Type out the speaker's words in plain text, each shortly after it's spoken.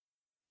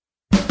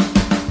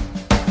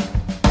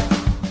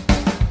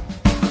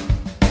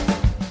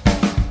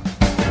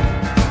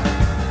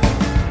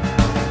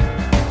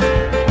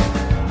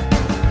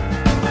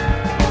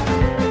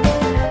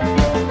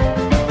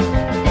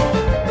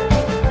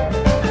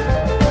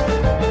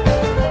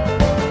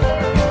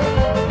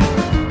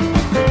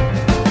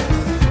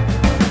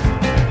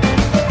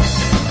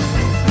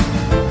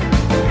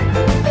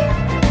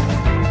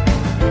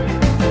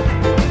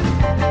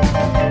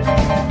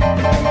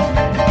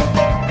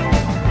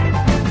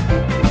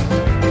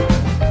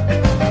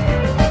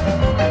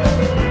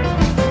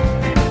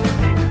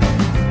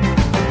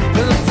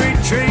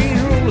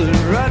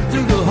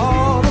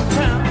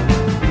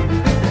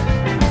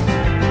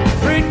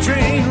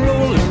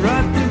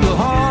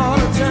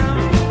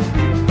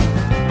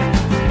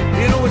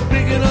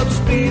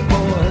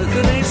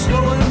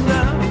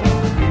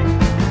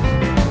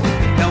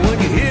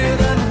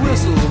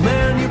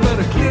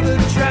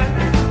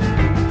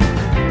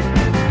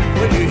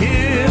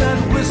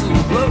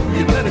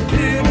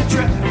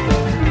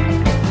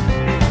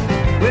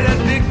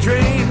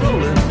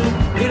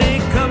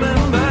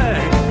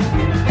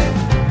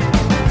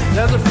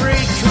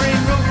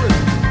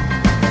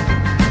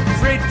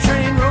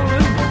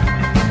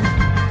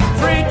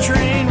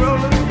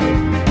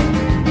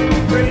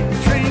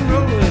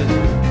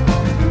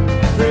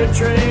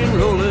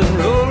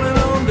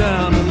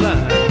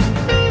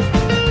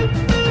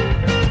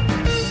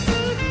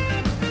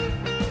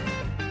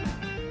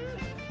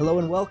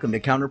welcome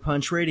to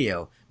Counterpunch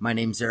Radio. My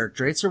name's Eric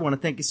Draitser. I want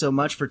to thank you so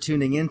much for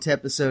tuning in to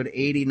episode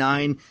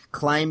 89,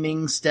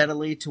 climbing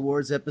steadily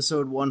towards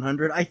episode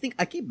 100. I think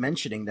I keep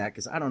mentioning that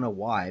because I don't know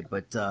why,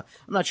 but I'm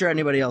not sure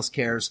anybody else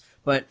cares.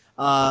 But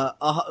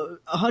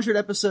 100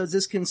 episodes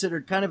is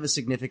considered kind of a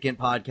significant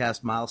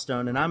podcast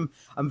milestone, and I'm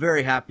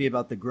very happy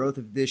about the growth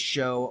of this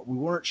show. We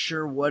weren't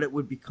sure what it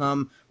would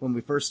become when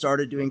we first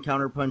started doing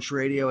Counterpunch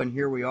Radio, and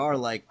here we are,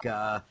 like,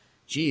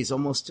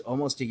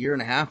 almost a year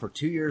and a half or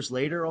 2 years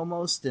later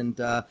almost, and,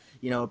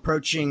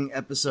 approaching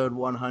episode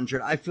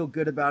 100. I feel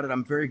good about it.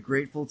 I'm very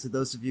grateful to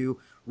those of you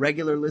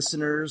regular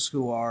listeners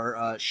who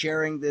are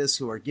sharing this,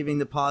 who are giving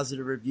the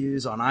positive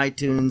reviews on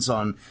iTunes,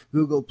 on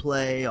Google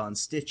Play, on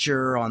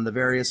Stitcher, on the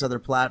various other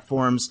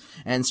platforms,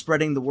 and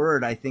spreading the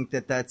word. I think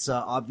that that's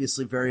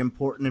obviously very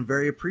important and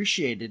very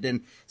appreciated.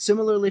 And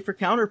similarly for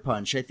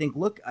Counterpunch, I think,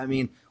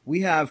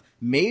 we have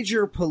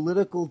major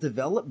political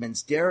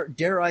developments,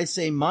 dare I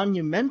say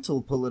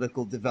monumental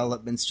political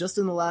developments just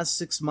in the last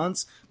 6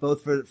 months,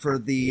 both for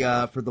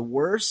the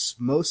worse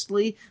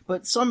mostly,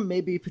 but some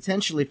maybe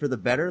potentially for the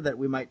better that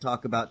we might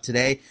talk about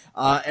today.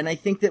 And I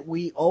think that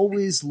we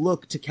always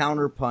look to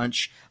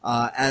Counterpunch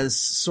as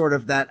sort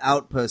of that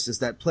outpost, as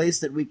that place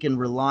that we can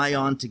rely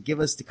on to give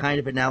us the kind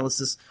of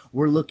analysis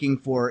we're looking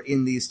for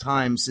in these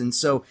times. And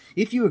so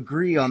if you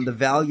agree on the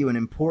value and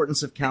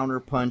importance of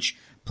Counterpunch,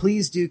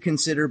 please do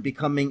consider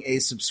becoming a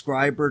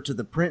subscriber to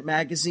the print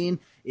magazine.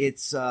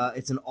 It's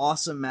an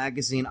awesome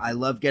magazine. I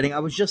love I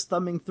was just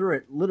thumbing through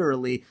it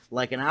literally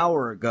like an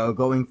hour ago,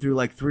 going through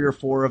like 3 or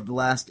 4 of the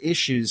last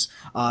issues.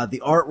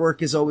 The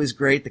artwork is always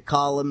great, the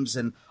columns,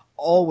 and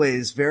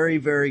always very,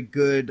 very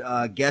good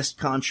guest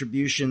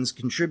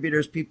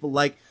contributors, people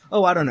like,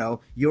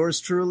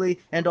 yours truly,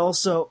 and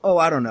also,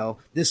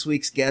 this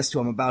week's guest who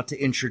I'm about to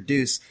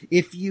introduce.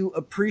 If you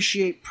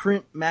appreciate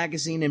print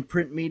magazine and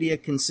print media,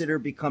 consider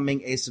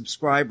becoming a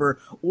subscriber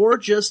or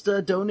just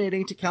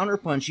donating to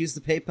Counterpunch. Use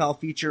the PayPal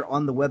feature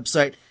on the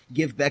website.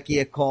 Give Becky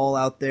a call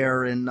out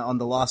there on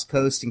the Lost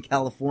Coast in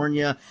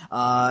California.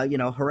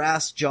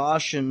 Harass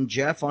Josh and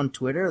Jeff on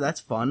Twitter. That's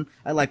fun.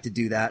 I like to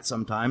do that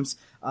sometimes.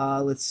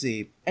 Let's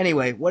see.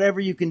 Anyway, whatever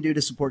you can do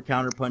to support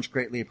Counterpunch,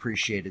 greatly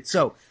appreciated.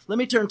 So, let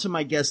me turn to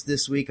my guest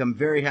this week. I'm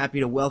very happy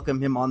to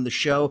welcome him on the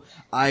show.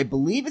 I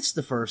believe it's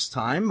the first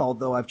time,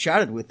 although I've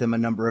chatted with him a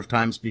number of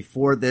times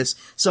before this.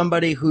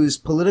 Somebody whose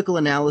political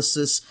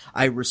analysis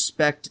I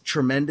respect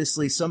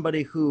tremendously.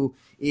 Somebody who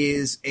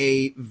is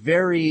a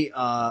very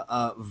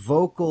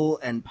vocal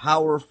and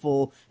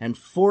powerful and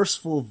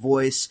forceful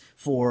voice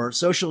for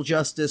social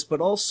justice,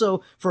 but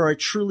also for a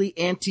truly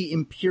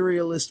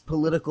anti-imperialist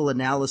political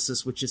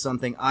analysis, which is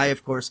something I,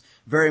 of course,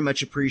 very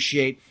much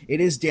appreciate. It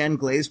is Dan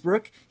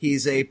Glazebrook.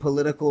 He's a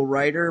political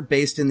writer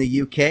based in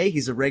the UK.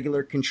 He's a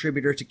regular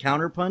contributor to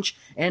Counterpunch,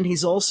 and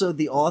he's also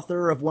the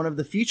author of one of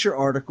the feature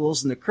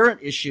articles in the current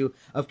issue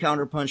of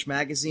Counterpunch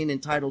magazine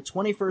entitled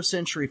 21st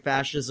Century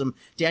Fascism.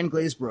 Dan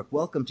Glazebrook,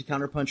 welcome to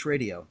Counterpunch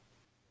Radio.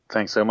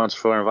 Thanks so much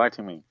for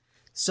inviting me.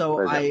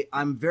 So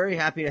I'm very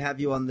happy to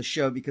have you on the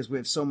show because we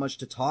have so much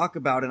to talk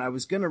about, and I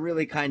was going to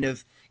really kind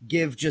of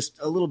give just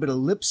a little bit of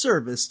lip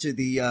service to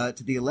the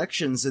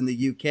elections in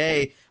the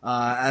UK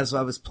as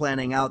I was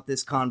planning out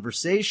this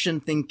conversation,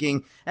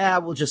 thinking,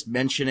 we'll just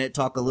mention it,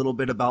 talk a little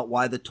bit about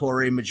why the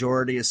Tory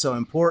majority is so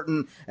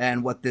important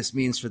and what this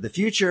means for the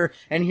future.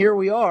 And here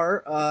we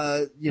are,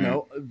 what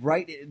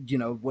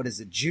is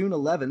it, June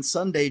 11th,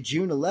 Sunday,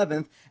 June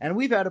 11th, and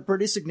we've had a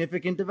pretty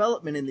significant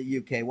development in the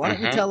UK. Why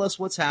don't you tell us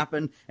what's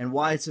happened and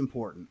why it's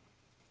important?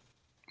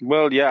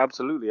 Well, yeah,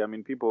 absolutely. I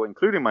mean, people,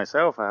 including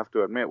myself, I have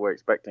to admit, we're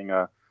expecting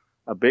a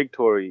big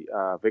Tory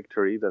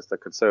victory. That's the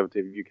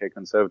UK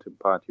Conservative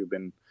Party, who've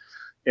been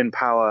in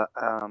power,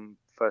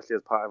 firstly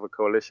as part of a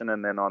coalition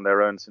and then on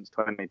their own since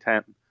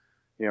 2010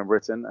 here in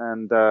Britain.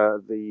 And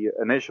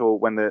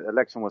when the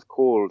election was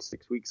called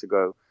 6 weeks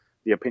ago,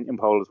 the opinion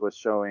polls were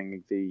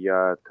showing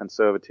the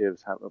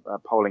Conservatives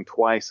polling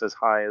twice as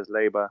high as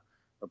Labour,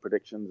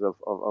 predictions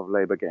of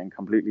Labour getting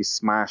completely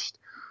smashed.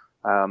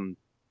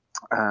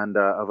 And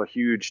of a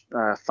huge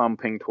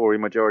thumping Tory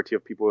majority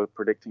of people were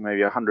predicting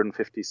maybe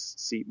 150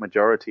 seat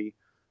majority.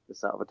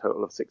 That's out of a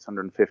total of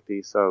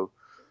 650. So,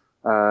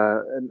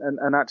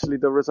 and actually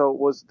the result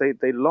was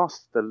they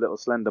lost the little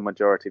slender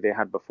majority they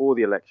had before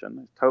the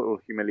election. Total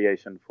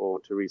humiliation for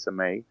Theresa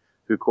May,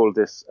 who called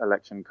this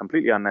election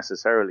completely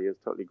unnecessarily.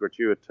 It's totally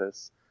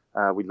gratuitous.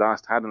 We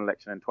last had an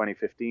election in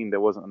 2015. There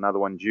wasn't another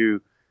one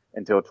due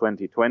until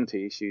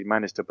 2020. She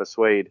managed to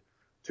persuade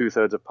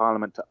 2/3 of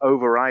Parliament to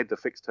override the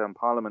Fixed Term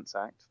Parliaments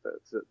Act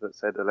that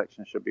said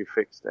elections should be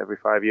fixed every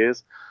 5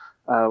 years,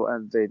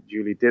 and they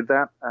duly did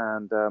that,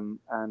 and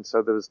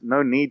so there was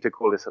no need to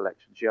call this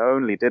election. She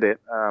only did it.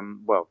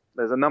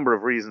 There's a number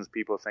of reasons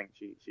people think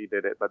she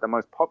did it, but the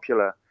most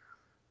popular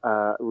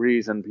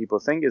reason people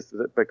think is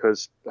that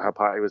because her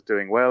party was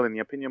doing well in the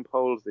opinion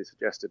polls, they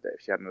suggested that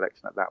if she had an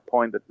election at that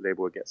point, that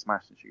Labour would get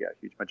smashed and she'd get a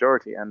huge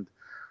majority. And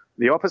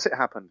the opposite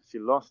happened. She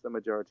lost the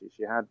majority.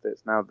 She had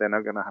this. Now they're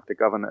not going to have to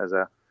govern as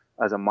a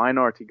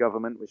minority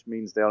government, which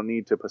means they'll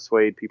need to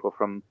persuade people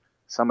from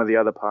some of the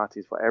other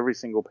parties for every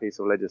single piece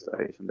of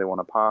legislation they want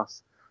to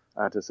pass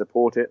to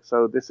support it.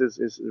 So this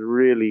is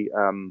really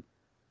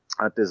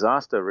a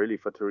disaster, really,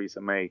 for Theresa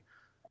May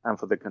and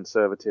for the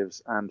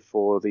Conservatives and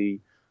for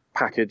the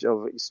package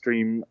of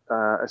extreme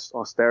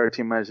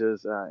austerity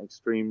measures,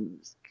 extreme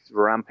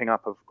ramping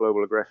up of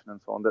global aggression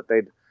and so on, that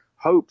they'd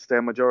hoped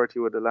their majority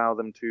would allow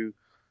them to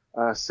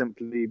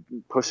simply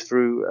push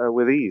through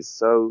with ease.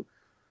 So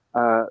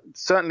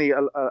certainly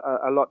a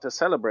lot to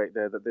celebrate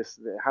there, that this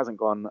it hasn't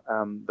gone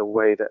the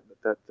way that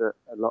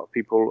a lot of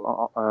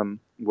people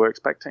were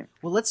expecting.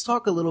 Well, let's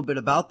talk a little bit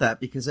about that,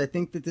 because I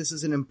think that this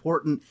is an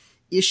important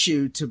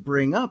issue to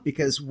bring up,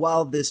 because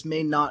while this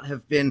may not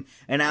have been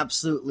an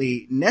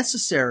absolutely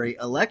necessary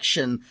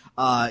election,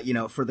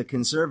 for the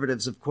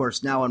Conservatives, of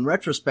course, now in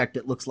retrospect,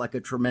 it looks like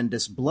a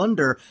tremendous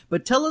blunder.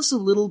 But tell us a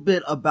little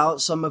bit about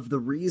some of the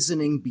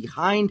reasoning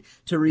behind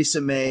Theresa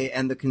May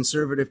and the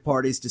Conservative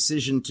Party's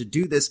decision to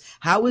do this.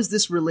 How is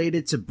this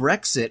related to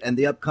Brexit and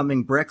the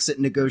upcoming Brexit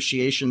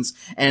negotiations?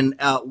 And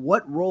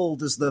what role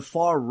does the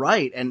far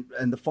right and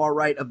the far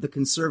right of the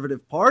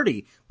Conservative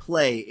Party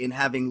play in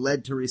having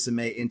led Theresa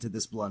May into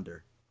this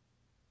blunder?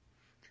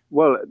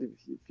 Well,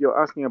 if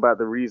you're asking about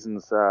the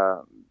reasons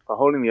for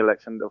holding the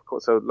election, of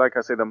course, so like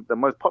I said, the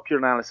most popular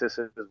analysis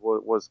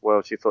was,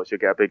 well, she thought she'd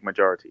get a big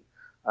majority,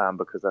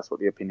 because that's what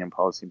the opinion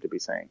polls seem to be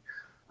saying.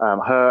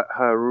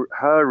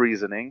 Her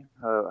reasoning,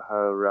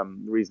 her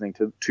reasoning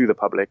to the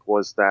public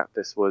was that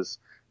this was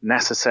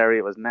necessary.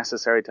 It was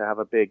necessary to have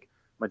a big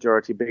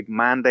majority, big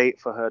mandate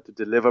for her to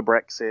deliver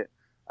Brexit.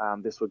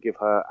 This would give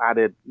her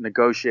added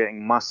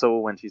negotiating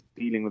muscle when she's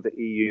dealing with the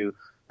EU.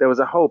 There was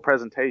a whole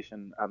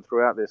presentation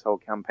throughout this whole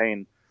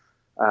campaign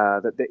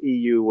that the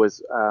EU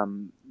was,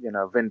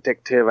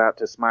 vindictive, out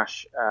to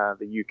smash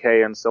the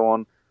UK and so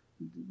on.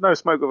 No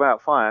smoke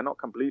without fire, not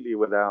completely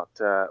without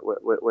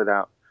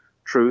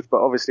truth, but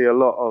obviously a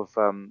lot of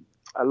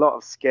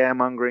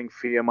scaremongering,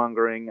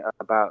 fearmongering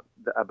about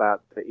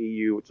the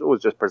EU, which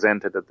was just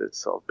presented as this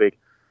sort of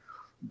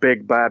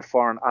big bad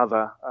foreign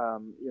other,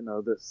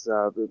 that's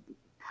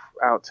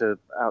out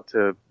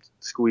to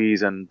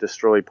squeeze and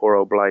destroy poor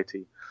old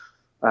Blighty.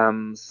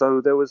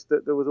 So there was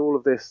all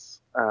of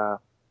this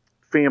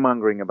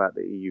fear-mongering about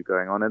the EU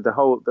going on, and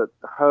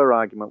her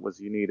argument was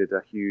you needed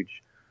a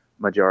huge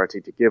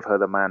majority to give her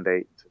the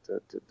mandate,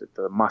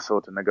 the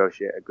muscle to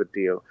negotiate a good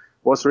deal.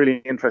 What's really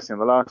interesting in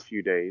the last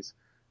few days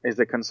is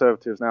the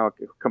Conservatives now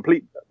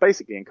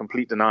basically in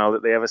complete denial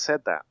that they ever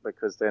said that,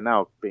 because they're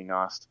now being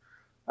asked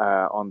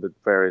on the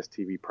various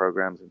TV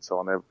programs and so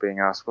on, they're being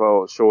asked,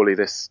 well, surely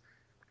this,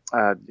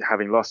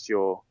 having lost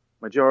your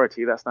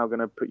majority, that's now going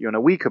to put you in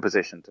a weaker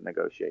position to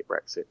negotiate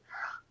Brexit.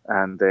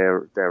 And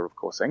they're of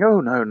course saying,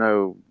 oh, no,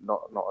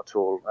 not at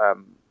all.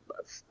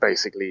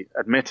 Basically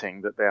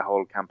admitting that their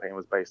whole campaign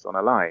was based on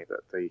a lie,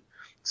 that the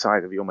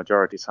size of your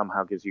majority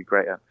somehow gives you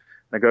greater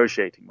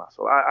negotiating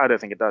muscle. I don't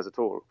think it does at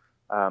all,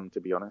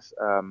 to be honest.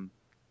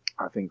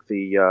 I think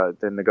the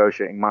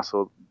negotiating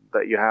muscle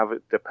that you have,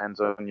 it depends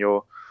on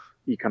your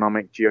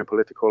economic,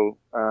 geopolitical,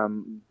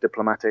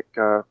 diplomatic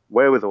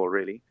wherewithal,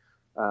 really,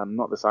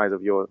 not the size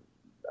of your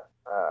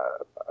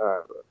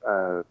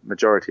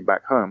majority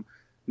back home.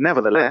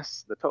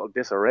 Nevertheless, the total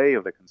disarray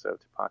of the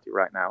Conservative Party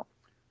right now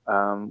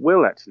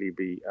will actually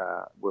be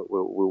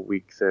will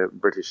weaken the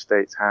British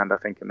state's hand, I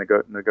think, in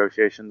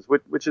negotiations,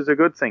 which is a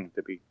good thing,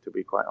 to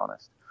be quite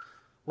honest.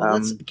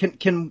 Well,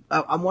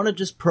 I want to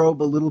just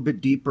probe a little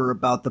bit deeper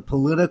about the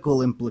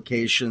political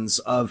implications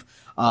of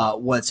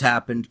what's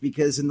happened,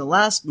 because in the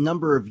last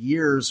number of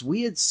years,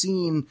 we had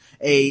seen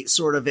a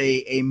sort of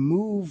a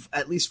move,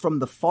 at least from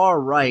the far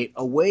right,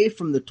 away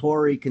from the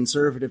Tory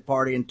Conservative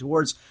Party and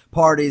towards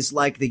parties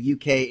like the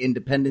UK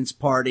Independence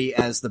Party,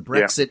 as the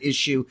Brexit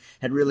issue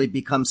had really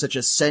become such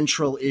a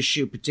central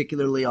issue,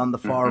 particularly on the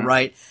far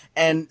right.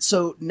 And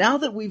so now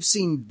that we've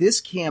seen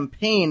this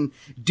campaign,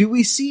 do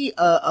we see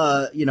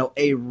a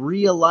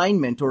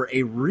realignment or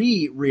a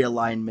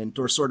realignment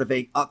or sort of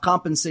a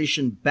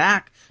compensation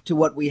back to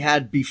what we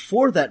had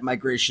before that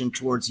migration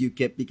towards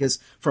UKIP? Because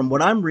from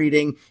what I'm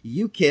reading,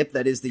 UKIP,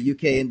 that is the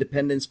UK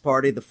Independence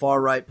Party, the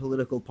far right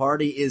political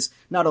party, is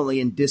not only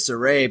in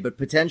disarray, but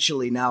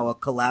potentially now a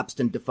collapsed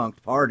and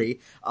defunct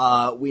party.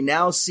 We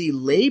now see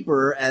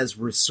Labour as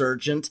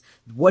resurgent.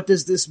 What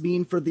does this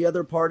mean for the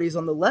other parties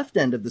on the left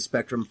end of the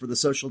spectrum, for the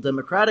social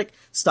democratic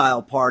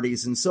style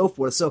parties and so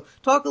forth? So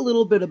talk a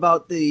little bit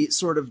about the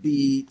sort of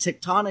the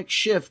tectonic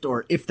shift,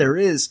 or if there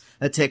is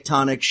a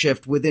tectonic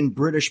shift within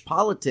British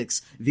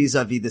politics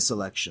vis-a-vis this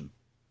election.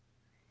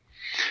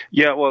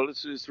 Yeah, well,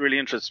 it's really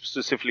interesting,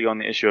 specifically on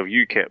the issue of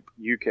UKIP.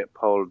 UKIP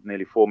polled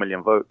nearly 4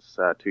 million votes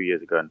 2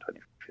 years ago in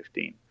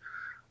 2015.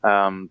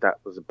 That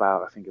was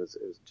about, I think it was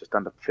just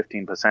under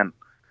 15%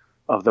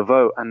 of the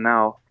vote. And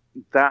now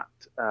that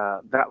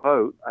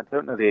vote, I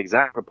don't know the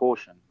exact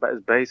proportion, but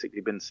has basically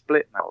been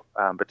split now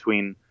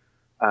between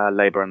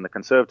Labour and the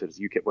Conservatives.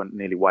 UKIP went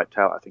nearly wiped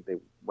out. I think they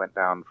went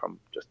down from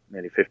just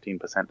nearly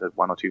 15% to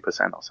 1 or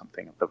 2% or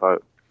something of the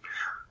vote.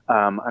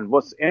 And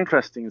what's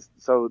interesting is,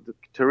 so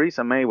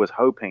Theresa May was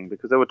hoping,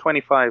 because there were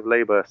 25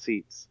 Labour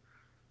seats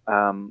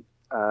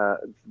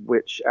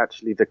which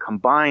actually the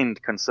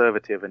combined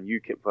Conservative and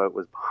UKIP vote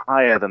was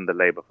higher than the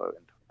Labour vote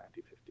in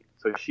 2015.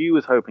 So she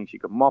was hoping she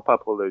could mop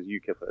up all those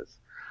UKIPers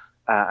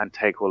and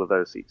take all of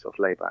those seats off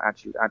Labour.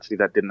 Actually,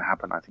 that didn't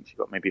happen. I think she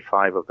got maybe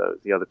 5 of those.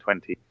 The other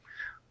 20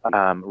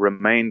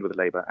 remained with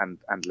Labour,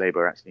 and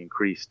Labour actually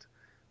increased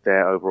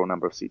their overall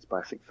number of seats by,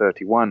 I think,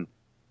 31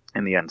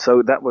 in the end.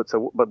 But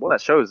what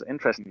that shows,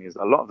 interestingly, is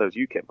a lot of those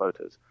UKIP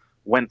voters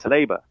went to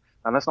Labour.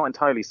 And that's not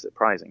entirely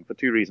surprising for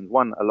 2 reasons.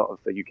 One, a lot of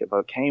the UKIP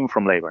vote came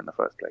from Labour in the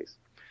first place.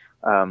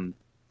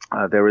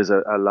 There is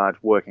a large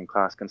working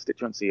class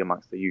constituency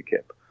amongst the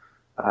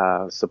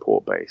UKIP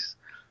support base.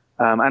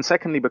 And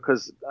secondly,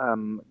 because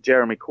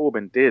Jeremy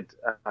Corbyn did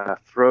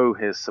throw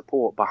his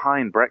support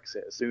behind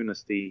Brexit as soon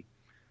as the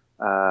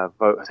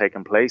vote had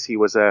taken place. He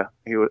was a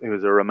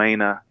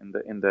Remainer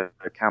in the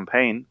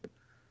campaign,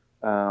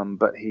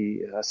 but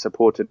he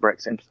supported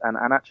Brexit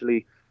and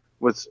actually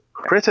was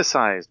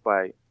criticised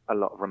by a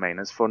lot of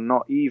Remainers for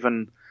not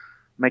even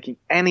making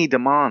any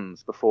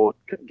demands before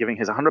giving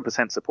his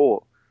 100%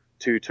 support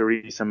to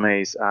Theresa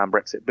May's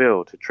Brexit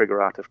bill to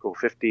trigger Article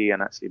 50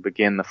 and actually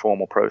begin the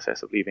formal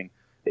process of leaving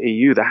the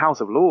EU. The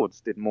House of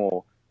Lords did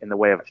more in the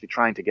way of actually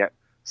trying to get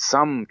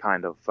some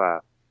kind of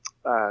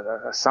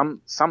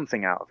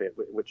something out of it,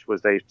 which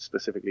was they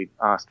specifically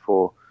asked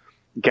for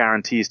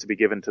guarantees to be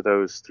given to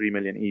those 3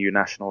 million EU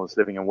nationals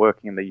living and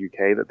working in the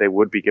UK that they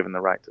would be given the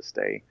right to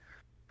stay.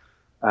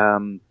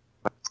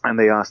 And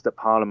they asked that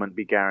Parliament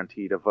be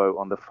guaranteed a vote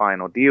on the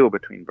final deal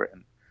between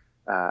Britain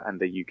and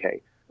the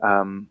UK.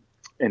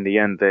 In the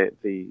end,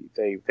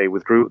 they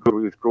withdrew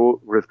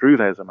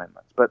those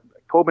amendments. But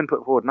Corbyn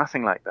put forward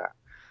nothing like that.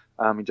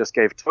 He just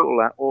gave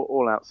total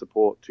all-out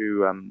support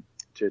to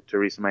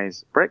Theresa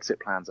May's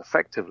Brexit plans,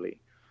 effectively.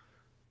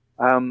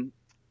 And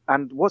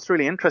what's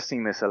really interesting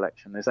in this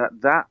election is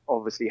that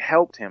obviously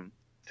helped him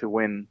to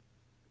win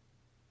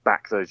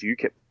back those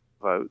UKIP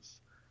votes.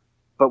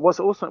 But what's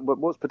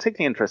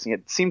particularly interesting,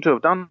 it seemed to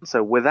have done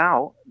so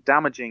without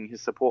damaging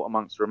his support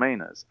amongst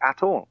Remainers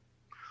at all.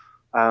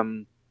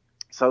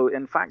 So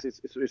in fact,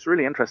 it's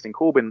really interesting.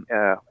 Corbyn,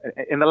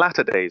 in the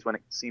latter days, when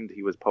it seemed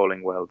he was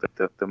polling well,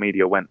 the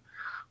media went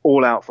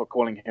all out for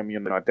calling him,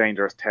 a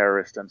dangerous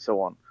terrorist and so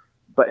on.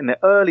 But in the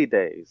early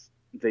days,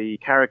 the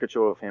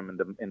caricature of him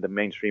in the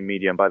mainstream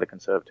media and by the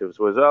Conservatives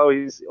was,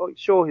 he's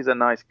a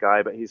nice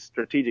guy, but he's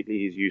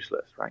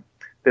useless, right?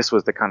 This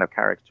was the kind of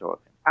caricature of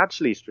him.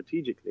 Actually,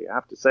 strategically, I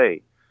have to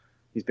say,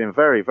 he's been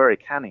very, very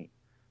canny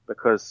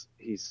because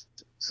he's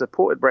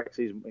supported Brexit.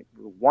 He's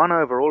won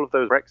over all of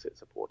those Brexit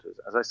supporters,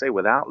 as I say,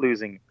 without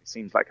losing, it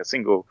seems like, a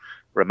single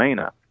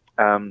Remainer.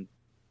 And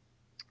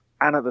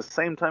at the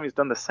same time, he's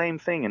done the same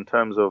thing in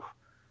terms of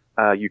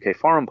UK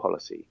foreign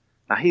policy.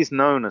 Now, he's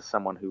known as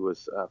someone who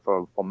was,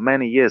 for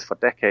many years, for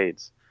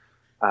decades,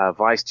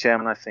 vice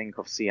chairman, I think,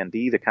 of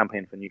CND, the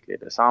Campaign for Nuclear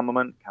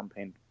Disarmament,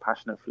 campaigned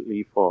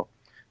passionately for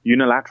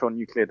unilateral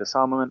nuclear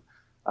disarmament.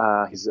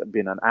 He's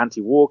been an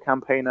anti-war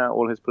campaigner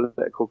all his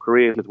political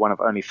career. He's one of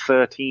only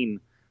 13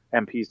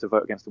 MPs to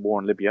vote against the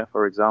war in Libya,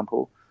 for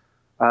example.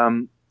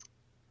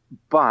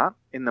 But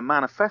in the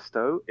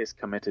manifesto, it's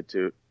committed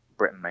to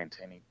Britain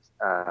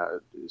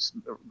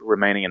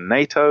remaining in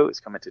NATO. It's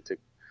committed to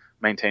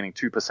maintaining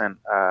 2%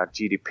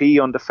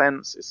 GDP on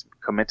defense. It's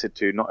committed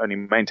to not only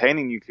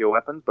maintaining nuclear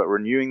weapons, but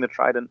renewing the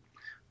Trident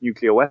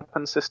nuclear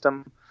weapon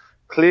system.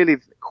 Clearly,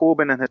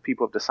 Corbyn and his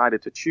people have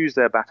decided to choose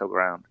their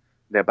battleground.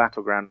 Their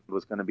battleground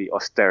was going to be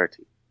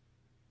austerity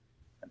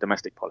and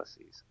domestic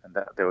policies, and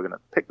that they were going to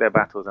pick their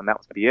battles, and that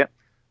was going to be it.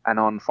 And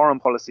on foreign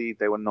policy,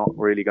 they were not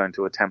really going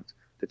to attempt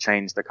to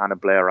change the kind of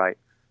Blairite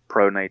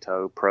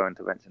pro-NATO,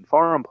 pro-intervention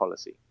foreign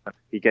policy.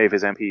 He gave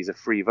his MPs a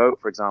free vote,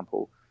 for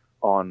example,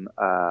 on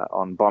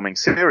bombing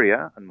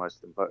Syria, and most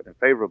of them voted in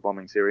favor of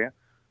bombing Syria,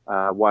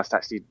 whilst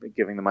actually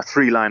giving them a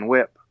 3-line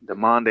whip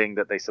demanding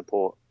that they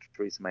support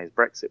Theresa May's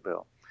Brexit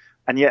bill.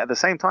 And yet at the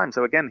same time,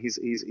 so again,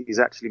 he's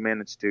actually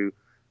managed to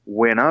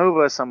win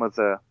over some of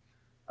the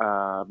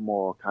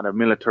more kind of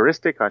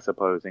militaristic, I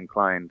suppose,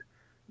 inclined,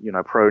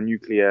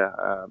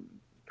 pro-nuclear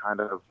kind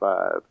of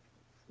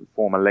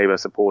former Labour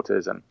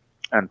supporters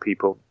and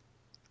people,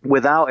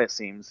 without, it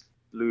seems,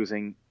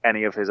 losing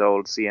any of his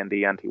old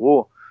CND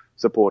anti-war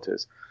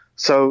supporters.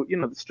 So,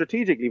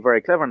 strategically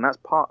very clever, and that's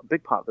a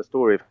big part of the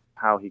story of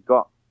how he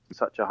got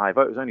such a high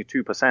vote. It was only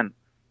 2%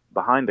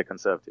 behind the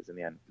Conservatives in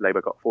the end.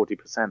 Labour got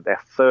 40%, their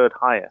third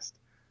highest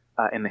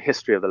in the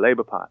history of the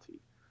Labour Party.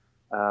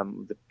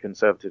 The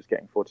Conservatives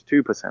getting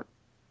 42%.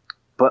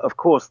 But of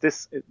course,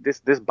 this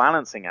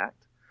balancing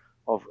act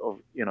of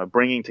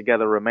bringing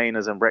together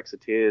Remainers and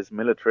Brexiteers,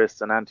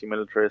 militarists and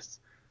anti-militarists,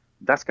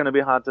 that's going to be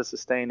hard to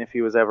sustain if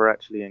he was ever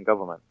actually in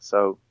government.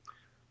 So,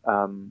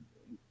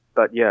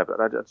 but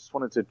I just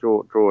wanted to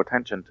draw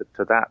attention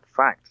to that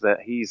fact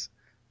that he's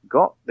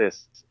got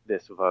this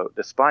vote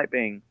despite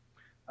being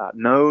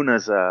known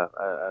as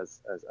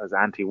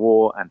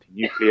anti-war,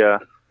 anti-nuclear,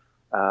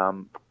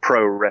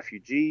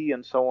 pro-refugee,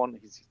 and so on.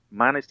 He's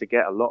managed to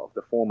get a lot of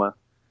the former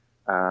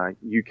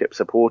UKIP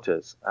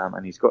supporters,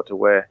 and he's got to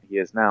where he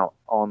is now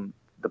on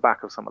the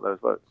back of some of those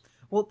votes.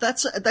 Well,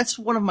 that's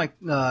one of my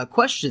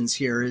questions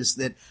here is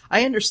that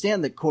I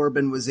understand that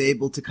Corbyn was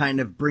able to kind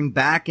of bring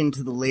back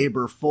into the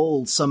Labour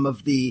fold some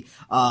of the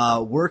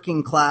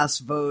working class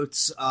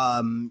votes,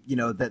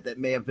 that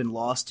may have been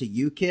lost to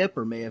UKIP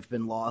or may have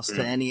been lost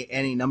to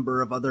any number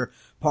of other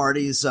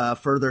parties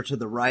further to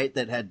the right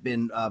that had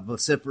been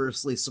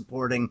vociferously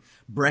supporting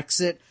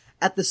Brexit.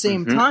 At the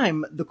same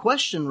time, the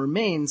question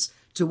remains,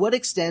 to what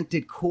extent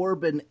did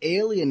Corbyn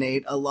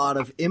alienate a lot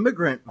of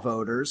immigrant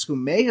voters who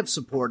may have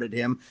supported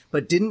him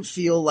but didn't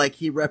feel like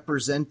he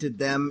represented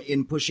them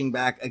in pushing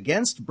back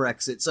against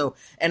Brexit? So,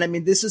 and I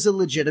mean, this is a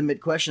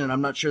legitimate question, and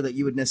I'm not sure that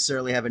you would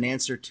necessarily have an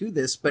answer to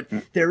this, but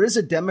there is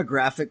a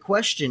demographic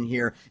question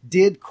here.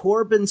 Did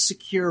Corbyn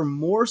secure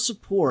more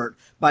support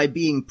by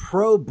being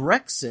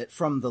pro-Brexit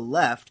from the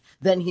left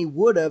than he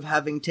would have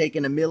having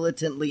taken a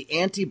militantly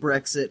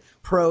anti-Brexit,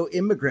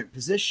 pro-immigrant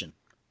position?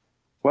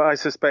 Well, I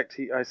suspect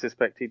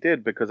he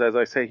did, because, as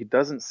I say, he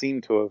doesn't seem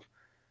to have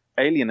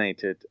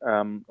alienated.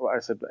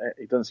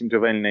 He doesn't seem to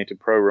have alienated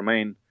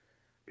pro-Remain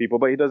people,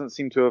 but he doesn't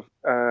seem to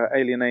have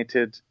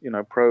alienated,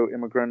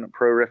 pro-immigrant,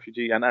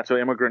 pro-refugee, and actual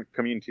immigrant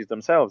communities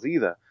themselves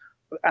either.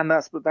 And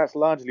that's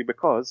largely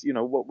because,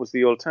 what was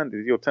the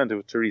alternative? The alternative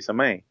was Theresa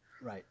May,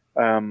 right?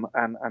 And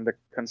the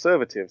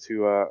Conservatives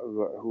who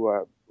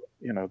are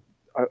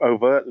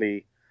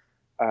overtly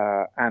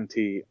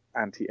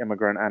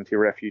anti-immigrant,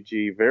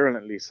 anti-refugee,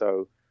 virulently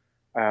so,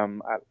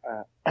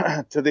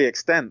 to the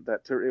extent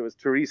that it was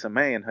Theresa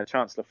May and her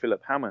Chancellor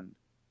Philip Hammond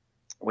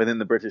within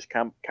the British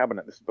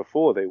cabinet. This is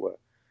before they were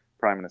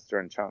Prime Minister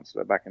and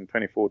Chancellor back in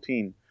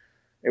 2014.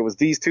 It was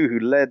these two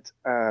who led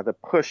the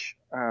push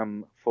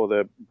for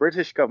the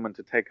British government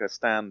to take a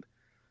stand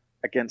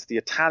against the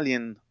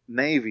Italian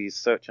Navy's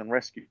search and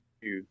rescue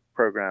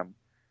program,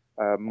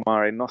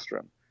 Mare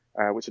Nostrum,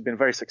 which had been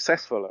very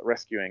successful at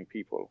rescuing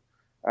people,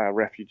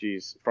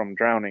 refugees from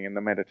drowning in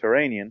the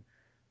Mediterranean.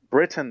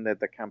 Britain led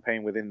the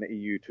campaign within the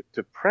EU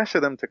to pressure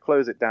them to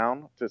close it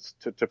down,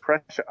 to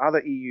pressure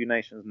other EU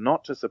nations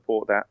not to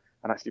support that,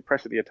 and actually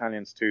pressure the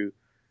Italians to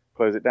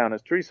close it down.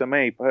 It's Theresa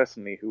May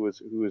personally who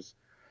was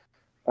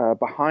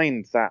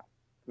behind that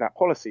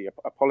policy,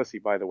 a policy,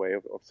 by the way,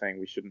 of saying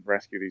we shouldn't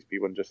rescue these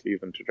people and just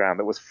leave them to drown.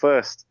 That was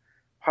first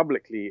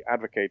publicly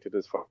advocated,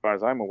 as far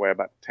as I'm aware,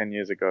 about 10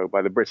 years ago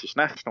by the British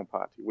National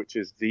Party, which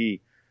is the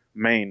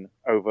main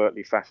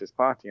overtly fascist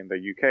party in the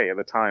UK. At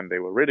the time, they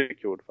were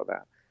ridiculed for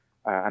that.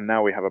 And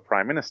now we have a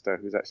prime minister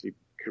who's actually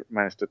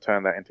managed to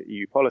turn that into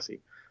EU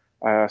policy.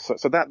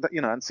 So that,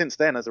 and since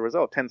then, as a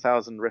result,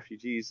 10,000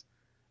 refugees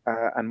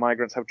and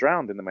migrants have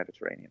drowned in the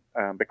Mediterranean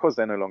because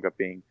they're no longer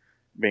being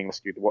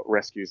rescued. What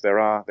rescues there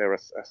are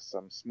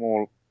some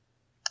small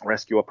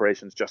rescue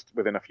operations just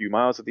within a few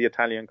miles of the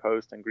Italian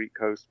coast and Greek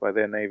coast by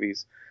their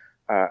navies.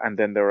 And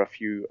then there are a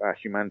few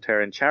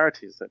humanitarian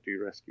charities that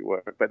do rescue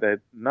work, but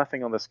they're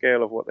nothing on the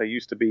scale of what they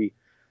used to be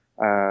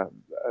at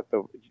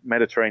the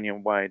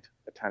Mediterranean-wide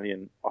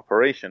Italian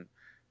operation.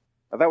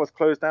 That was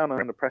closed down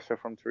under pressure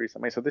from Theresa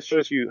May. So this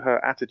shows you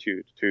her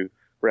attitude to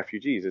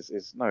refugees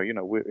is no,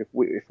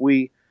 if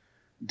we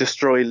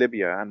destroy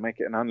Libya and make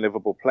it an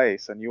unlivable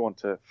place and you want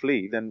to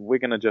flee, then we're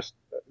going to just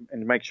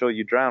make sure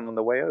you drown on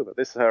the way over.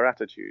 This is her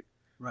attitude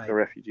to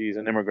refugees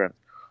and immigrants.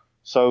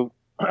 So,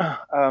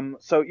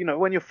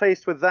 when you're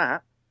faced with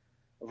that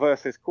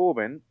versus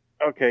Corbyn,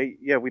 okay,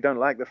 yeah, we don't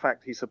like the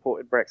fact he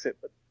supported Brexit,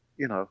 but,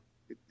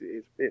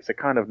 it's a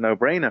kind of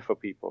no-brainer for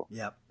people.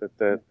 Yep.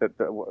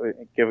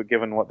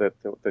 Given what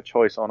the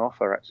choice on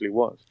offer actually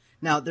was.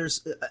 Now,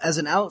 there's, as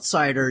an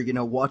outsider,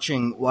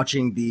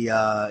 watching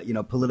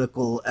the,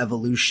 political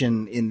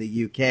evolution in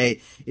the UK,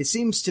 it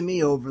seems to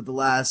me over the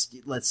last,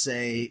 let's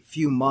say,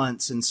 few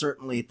months, and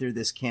certainly through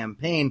this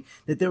campaign,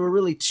 that there were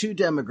really two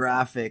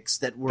demographics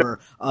that were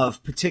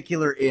of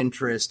particular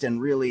interest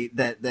and really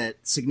that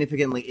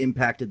significantly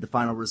impacted the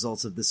final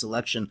results of this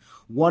election.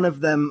 One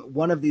of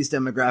these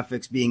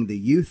demographics being the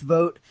youth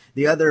vote,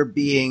 the other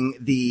being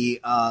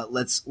the,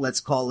 let's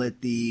call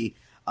it the,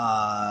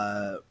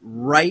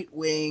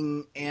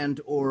 right-wing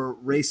and or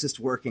racist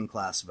working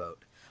class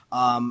vote.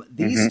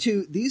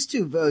 These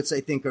two votes,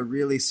 I think, are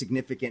really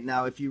significant.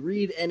 Now, if you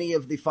read any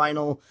of the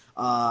final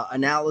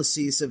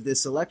analyses of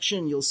this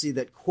election, you'll see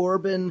that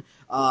Corbyn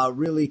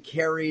really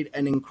carried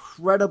an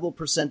incredible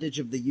percentage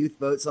of the youth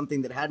vote,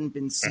 something that hadn't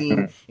been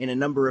seen in a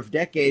number of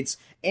decades.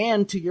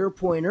 And to your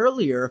point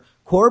earlier,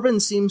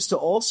 Corbyn seems to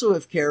also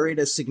have carried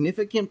a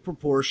significant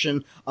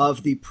proportion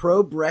of the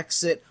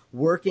pro-Brexit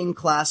working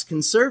class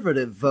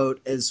conservative vote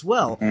as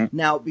well.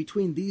 Now,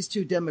 between these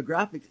two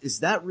demographics,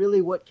 is that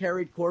really what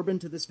carried Corbyn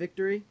to this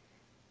victory?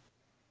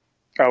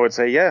 I would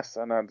say yes,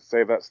 and I'd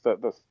say that's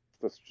the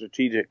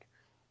strategic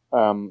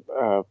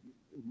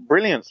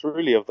brilliance,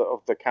 really, of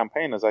the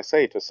campaign, as I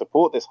say, to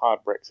support this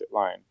hard Brexit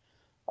line.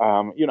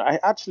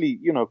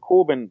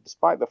 Corbyn,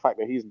 despite the fact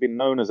that he's been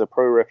known as a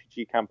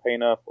pro-refugee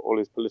campaigner for all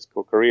his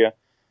political career,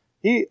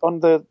 he on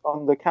the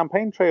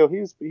campaign trail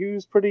he was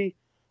pretty.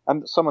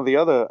 And some of the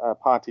other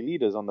party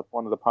leaders on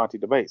one of the party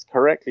debates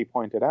correctly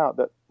pointed out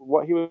that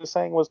what he was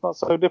saying was not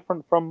so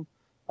different from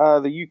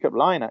the UKIP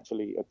line,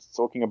 actually. It's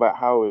talking about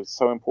how it's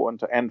so important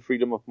to end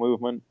freedom of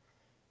movement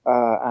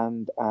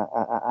and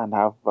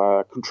have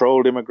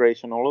controlled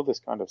immigration, all of this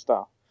kind of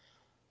stuff,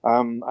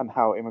 and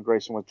how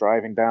immigration was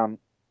driving down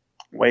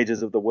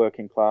wages of the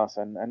working class,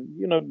 and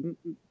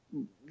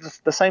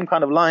the same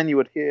kind of line you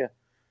would hear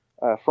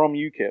from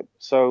UKIP.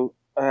 So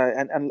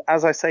and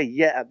as I say,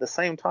 at the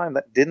same time,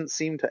 that didn't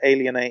seem to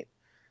alienate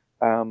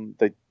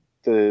the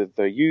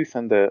youth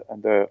and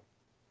the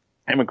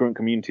immigrant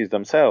communities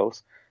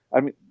themselves. I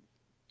mean,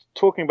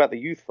 talking about the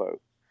youth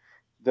vote,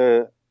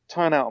 the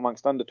turnout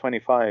amongst under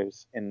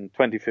 25s in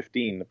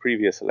 2015, the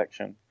previous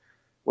election,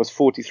 was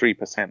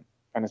 43%,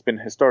 and it's been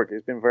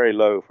very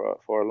low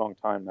for a long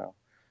time now.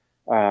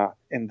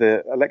 In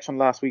the election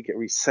last week, it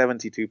reached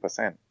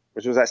 72%,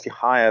 which was actually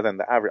higher than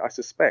the average. I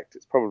suspect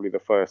it's probably the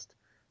first.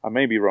 I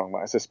may be wrong,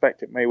 but I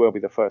suspect it may well be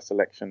the first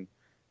election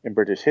in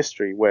British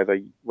history where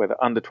the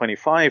under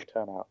 25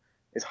 turnout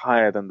is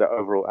higher than the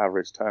overall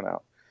average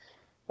turnout.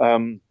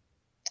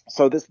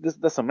 So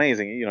that's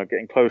amazing,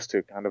 getting close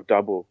to kind of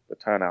double the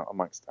turnout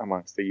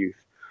amongst the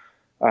youth.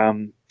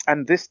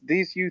 And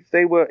these youth,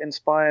 they were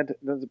inspired.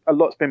 A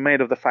lot's been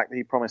made of the fact that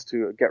he promised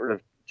to get rid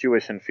of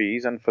tuition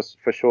fees, and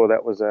for sure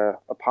that was a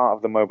part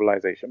of the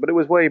mobilization. But it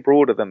was way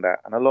broader than that.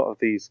 And a lot of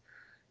these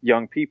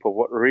young people,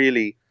 what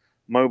really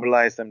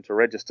mobilized them to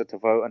register to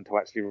vote and to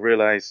actually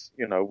realize,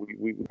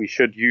 we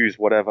should use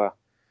whatever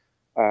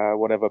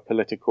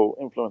political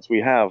influence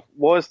we have,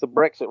 was the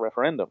Brexit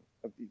referendum.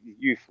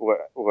 Youth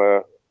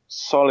were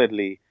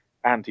solidly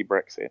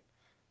anti-Brexit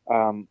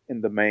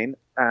in the main,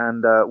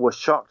 and were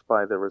shocked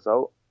by the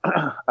result.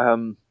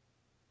 I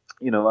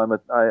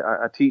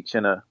teach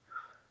in a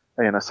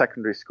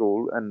secondary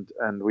school,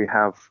 and we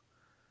have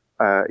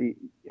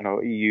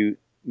EU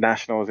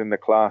nationals in the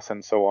class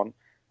and so on.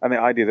 And the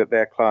idea that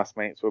their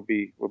classmates will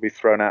be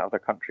thrown out of the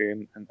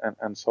country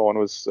and so on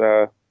was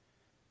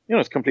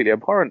it's completely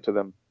abhorrent to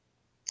them.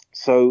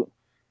 So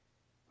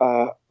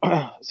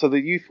so the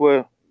youth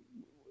were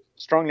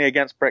strongly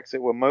against Brexit,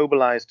 were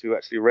mobilized to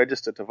actually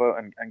register to vote,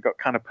 and got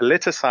kind of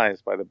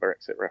politicized by the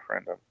Brexit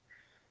referendum,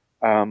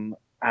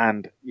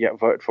 and yet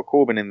voted for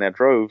Corbyn in their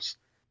droves,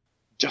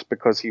 just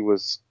because he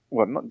was,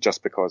 well, not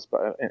just because,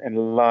 but in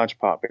large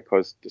part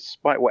because,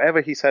 despite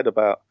whatever he said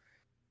about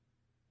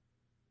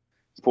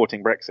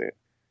supporting Brexit,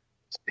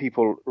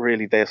 people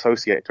really, they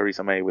associate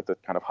Theresa May with the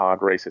kind of hard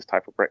racist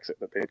type of Brexit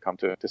that they had come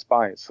to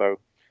despise. So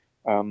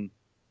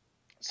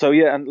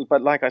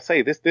but like I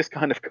say, this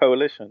kind of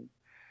coalition,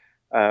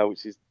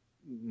 which is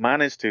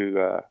managed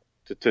to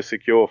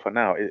secure for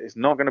now, is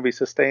not going to be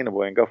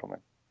sustainable in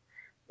government,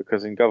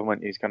 because in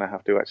government he's going to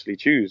have to actually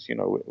choose,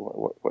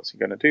 what's he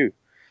going to do,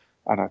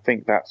 and I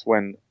think that's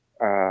when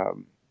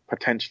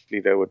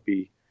potentially there would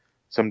be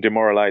some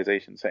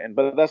demoralization set in.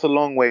 But that's a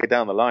long way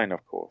down the line,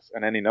 of course,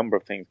 and any number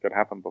of things could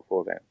happen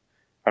before then.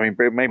 I mean,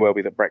 it may well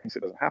be that Brexit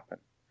doesn't happen.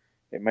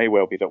 It may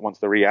well be that once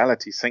the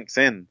reality sinks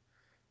in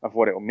of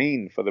what it will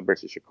mean for the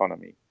British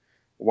economy,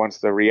 once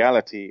the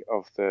reality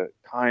of the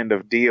kind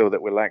of deal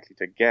that we're likely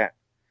to get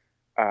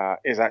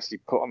is actually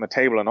put on the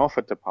table and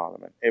offered to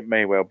Parliament, it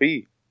may well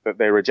be that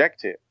they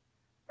reject it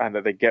and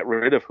that they get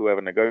rid of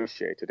whoever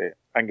negotiated it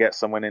and get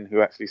someone in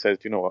who actually says,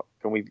 do you know what,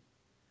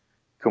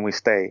 can we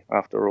stay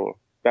after all?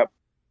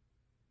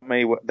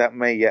 That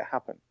may yet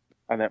happen,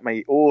 and that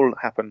may all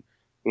happen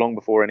long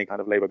before any kind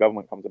of Labour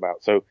government comes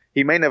about. So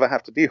he may never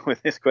have to deal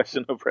with this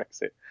question of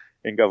Brexit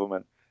in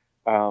government.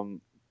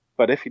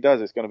 But if he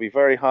does, it's going to be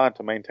very hard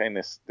to maintain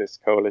this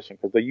coalition,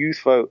 because the youth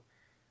vote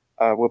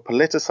were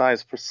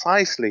politicized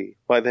precisely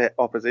by their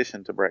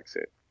opposition to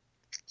Brexit.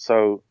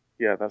 So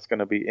yeah, that's going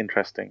to be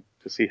interesting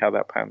to see how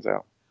that pans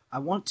out. I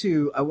want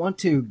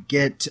to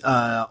get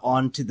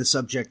onto the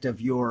subject of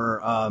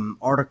your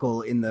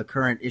article in the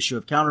current issue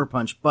of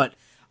Counterpunch, but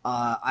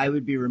I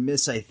would be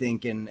remiss, I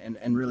think,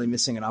 and really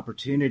missing an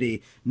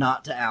opportunity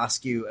not to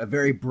ask you a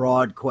very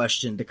broad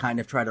question to kind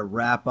of try to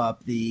wrap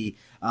up the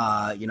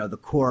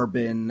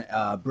Corbyn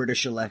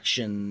British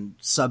election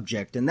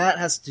subject. And that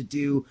has to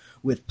do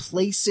with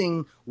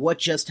placing what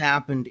just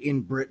happened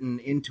in Britain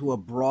into a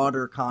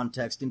broader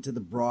context, into the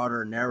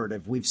broader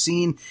narrative. We've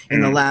seen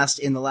in the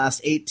last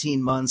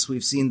 18 months,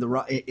 we've seen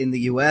in the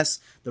U.S.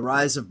 the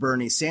rise of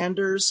Bernie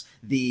Sanders,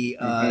 the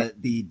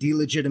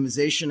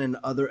delegitimization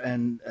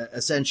and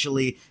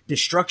essentially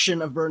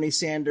destruction of Bernie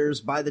Sanders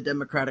by the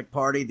Democratic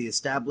Party, the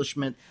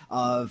establishment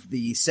of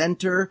the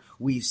center.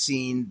 We've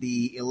seen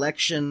the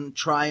election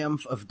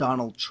triumph of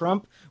Donald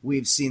Trump.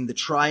 We've seen the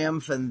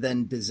triumph and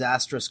then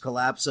disastrous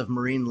collapse of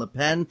Marine Le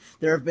Pen.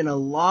 There have been a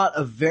lot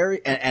of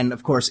and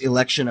of course,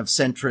 election of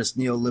centrist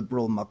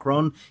neoliberal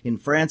Macron in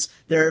France.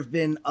 There have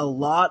been a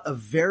lot of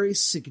very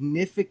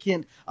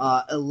significant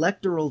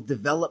electoral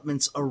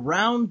developments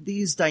around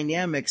these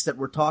dynamics that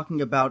we're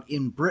talking about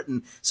in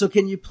Britain. So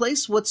can you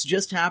place what's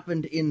just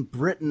happened in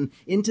Britain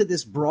into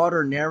this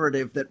broader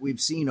narrative that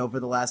we've seen over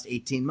the last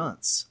 18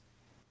 months?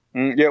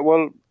 Yeah,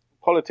 well,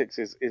 politics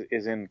is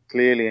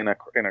clearly in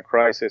a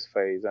crisis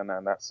phase, and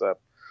that's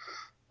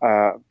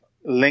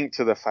linked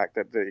to the fact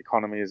that the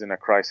economy is in a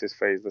crisis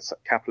phase. The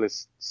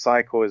capitalist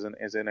cycle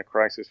is in a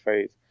crisis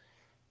phase.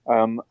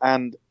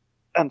 And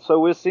so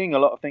we're seeing a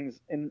lot of things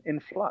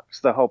in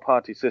flux. The whole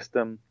party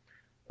system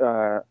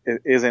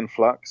is in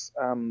flux.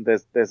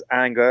 There's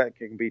anger. It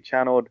can be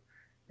channeled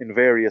in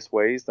various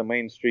ways. The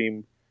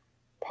mainstream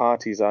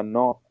parties are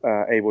not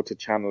able to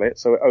channel it,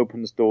 so it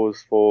opens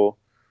doors for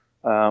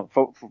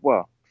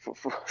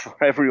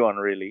everyone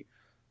really.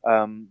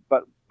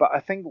 But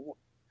I think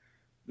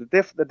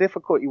the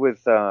difficulty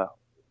with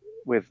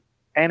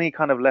any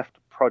kind of left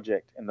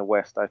project in the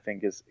West, I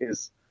think, is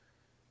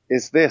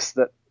this,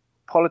 that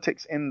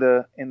politics in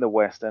the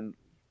West, and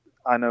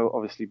I know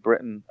obviously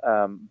Britain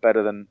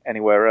better than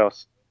anywhere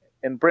else.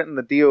 In Britain,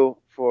 the deal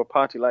for a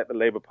party like the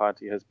Labour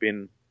Party has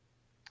been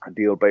a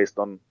deal based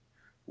on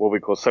what we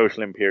call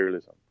social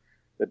imperialism.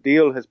 The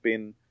deal has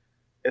been,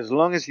 as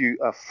long as you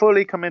are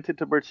fully committed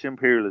to British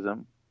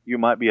imperialism, you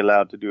might be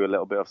allowed to do a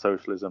little bit of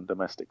socialism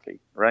domestically,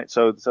 right?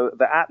 So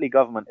the Attlee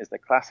government is the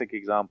classic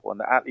example, and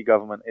the Attlee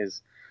government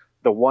is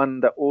the one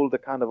that all the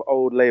kind of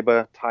old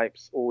Labour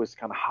types always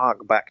kind of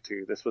hark back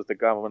to. This was the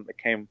government that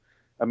came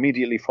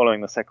immediately following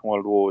the Second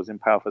World War, was in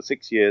power for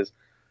 6 years,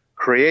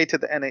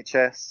 created the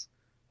NHS,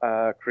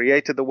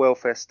 created the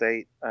welfare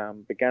state,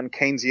 began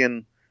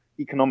Keynesian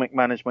economic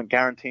management,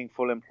 guaranteeing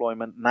full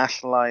employment,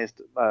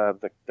 nationalized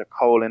the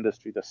coal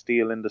industry, the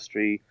steel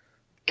industry,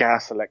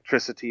 gas,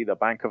 electricity, the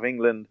Bank of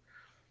England.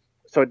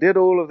 So it did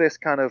all of this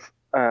kind of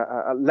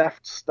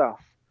left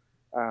stuff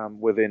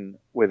within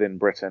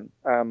Britain,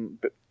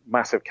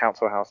 massive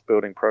council house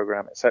building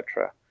program,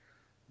 etc.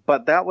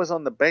 But that was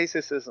on the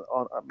basis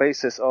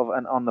of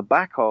and on the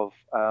back of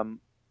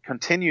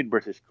continued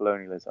British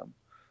colonialism.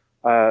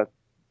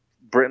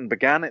 Britain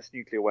began its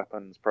nuclear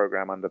weapons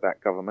program under that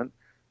government.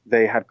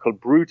 They had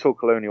brutal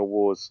colonial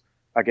wars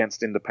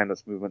against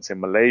independence movements in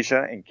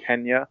Malaysia, in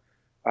Kenya,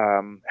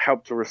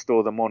 helped to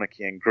restore the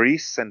monarchy in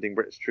Greece, sending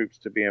British troops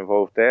to be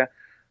involved there.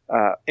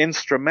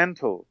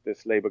 Instrumental,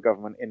 this Labour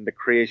government, in the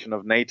creation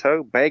of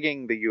NATO,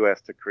 begging the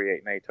US to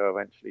create NATO,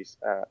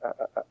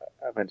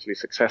 eventually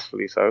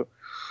successfully so.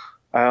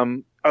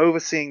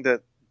 Overseeing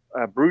the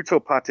brutal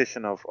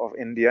partition of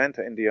India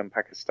into India and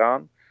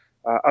Pakistan,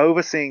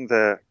 overseeing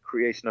the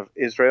creation of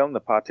Israel and the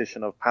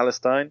partition of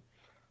Palestine.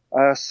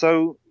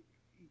 So,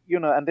 you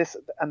know, and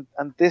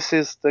this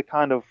is the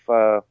kind of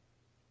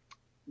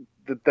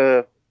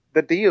the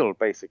deal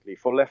basically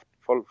for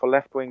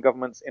left-wing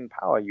governments in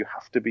power. You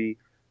have to be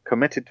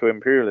committed to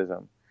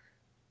imperialism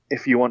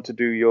if you want to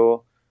do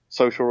your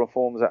social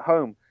reforms at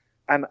home.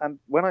 And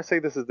when I say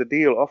this is the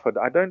deal offered,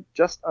 I don't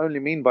just only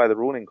mean by the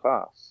ruling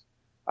class.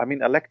 I mean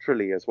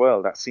electorally as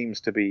well. That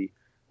seems to be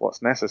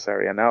what's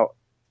necessary. And now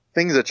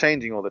things are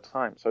changing all the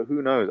time. So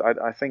who knows?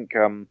 I think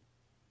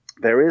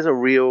there is a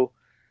real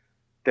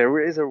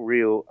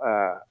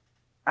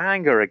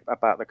anger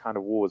about the kind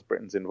of wars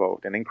Britain's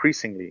involved in,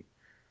 increasingly.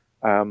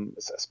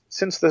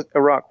 Since the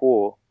Iraq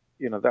War,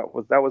 you know, that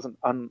was an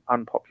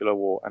unpopular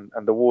war,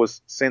 and the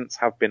wars since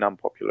have been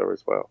unpopular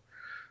as well.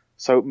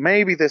 So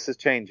maybe this is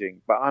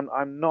changing, but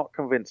I'm not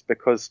convinced,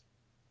 because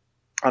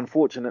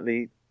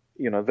unfortunately,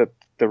 you know,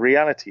 the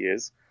reality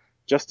is,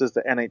 just as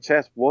the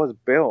NHS was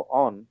built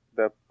on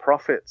the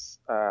profits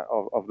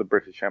of the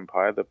British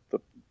Empire,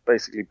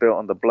 basically built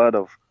on the blood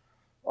of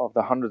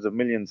the hundreds of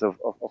millions of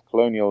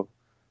colonial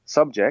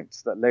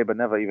subjects that Labour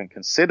never even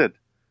considered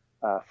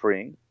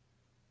freeing.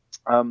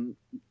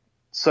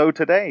 So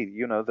today,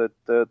 you know,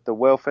 the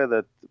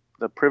welfare,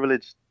 the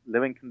privileged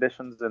living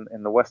conditions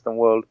in the Western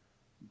world,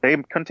 they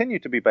continue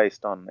to be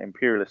based on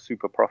imperialist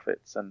super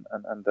profits and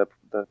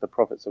the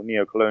profits of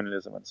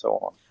neocolonialism and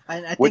so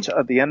on, which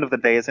at the end of the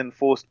day is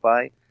enforced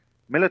by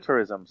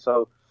militarism.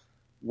 So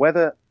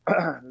whether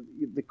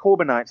the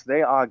Corbynites,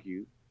 they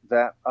argue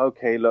that,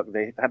 okay, look,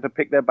 they had to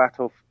pick their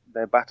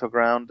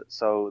battleground,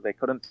 so they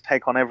couldn't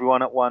take on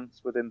everyone at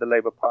once within the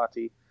Labour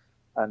Party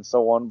and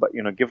so on, but,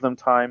 you know, give them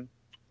time.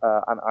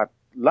 And I'd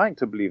like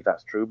to believe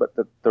that's true, but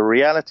the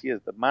reality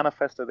is the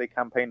manifesto they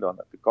campaigned on,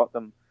 that got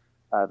them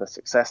the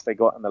success they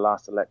got in the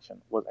last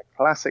election, was a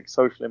classic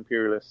social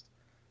imperialist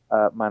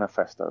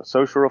manifesto.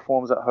 Social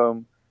reforms at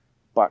home,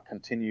 but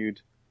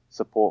continued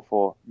support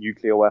for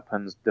nuclear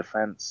weapons,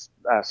 defense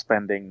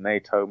spending,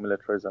 NATO,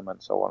 militarism,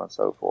 and so on and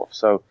so forth.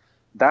 So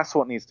that's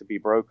what needs to be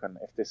broken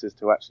if this is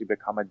to actually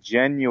become a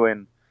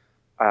genuine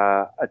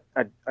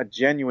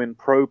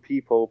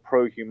pro-people,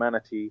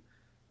 pro-humanity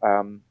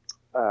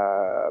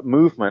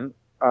movement,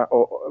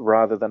 or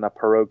rather than a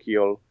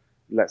parochial,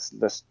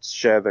 let's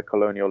share the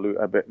colonial loot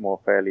a bit more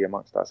fairly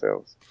amongst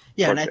ourselves.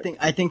 Yeah, project. And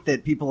I think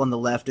that people on the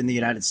left in the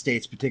United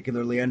States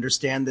particularly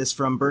understand this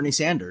from Bernie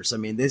Sanders. I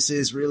mean, this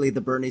is really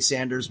the Bernie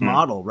Sanders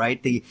model,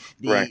 right? The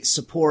right.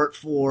 Support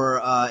for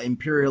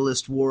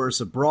imperialist wars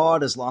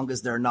abroad, as long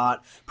as they're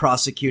not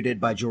prosecuted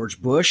by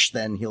George Bush,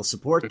 then he'll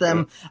support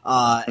them.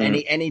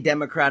 Any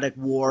democratic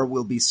war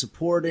will be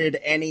supported.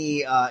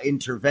 Any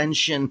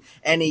intervention,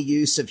 any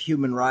use of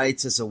human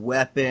rights as a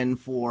weapon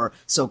for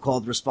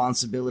so-called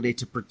responsibility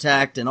to protect,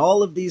 Act and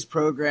all of these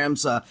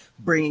programs,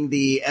 bringing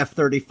the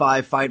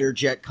F-35 fighter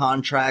jet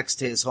contracts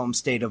to his home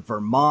state of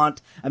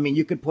Vermont. I mean,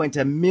 you could point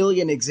to a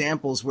million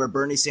examples where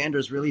Bernie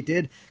Sanders really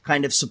did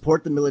kind of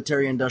support the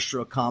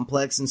military-industrial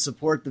complex and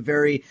support the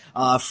very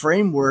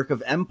framework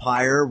of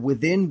empire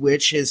within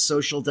which his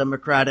social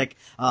democratic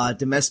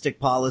domestic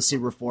policy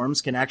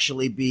reforms can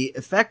actually be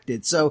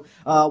effected. So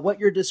what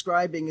you're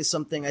describing is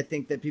something I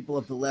think that people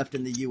of the left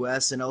in the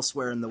U.S. and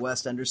elsewhere in the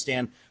West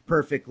understand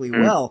perfectly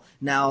well.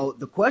 Now,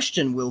 the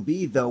question will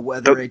be, though,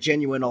 whether a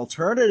genuine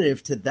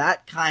alternative to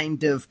that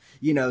kind of,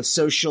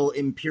 social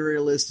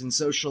imperialist and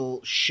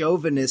social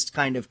chauvinist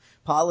kind of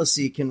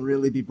policy can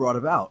really be brought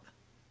about.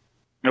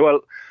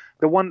 Well,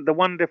 the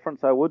one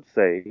difference I would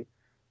say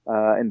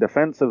in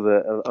defense of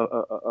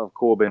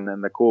Corbyn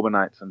and the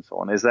Corbynites and so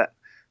on is that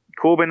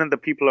Corbyn and the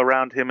people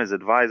around him, his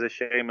advisor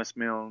Seamus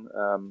Milne,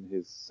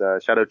 his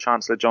shadow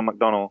chancellor John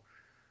McDonnell,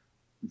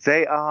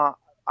 they are,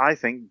 I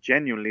think,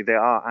 genuinely they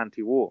are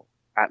anti-war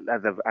at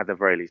the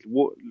very least.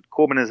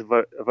 Corbyn has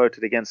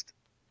voted against,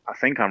 I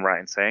think I'm right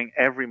in saying,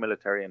 every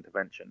military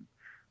intervention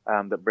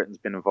that Britain's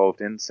been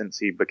involved in since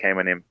he became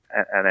an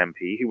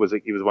MP. He was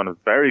one of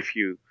very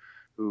few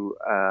who,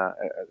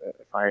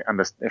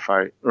 if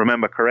I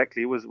remember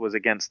correctly, was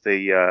against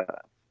the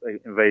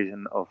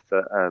invasion of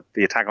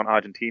the attack on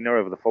Argentina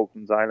over the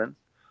Falklands Islands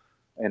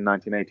in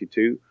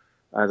 1982.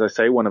 As I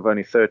say, one of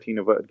only 13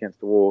 who voted against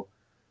the war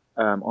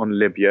on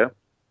Libya.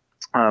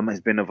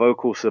 Has been a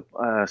vocal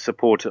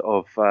supporter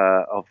of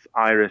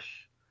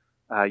Irish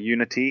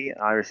unity,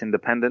 Irish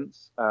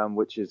independence,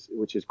 which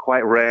is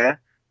quite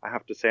rare, I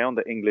have to say, on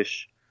the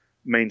English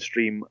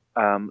mainstream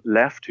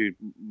left, who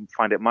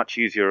find it much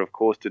easier, of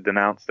course, to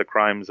denounce the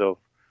crimes of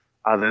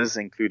others,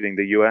 including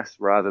the US,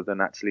 rather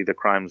than actually the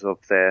crimes of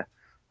their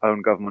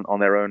own government on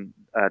their own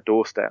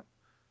doorstep.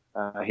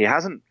 He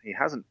hasn't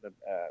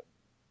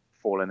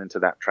fallen into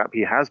that trap.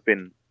 He has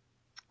been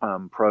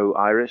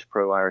pro-Irish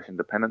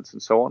independence,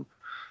 and so on.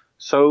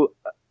 So,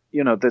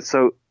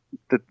 so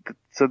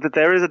that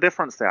there is a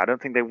difference there. I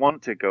don't think they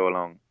want to go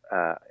along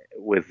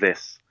with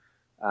this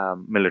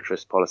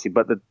militarist policy,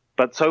 but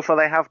so far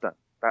they have done.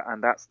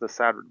 And that's the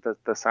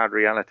sad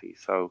reality.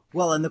 So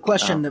well, and the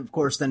question, of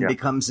course, then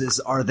becomes: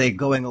 are they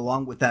going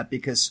along with that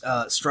because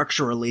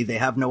structurally they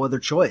have no other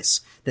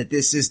choice? That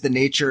this is the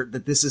nature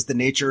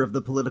of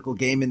the political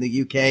game in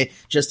the UK,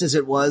 just as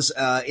it was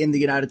in the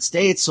United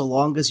States. So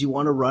long as you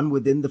want to run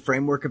within the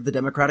framework of the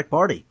Democratic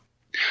Party.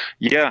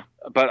 Yeah,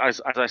 but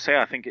as I say,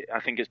 I think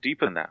it's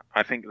deeper than that.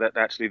 I think that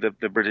actually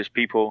the British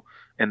people,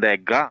 in their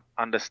gut,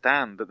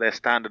 understand that their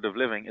standard of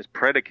living is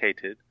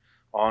predicated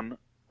on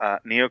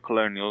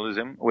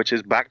neocolonialism, which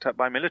is backed up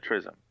by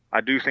militarism.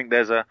 I do think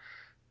there's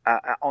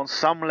on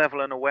some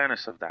level an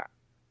awareness of that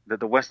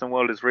the Western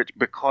world is rich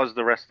because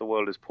the rest of the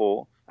world is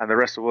poor, and the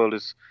rest of the world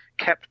is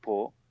kept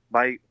poor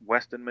by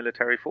Western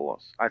military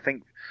force. I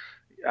think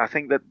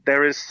that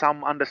there is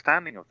some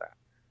understanding of that,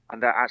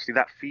 and that actually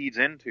that feeds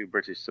into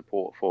British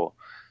support for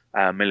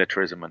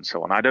militarism and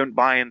so on. I don't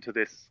buy into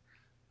this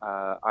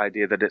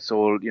idea that it's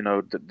all,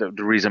 the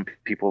reason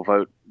people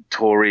vote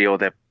Tory or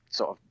they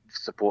sort of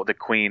support the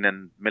Queen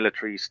and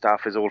military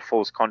stuff is all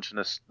false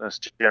consciousness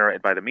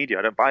generated by the media.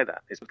 I don't buy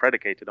that. It's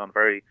predicated on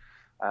very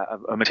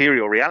a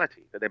material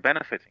reality that they're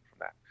benefiting from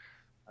that.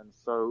 And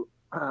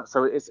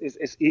so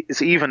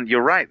it's even,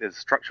 you're right, there's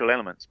structural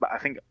elements, but I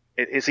think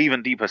it's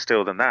even deeper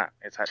still than that.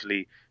 It's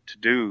actually to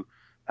do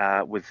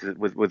with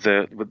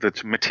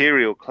the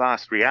material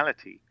class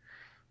reality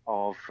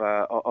of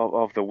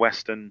the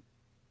Western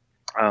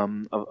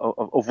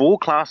of all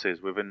classes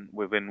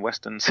within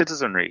Western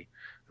citizenry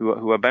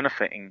who are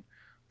benefiting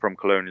from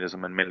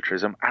colonialism and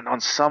militarism, and on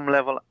some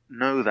level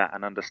know that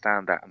and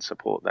understand that and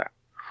support that.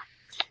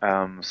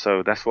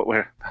 So that's what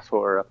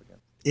we're up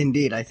against.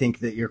 Indeed, I think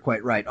that you're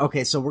quite right.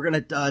 Okay, so we're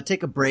going to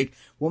take a break.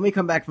 When we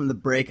come back from the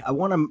break, I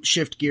want to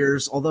shift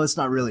gears, although it's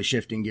not really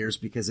shifting gears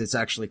because it's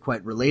actually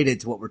quite related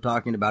to what we're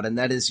talking about, and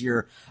that is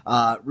your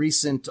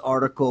recent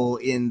article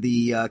in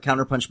the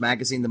Counterpunch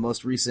magazine, the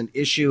most recent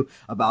issue,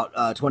 about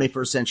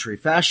 21st century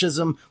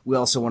fascism. We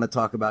also want to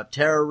talk about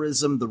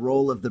terrorism, the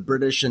role of the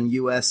British and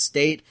U.S.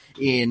 state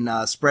in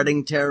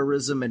spreading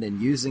terrorism and in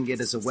using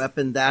it as a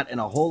weapon, that and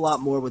a whole lot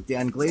more with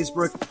Dan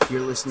Glazebrook. You're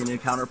listening to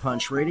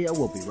Counterpunch Radio.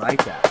 We'll be right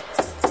back.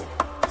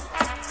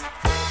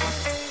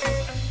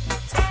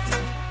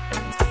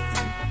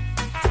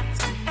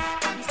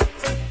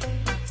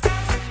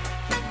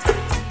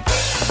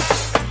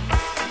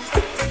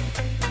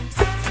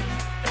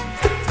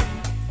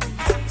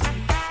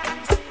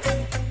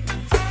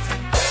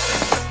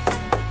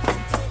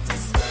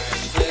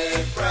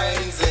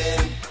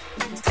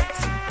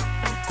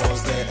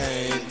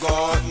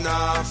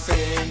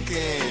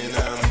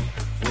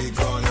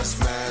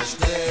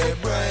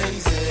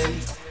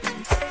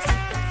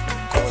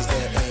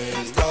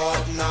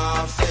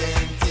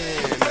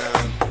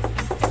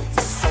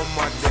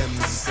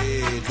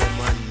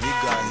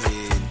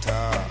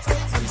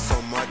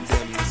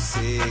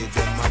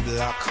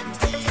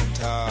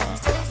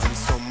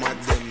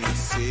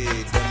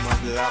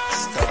 Black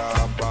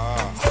Star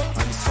Bar,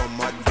 and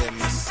some of them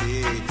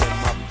say them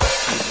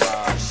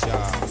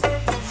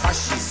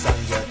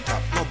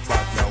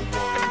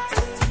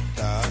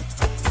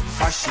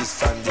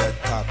Fascists on the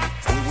attack,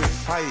 we will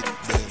fight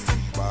them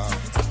back.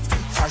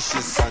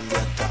 Fascists on the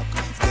attack,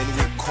 then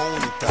we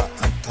counter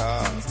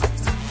attack.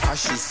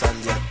 Fascists on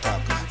the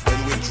attack, then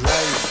we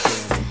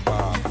drive them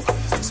back.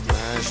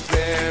 Smash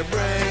their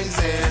brains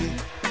in,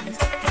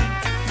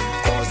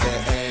 'cause they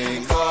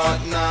ain't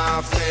got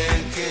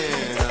nothing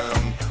in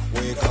them.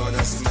 We're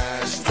gonna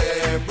smash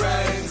their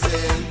brains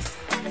in,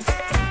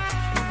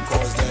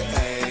 'cause they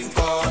ain't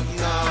got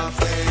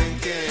nothing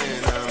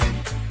in them.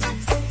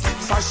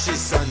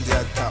 Fascists on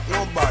the attack,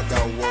 nobody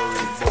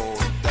worry about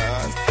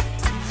that.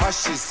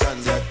 Fascists on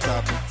the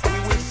attack, we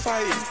will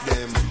fight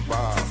them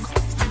back.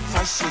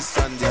 Fascists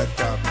on the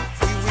attack,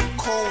 we will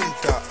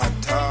counter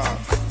attack.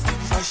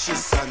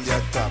 Fascists on the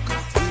attack,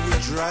 we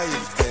will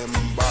drive them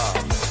back.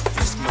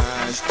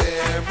 Smash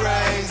their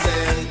brains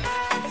in,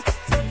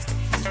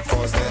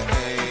 'cause they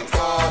ain't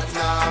got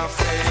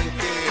nothing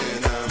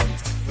in them.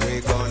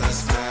 We're gonna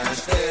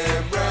smash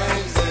their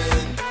brains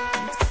in,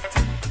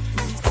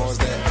 'cause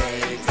they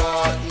ain't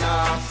got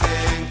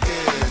nothing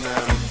in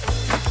them.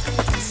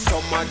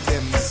 Some of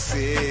them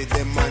say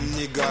them a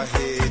nigger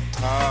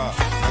hater,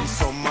 and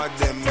some of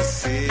them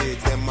say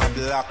them a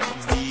black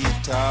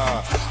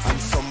beater, and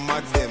some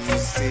of them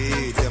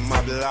say them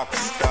a black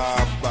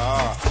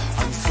stabber,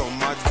 and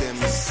some of them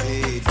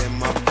say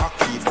them a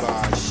cocky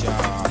basha.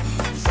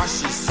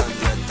 Fascists on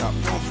the top,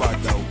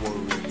 nobody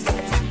worry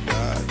about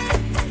that.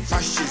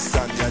 Fascists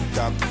on the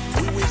top,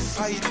 we will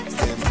fight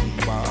them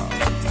back.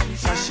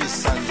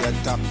 Fascists on the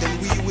top, then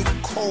we will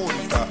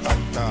counter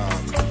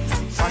attack.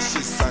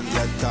 Fascists on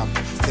the top,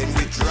 then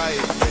we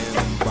drive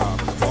them back.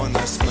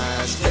 Gonna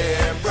smash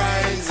their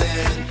brains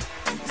in,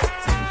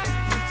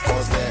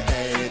 'cause they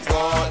ain't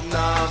got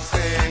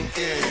nothing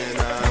in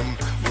them.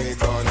 We're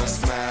gonna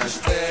smash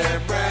their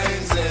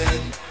brains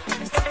in,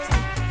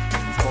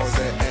 'cause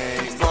they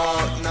ain't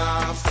got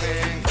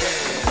nothing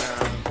in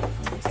them.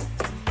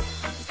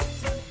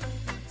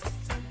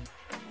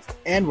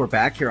 And we're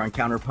back here on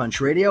Counterpunch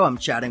Radio. I'm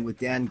chatting with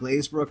Dan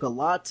Glazebrook. A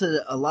lot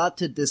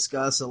to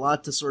discuss, a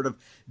lot to sort of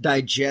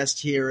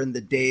digest here in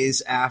the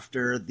days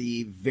after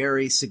the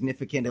very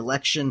significant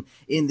election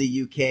in the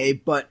UK.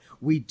 But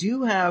we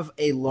do have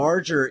a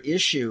larger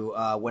issue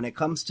when it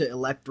comes to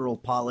electoral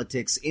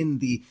politics in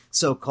the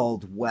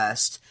so-called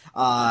West,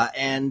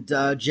 and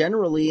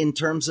generally in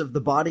terms of the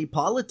body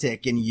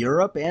politic in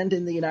Europe and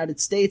in the United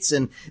States.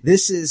 And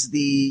this is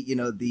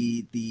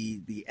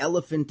the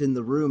elephant in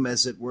the room,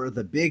 as it were,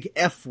 the big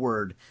F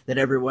word that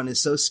everyone is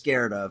so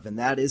scared of, and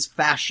that is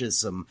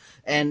fascism.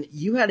 And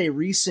you had a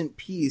recent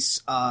piece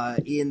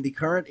in the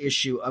current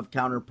issue of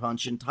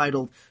Counterpunch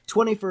entitled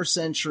 21st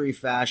Century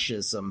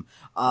Fascism.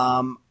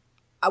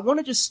 I want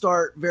to just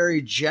start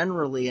very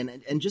generally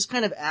and just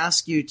kind of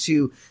ask you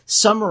to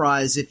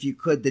summarize, if you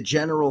could, the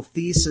general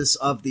thesis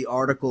of the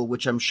article,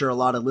 which I'm sure a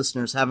lot of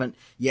listeners haven't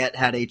yet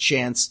had a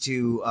chance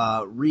to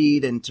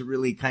read and to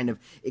really kind of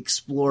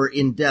explore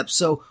in depth.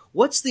 So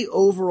what's the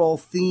overall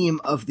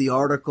theme of the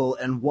article,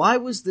 and why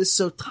was this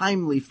so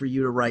timely for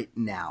you to write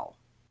now?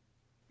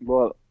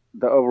 Well,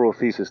 the overall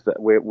thesis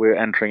that we're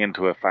entering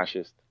into a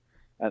fascist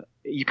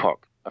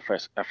epoch,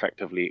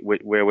 effectively,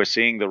 where we're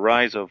seeing the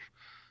rise of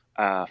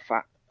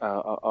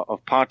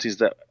parties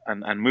that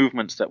and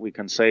movements that we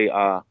can say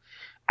are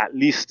at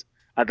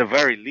the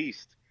very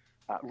least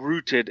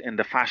rooted in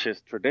the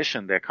fascist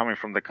tradition. They're coming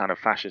from the kind of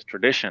fascist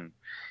tradition,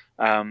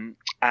 and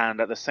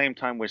at the same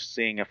time we're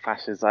seeing a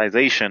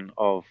fascization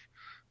of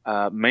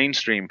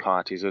mainstream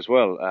parties as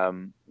well,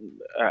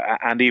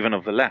 and even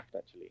of the left,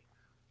 actually.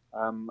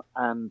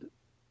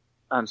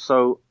 And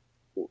so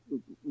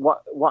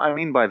what I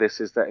mean by this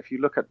is that if you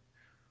look at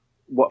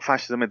what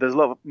fascism is, there's a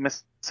lot of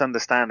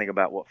misunderstanding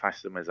about what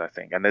fascism is, I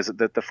think. And there's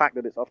the fact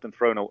that it's often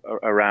thrown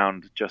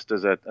around just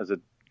as a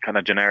kind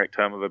of generic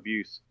term of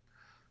abuse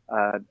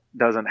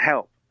doesn't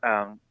help.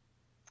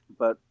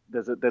 But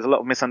there's a lot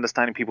of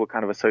misunderstanding. People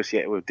kind of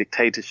associate it with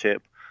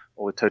dictatorship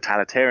or with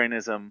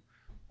totalitarianism,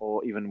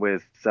 or even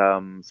with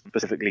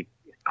specifically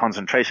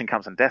concentration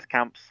camps and death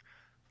camps.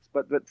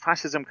 But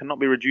fascism cannot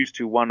be reduced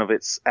to one of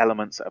its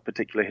elements at a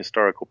particular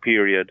historical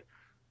period,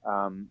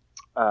 or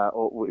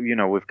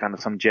with kind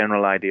of some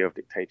general idea of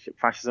dictatorship.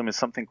 Fascism is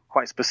something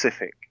quite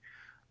specific,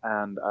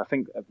 and I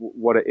think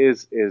what it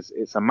is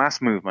it's a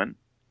mass movement,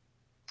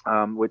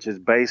 which is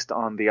based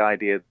on the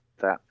idea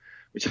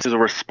which is a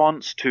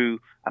response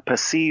to a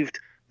perceived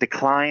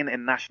decline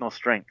in national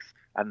strength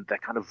and the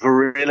kind of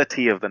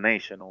virility of the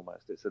nation.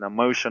 Almost, it's an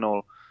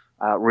emotional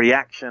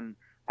reaction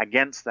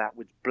against that,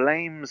 which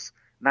blames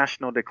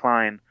national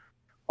decline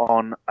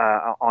on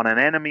an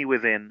enemy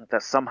within,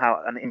 that's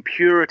somehow an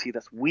impurity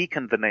that's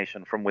weakened the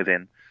nation from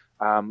within,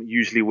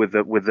 usually with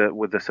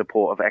the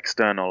support of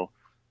external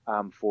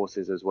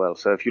forces as well.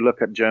 So if you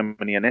look at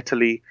Germany and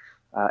Italy,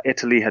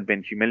 Italy had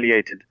been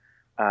humiliated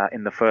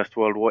in the First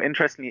World War.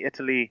 Interestingly,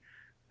 Italy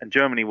and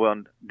Germany were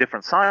on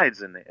different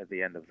sides at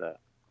the end of the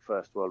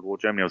First World War.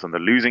 Germany was on the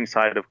losing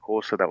side, of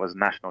course, so that was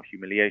national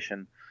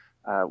humiliation,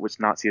 which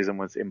Nazism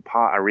was in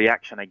part a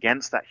reaction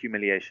against that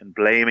humiliation,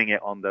 blaming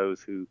it on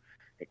those who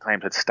it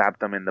claimed had stabbed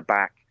them in the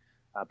back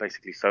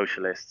basically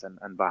socialists,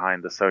 and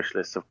behind the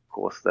socialists, of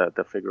course,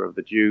 the figure of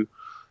the Jew.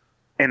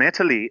 In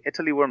Italy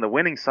were on the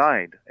winning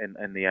side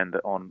in the end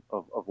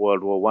of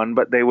World War One,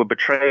 but they were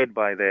betrayed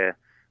by their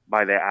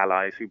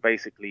allies, who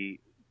basically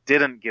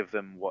didn't give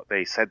them what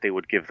they said they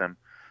would give them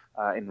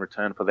in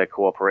return for their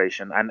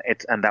cooperation,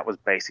 and that was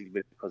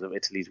basically because of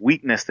Italy's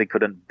weakness. They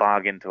couldn't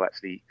bargain to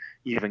actually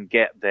even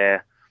get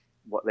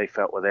what they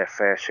felt were their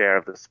fair share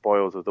of the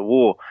spoils of the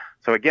war.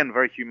 So again,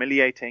 very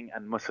humiliating.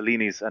 And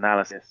Mussolini's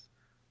analysis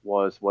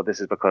was, well, this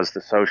is because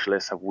the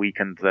socialists have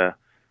weakened the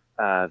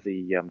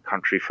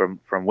country from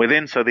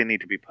within, so they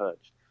need to be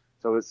purged.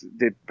 So it's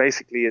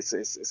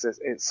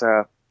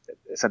a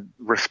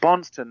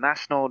response to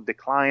national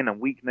decline and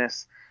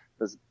weakness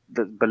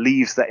that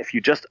believes that if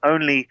you just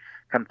only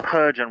can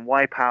purge and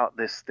wipe out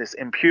this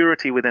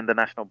impurity within the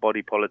national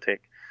body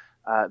politic,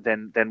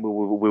 then we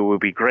will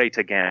be great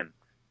again,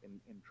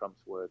 in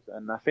Trump's words.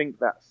 And I think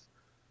that's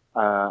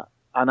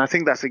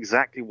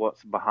exactly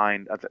what's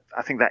behind.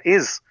 I think that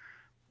is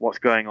what's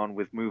going on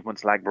with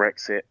movements like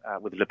Brexit,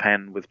 with Le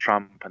Pen, with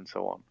Trump, and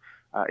so on.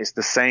 It's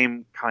the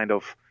same kind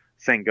of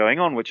thing going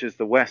on, which is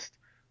the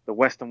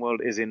Western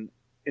world is in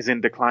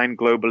decline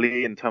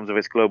globally in terms of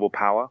its global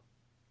power.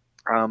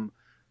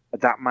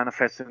 That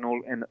manifests in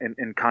all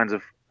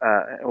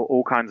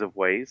kinds of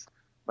ways,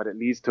 but it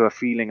leads to a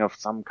feeling of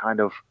some kind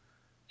of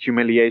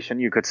humiliation.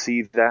 You could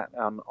see that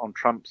on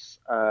Trump's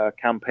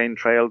campaign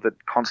trail, the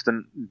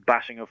constant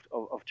bashing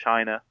of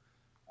China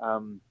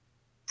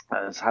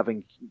as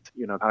having,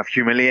 kind of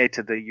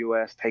humiliated the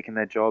US, taking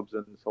their jobs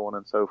and so on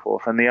and so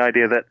forth. And the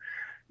idea that,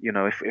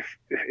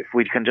 if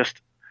we can just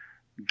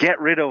get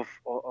rid of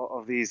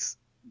these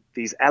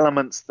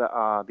elements that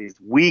are these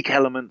weak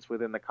elements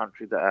within the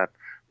country that are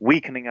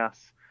weakening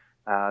us,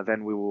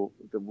 then we'll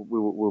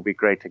be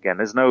great again.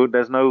 There's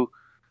no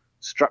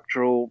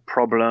structural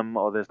problem,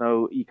 or there's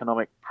no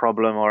economic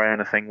problem or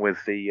anything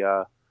with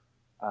the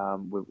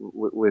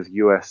with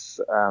US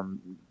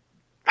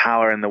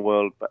power in the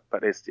world,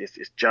 but it's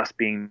just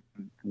being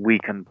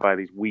weakened by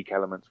these weak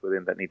elements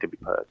within that need to be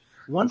purged.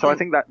 So I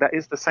think that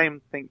is the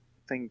same thing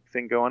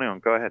going on.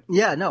 Go ahead.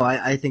 Yeah, no,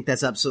 I think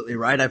that's absolutely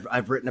right.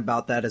 I've written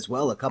about that as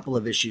well a couple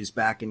of issues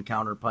back in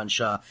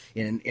Counterpunch,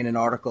 in an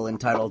article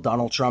entitled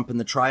 "Donald Trump and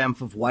the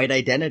Triumph of White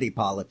Identity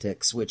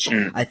Politics," which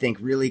I think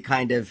really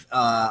kind of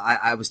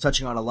I was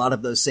touching on a lot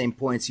of those same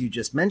points you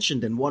just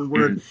mentioned. And one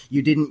word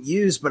you didn't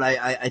use, but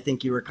I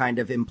think you were kind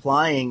of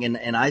implying,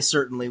 and I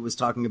certainly was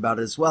talking about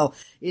it as well.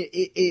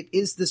 It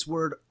is this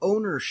word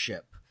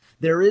ownership.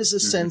 There is a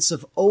sense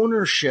of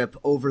ownership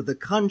over the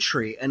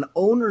country, and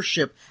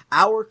ownership.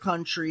 Our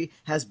country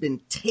has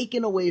been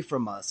taken away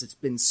from us. It's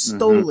been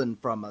stolen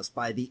from us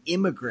by the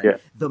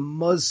immigrant, the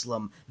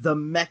Muslim, the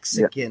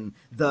Mexican,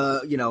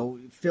 the,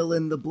 fill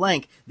in the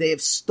blank. They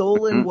have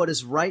stolen what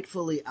is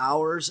rightfully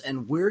ours,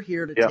 and we're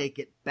here to take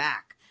it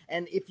back.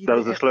 And if you that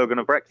was the slogan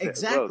of Brexit.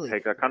 Exactly. As well.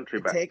 Take our country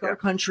back. Take our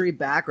country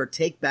back, or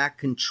take back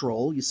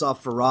control. You saw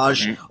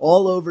Farage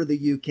all over the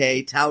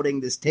UK touting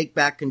this: take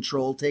back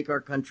control, take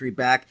our country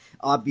back.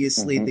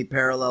 Obviously, the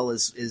parallel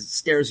is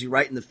stares you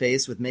right in the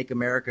face with "Make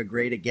America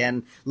Great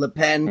Again." Le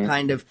Pen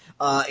kind of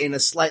in a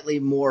slightly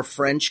more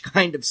French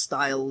kind of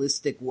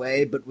stylistic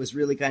way, but was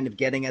really kind of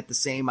getting at the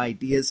same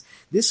ideas.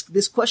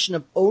 This question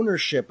of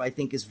ownership, I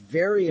think, is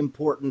very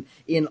important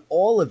in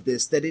all of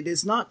this. That it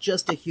is not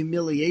just a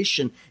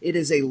humiliation; it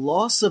is a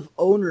loss of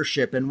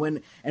ownership. And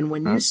when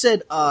you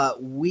said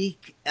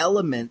weak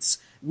elements,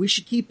 we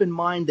should keep in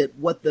mind that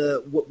what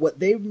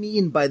they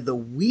mean by the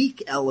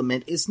weak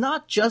element is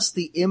not just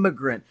the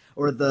immigrant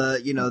or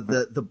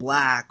the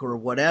black or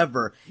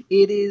whatever.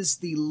 It is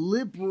the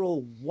liberal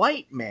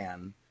white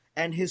man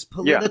and his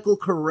political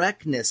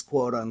correctness,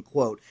 quote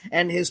unquote,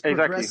 and his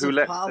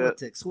progressive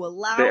politics, who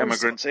allows the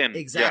immigrants in.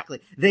 Exactly.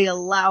 Yeah. They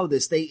allow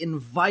this. They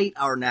invite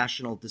our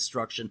national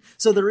destruction.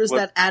 So there is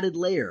that added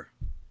layer.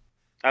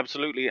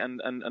 Absolutely,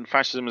 and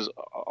fascism is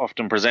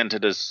often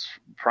presented as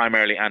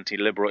primarily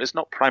anti-liberal. It's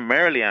not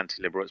primarily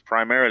anti-liberal. It's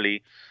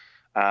primarily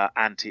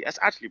It's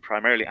actually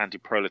primarily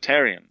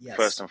anti-proletarian,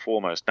 first and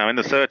foremost. Now, in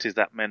the 30s,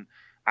 that meant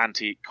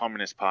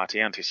anti-communist party,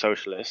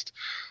 anti-socialist.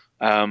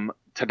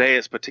 Today,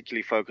 it's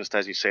particularly focused,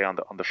 as you say, on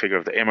the figure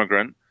of the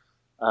immigrant.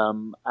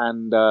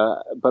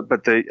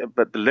 But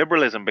the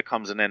liberalism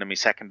becomes an enemy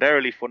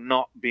secondarily for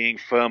not being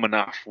firm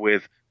enough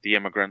with the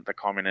immigrant, the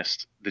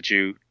communist, the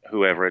Jew,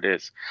 whoever it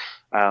is.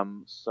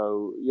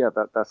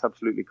 That's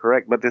absolutely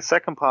correct. But the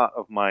second part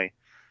of my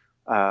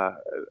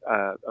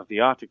of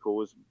the article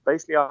was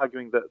basically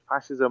arguing that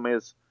fascism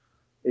is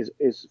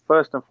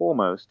first and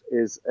foremost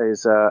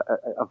is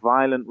a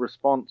violent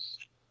response.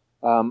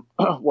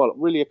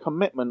 Really a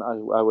commitment,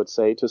 I would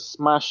say, to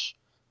smash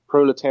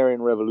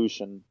proletarian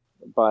revolution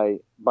by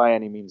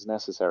any means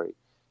necessary,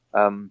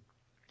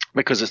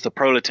 because it's the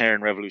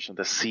proletarian revolution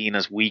that's seen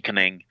as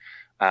weakening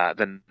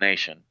the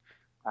nation.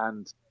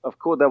 And of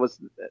course, that was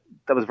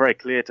very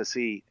clear to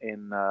see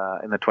in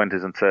the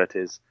 20s and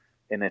 30s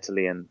in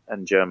Italy and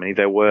Germany.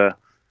 There were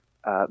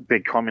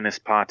big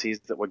communist parties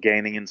that were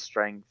gaining in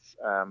strength,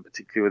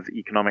 particularly with the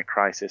economic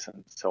crisis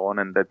and so on,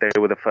 and that they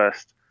were the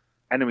first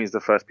enemies, the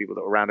first people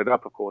that were rounded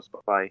up, of course,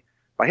 by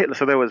Hitler.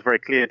 So there was very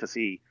clear to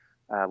see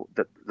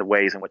the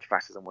ways in which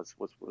fascism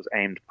was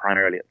aimed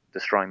primarily at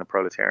destroying the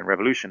proletarian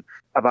revolution.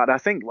 But I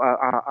think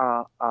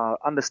our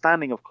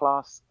understanding of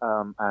class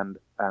and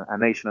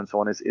nation and so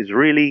on is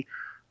really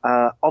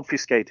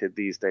obfuscated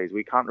these days.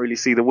 We can't really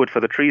see the wood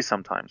for the trees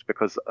sometimes,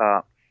 because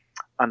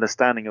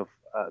understanding of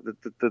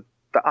the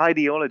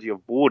ideology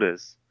of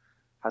borders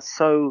has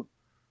so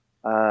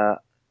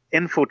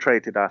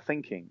infiltrated our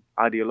thinking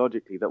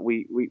ideologically that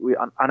we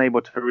are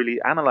unable to really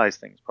analyze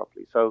things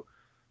properly. So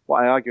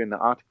what I argue in the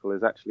article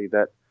is actually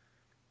that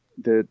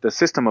the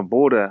system of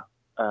border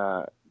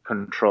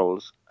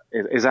controls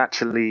is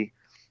actually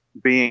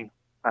being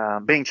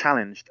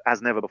challenged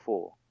as never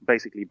before,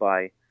 basically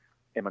by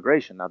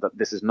immigration. Now, that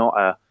this is not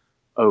a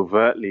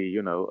overtly,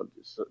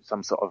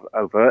 some sort of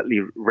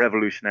overtly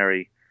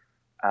revolutionary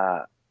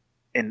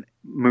in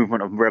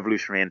movement of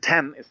revolutionary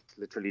intent. It's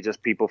literally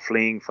just people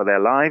fleeing for their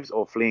lives,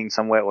 or fleeing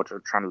somewhere, or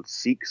trying to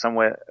seek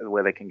somewhere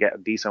where they can get a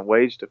decent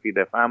wage to feed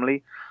their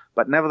family.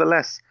 But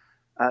nevertheless,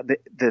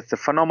 the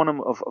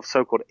phenomenon of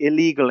so-called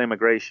illegal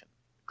immigration,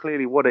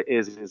 clearly what it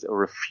is a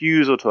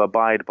refusal to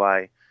abide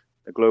by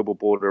the global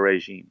border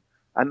regime.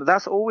 And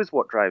that's always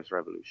what drives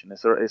revolution.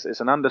 It's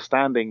an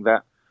understanding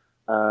that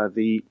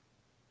the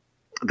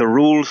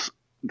rules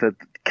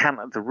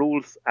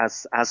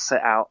as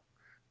set out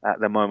at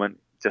the moment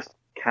just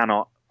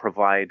cannot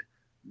provide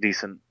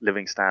decent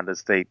living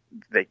standards. They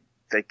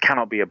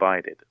cannot be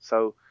abided.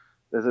 So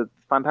there's a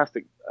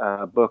fantastic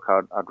book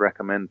I'd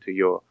recommend to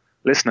your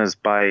listeners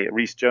by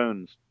Rhys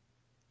Jones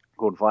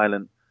called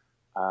Violent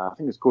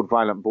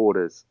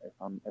Borders,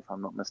 if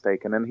I'm not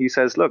mistaken. And he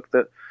says, look,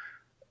 that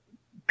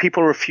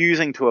people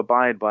refusing to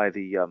abide by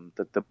the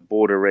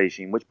border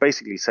regime, which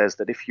basically says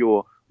that if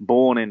you're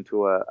born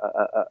into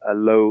a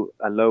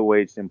low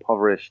waged,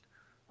 impoverished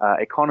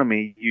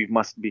economy, you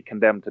must be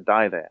condemned to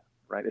die there.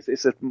 Right?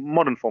 It's a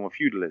modern form of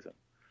feudalism.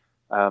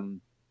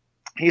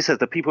 He says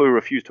the people who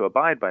refuse to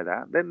abide by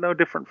that, they're no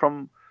different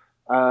from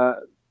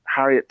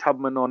Harriet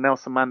Tubman or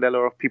Nelson Mandela,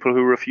 or people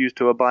who refuse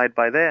to abide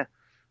by their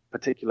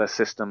particular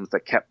systems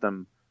that kept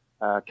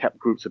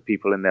groups of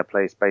people in their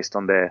place based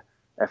on their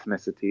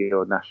ethnicity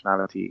or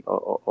nationality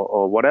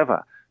or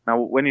whatever.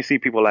 Now, when you see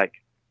people like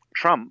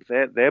Trump,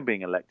 they're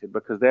being elected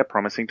because they're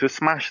promising to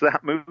smash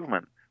that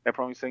movement. They're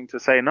promising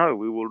to say, no,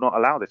 we will not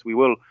allow this. We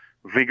will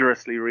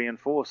vigorously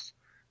reinforce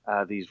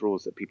these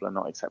rules that people are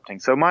not accepting.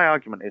 So my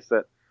argument is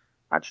that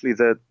actually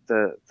the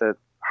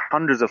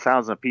hundreds of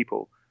thousands of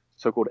people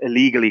so-called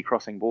illegally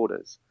crossing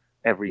borders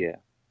every year,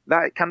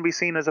 that can be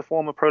seen as a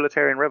form of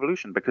proletarian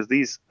revolution, because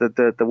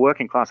the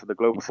working class of the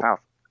global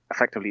south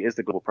effectively is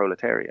the global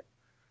proletariat.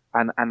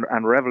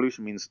 And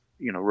revolution means,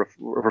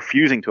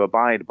 refusing to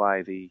abide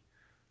by the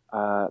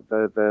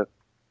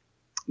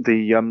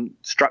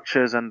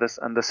structures and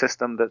the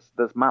system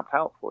that's mapped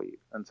out for you.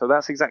 And so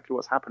that's exactly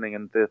what's happening.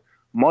 And the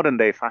modern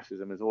day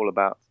fascism is all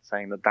about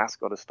saying that's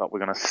got to stop. We're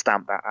going to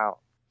stamp that out.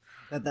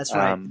 That's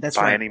right. That's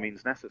by right. any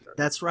means necessary.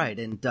 That's right.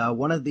 And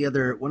one of the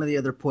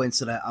other points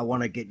that I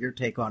want to get your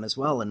take on as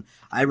well, and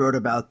I wrote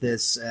about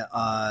this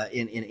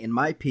in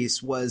my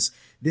piece, was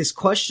this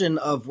question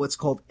of what's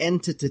called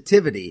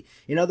entitativity.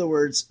 In other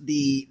words,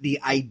 the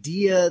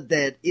idea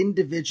that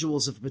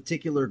individuals of a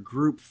particular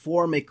group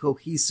form a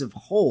cohesive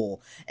whole.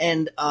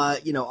 And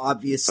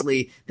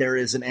obviously there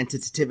is an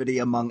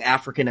entitativity among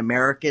African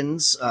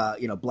Americans,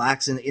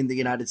 blacks in the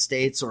United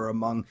States, or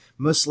among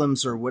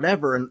Muslims or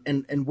whatever.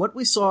 And what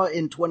we saw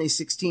in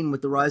 2016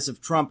 with the rise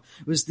of Trump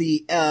was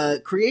the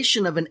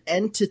creation of an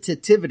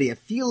entitativity, a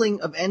feeling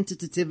of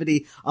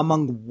entitativity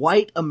among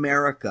white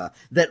America,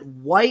 that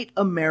white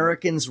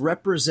Americans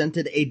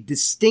represented a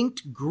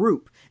distinct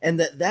group, and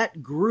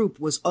that group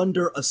was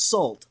under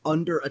assault,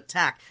 under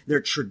attack. Their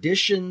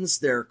traditions,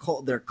 their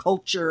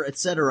culture,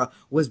 etc.,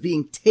 was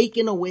being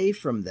taken away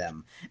from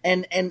them.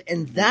 And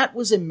that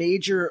was a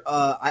major,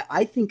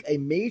 I think, a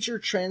major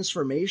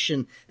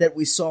transformation that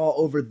we saw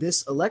over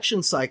this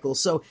election cycle.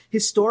 So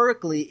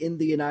historically in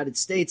the United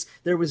States,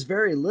 there was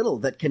very little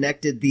that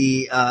connected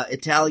the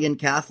Italian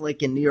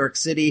Catholic in New York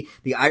City,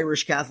 the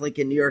Irish Catholic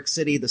in New York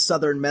City, the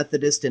Southern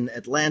Methodist in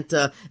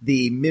Atlanta,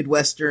 the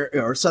Midwestern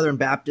or Southern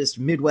Baptist,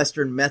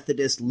 Midwestern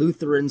Methodist,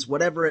 Lutherans,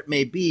 whatever it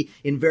may be,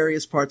 in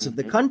various parts of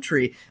the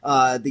country.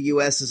 The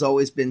U.S. has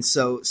always been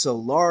so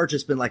large.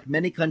 It's been like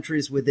many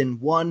countries within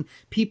one.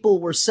 People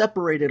were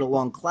separated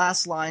along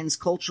class lines,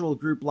 cultural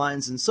group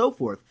lines, and so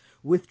forth.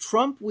 With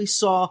Trump, we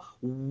saw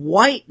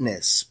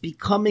whiteness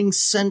becoming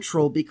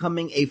central,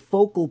 becoming a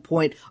focal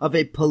point of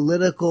a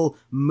political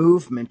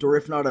movement, or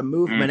if not a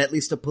movement, at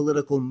least a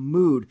political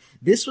mood.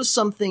 This was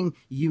something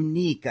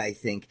unique, I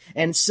think.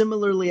 And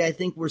similarly, I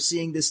think we're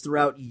seeing this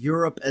throughout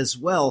Europe as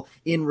well,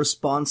 in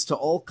response to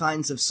all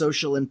kinds of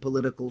social and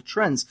political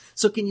trends.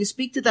 So can you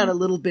speak to that a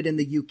little bit in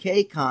the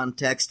UK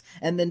context?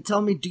 And then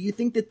tell me, do you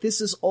think that this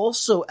is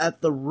also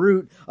at the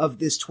root of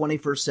this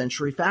 21st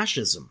century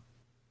fascism?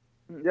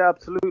 Yeah,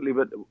 absolutely.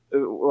 But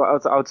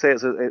I would say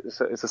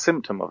it's a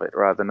symptom of it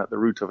rather than at the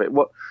root of it.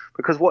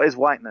 Because what is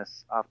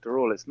whiteness after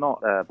all? It's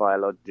not a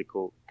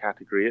biological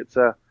category. It's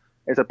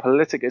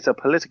it's a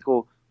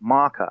political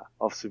marker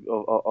of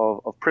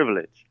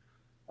privilege.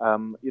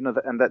 And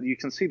that you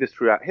can see this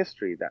throughout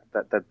history, that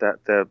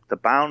the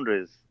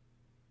boundaries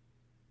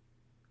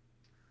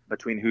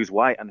between who's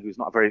white and who's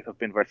not have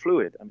been very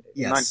fluid. I mean,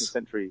 yes. In 19th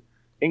century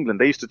England,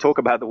 they used to talk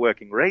about the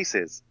working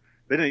races.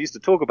 They didn't used to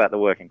talk about the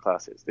working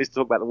classes. They used to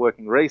talk about the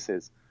working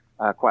races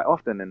quite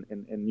often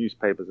in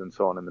newspapers and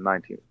so on in the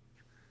 19th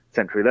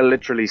century. They're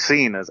literally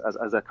seen as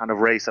a kind of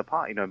race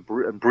apart,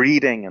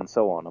 breeding and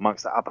so on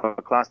amongst the upper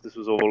class. This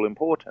was all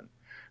important.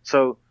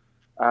 So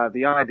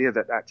the idea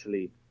that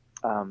actually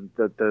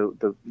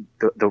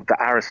the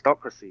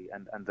aristocracy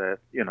and the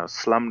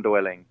slum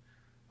dwelling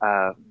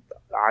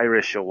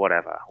Irish or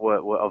whatever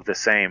were of the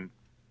same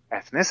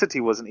ethnicity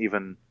wasn't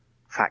even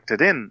factored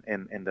in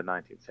the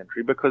 19th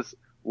century, because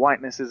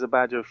whiteness is a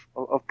badge of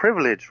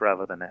privilege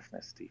rather than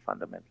ethnicity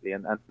fundamentally.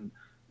 And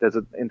there's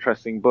an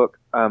interesting book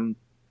how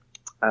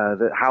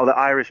the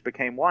Irish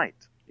became white.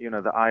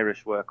 The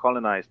Irish were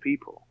colonized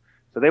people,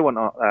 so they were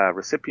not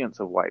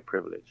recipients of white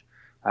privilege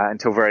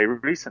until very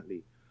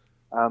recently.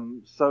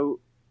 And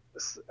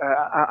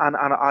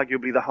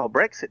arguably the whole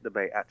Brexit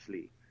debate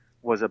actually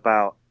was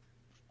about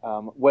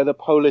whether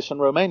Polish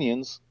and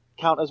Romanians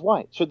count as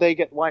white. Should they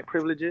get white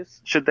privileges?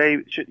 Should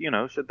they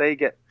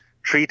get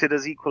treated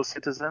as equal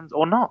citizens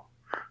or not?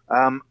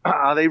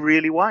 Are they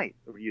really white?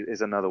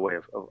 Is another way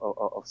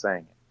of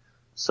saying it.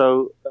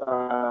 So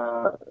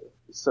like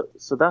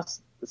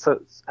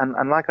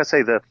I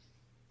say, the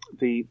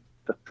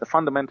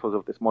fundamentals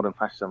of this modern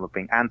fascism of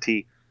being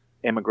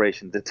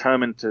anti-immigration,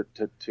 determined to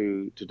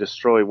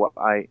destroy what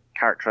I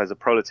characterize as a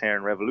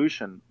proletarian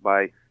revolution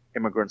by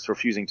immigrants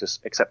refusing to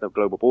accept a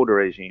global border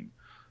regime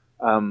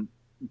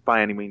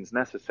by any means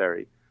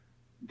necessary.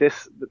 The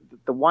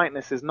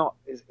whiteness is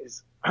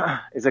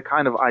a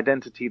kind of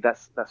identity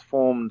that's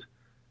formed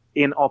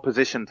in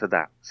opposition to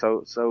that.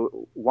 So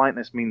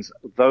whiteness means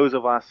those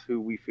of us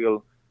who we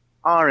feel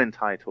are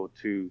entitled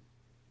to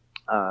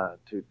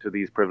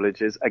these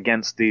privileges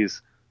against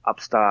these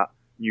upstart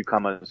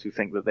newcomers who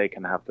think that they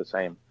can have the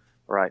same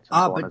rights.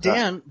 But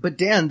Dan,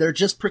 they're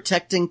just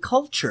protecting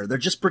culture. They're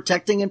just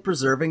protecting and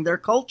preserving their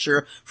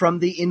culture from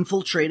the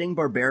infiltrating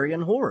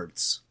barbarian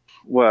hordes.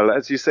 Well,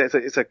 as you say,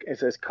 it's a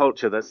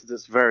culture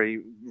that's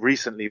very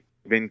recently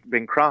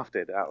been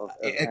crafted out of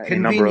a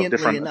number of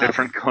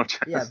different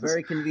cultures. Yeah,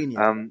 very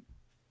convenient.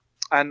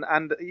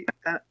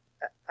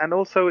 And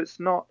also it's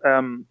not,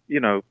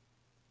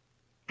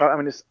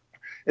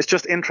 it's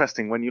just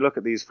interesting when you look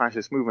at these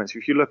fascist movements.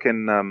 If you look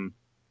in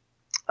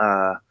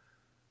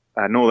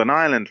Northern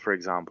Ireland, for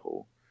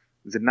example,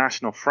 the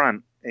National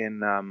Front in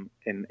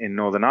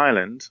Northern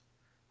Ireland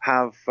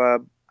have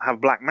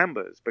black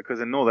members, because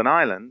in Northern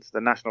Ireland,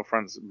 the National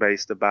Front's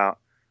based about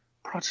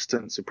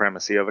Protestant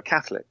supremacy over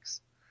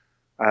Catholics.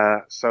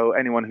 So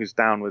anyone who's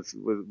down with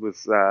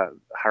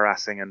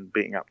harassing and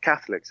beating up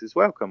Catholics is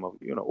welcome,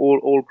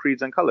 all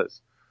creeds and colors.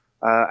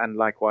 And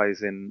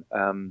likewise in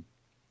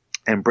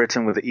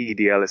Britain with the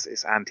EDL,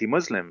 it's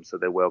anti-Muslim, so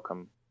they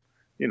welcome,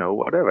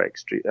 whatever,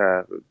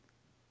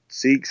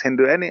 Sikhs,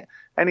 Hindu,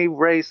 any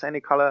race,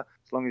 any color,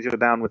 as long as you're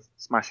down with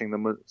smashing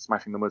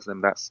the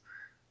Muslim, that's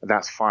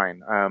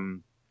fine.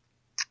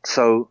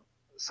 So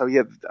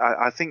yeah,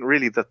 I think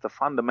really that the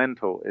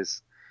fundamental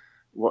is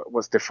what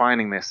was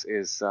defining this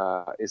is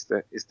the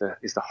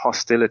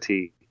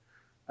hostility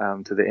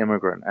to the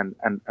immigrant,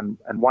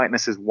 and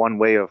whiteness is one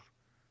way of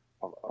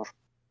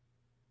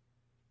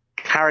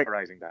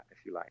characterizing that,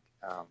 if you like.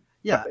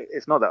 Yeah,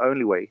 it's not the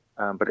only way,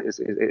 but it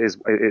is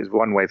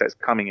one way that's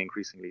coming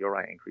increasingly. You're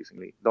right,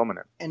 increasingly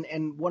dominant.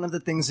 And one of the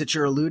things that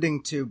you're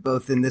alluding to,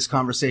 both in this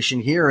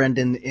conversation here and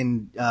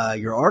in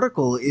your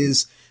article,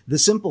 is the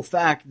simple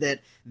fact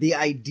that the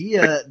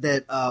idea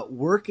that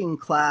working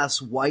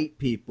class white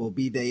people,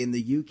 be they in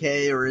the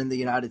UK or in the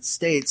United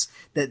States,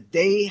 that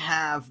they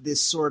have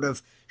this sort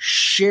of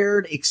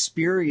shared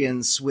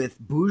experience with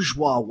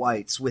bourgeois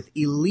whites, with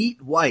elite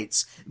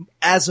whites,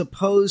 as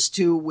opposed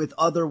to with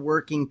other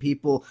working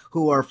people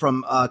who are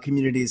from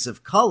communities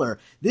of color.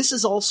 This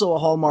is also a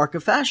hallmark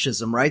of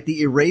fascism, right?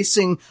 The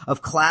erasing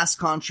of class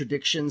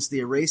contradictions, the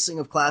erasing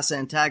of class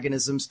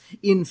antagonisms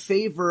in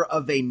favor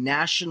of a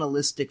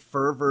nationalistic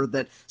fervor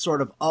that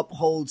sort of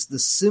upholds the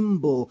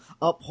symbol,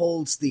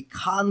 upholds the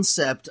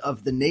concept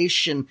of the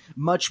nation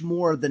much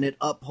more than it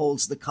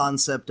upholds the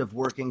concept of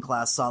working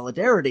class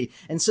solidarity.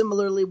 And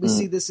similarly, we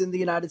see this in the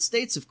United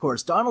States, of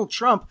course. Donald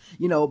Trump,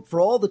 for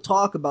all the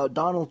talk about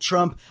Donald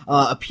Trump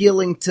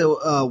appealing to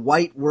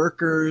white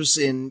workers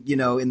in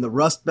the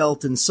Rust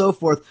Belt and so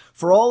forth,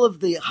 for all of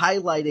the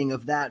highlighting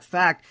of that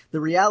fact, the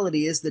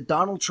reality is that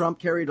Donald Trump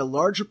carried a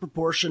larger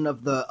proportion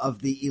of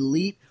the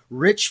elite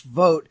rich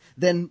vote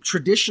than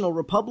traditional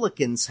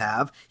Republicans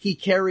have. He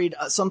carried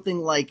something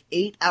like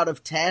 8 out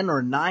of 10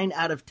 or 9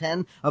 out of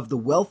 10 of the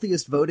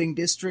wealthiest voting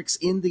districts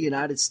in the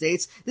United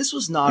States. This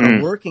was not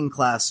a working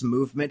class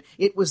movement.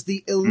 It was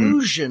the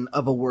illusion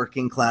of a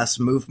working class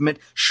movement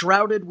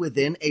shrouded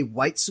within a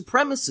white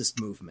supremacist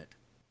movement.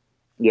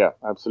 Yeah,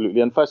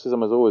 absolutely. And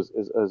fascism has always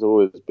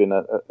been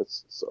a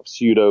sort of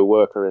pseudo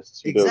workerist,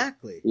 pseudo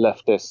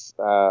leftist,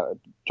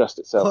 just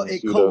itself.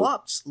 It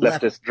co-ops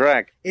leftist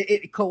drag.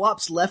 It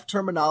co-ops left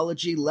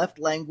terminology, left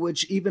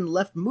language, even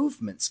left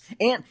movements,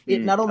 and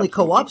it not only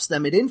co-ops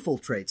them, it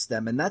infiltrates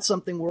them, and that's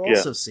something we're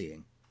also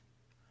seeing.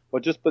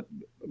 Well, but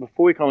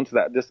before we come on to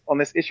that, just on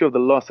this issue of the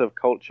loss of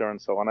culture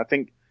and so on, I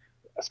think,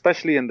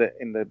 especially in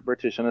the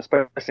British and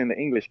especially in the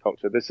English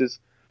culture, this is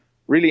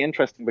really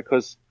interesting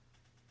because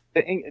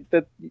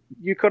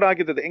you could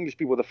argue that the English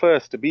people were the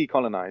first to be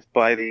colonized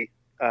by the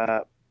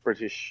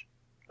British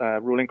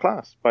ruling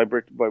class, by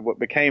what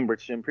became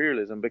British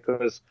imperialism,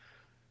 because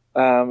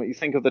you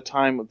think of the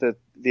time that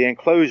the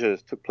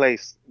enclosures took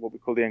place, what we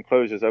call the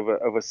enclosures,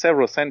 over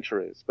several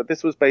centuries. But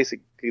this was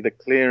basically the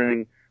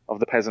clearing of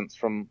the peasants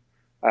from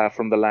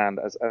the land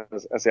as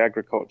the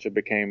agriculture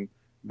became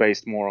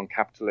based more on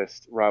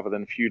capitalist rather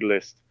than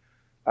feudalist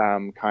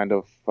kind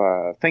of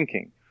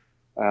thinking,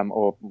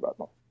 or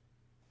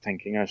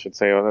thinking, I should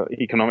say, or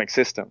economic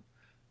system.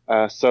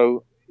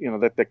 So,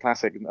 the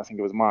classic, I think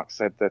it was Marx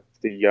said that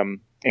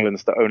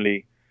England's the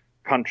only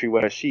country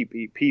where sheep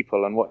eat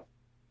people. And what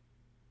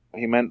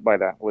he meant by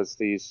that was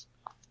these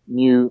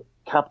new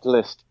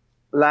capitalist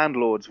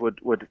landlords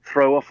would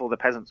throw off all the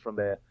peasants from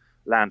their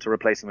land to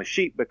replace them with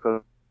sheep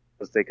because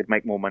they could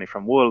make more money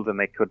from wool than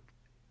they could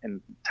in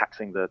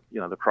taxing the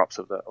crops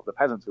of the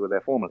peasants who were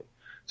there formerly.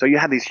 So you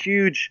had these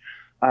huge,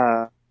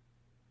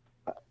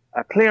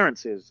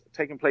 clearances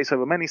taking place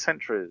over many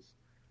centuries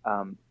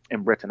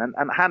in Britain,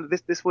 and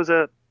this was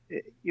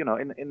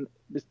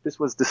this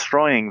was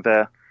destroying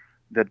the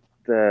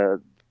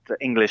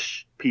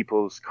English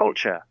people's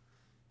culture,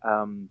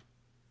 and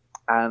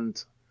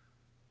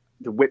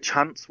the witch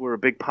hunts were a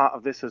big part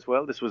of this as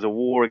well. This was a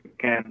war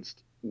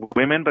against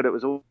women, but it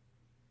was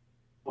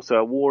also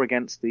a war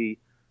against the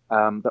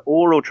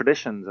oral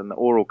traditions and the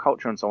oral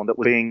culture and so on that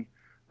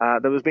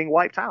was being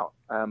wiped out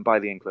by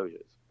the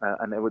enclosures.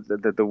 And it was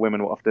the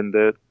women were often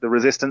the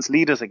resistance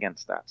leaders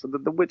against that. So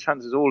the witch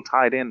hunts is all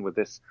tied in with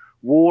this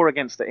war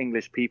against the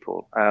English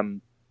people.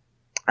 And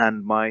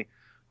my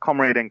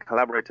comrade and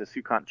collaborator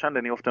Sukant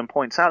Chandan, often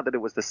points out that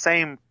it was the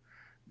same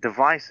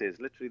devices,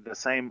 literally the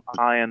same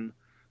iron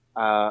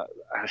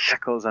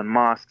shackles and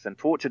masks and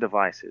torture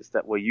devices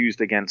that were used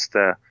against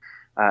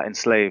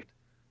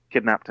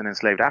kidnapped and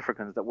enslaved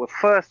Africans that were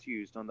first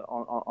used on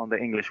the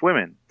English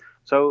women.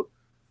 So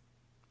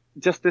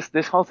just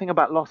this whole thing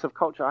about loss of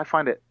culture, I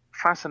find it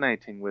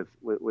fascinating with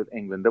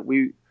England, that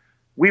we've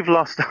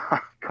lost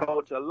our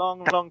culture a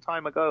long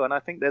time ago, and I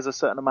think there's a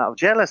certain amount of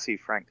jealousy,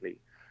 frankly,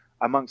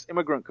 amongst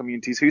immigrant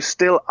communities who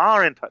still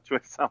are in touch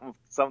with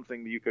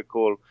something you could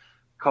call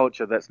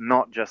culture that's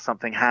not just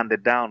something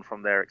handed down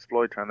from their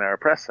exploiter and their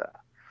oppressor.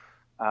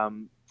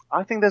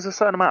 I think there's a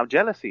certain amount of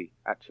jealousy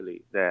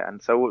actually there,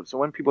 and so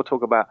when people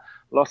talk about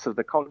loss of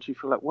the culture, you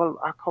feel like, well,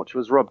 our culture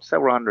was robbed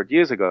several hundred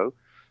years ago.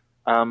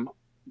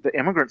 The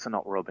immigrants are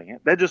not robbing it;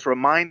 they're just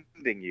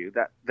reminding you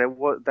that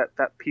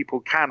that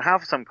people can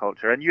have some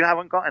culture, and you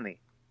haven't got any.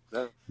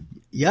 I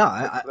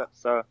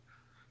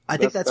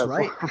think that's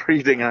right.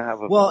 Reading I have.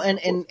 Well, and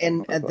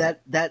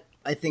that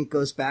I think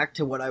goes back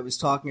to what I was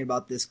talking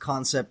about, this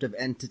concept of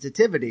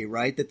entitativity,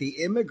 right? That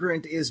the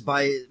immigrant is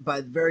by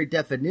very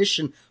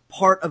definition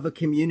part of a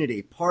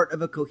community, part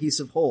of a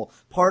cohesive whole,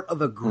 part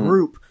of a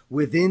group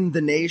within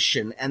the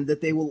nation, and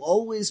that they will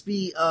always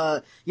be,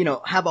 have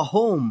a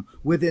home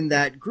within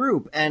that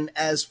group. And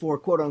as for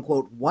quote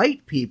unquote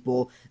white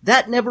people,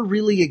 that never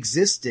really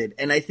existed.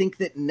 And I think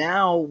that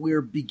now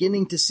we're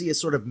beginning to see a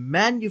sort of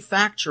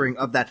manufacturing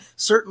of that.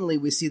 Certainly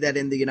we see that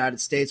in the United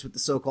States with the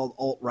so-called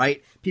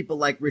alt-right, people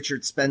like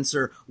Richard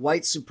Spencer,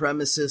 white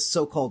supremacists,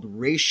 so-called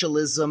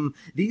racialism,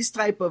 these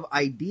type of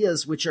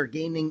ideas which are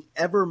gaining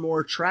ever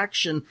more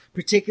traction,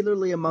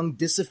 particularly among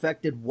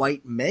disaffected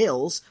white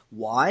males.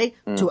 Why?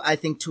 I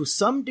think to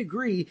some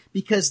degree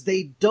because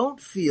they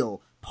don't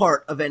feel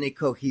part of any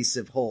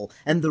cohesive whole.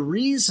 And the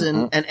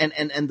reason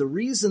and the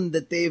reason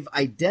that they've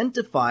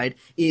identified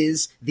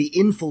is the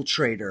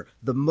infiltrator,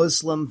 the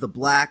Muslim, the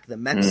black, the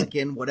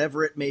Mexican,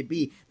 whatever it may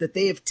be, that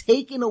they have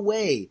taken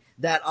away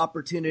that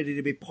opportunity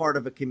to be part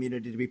of a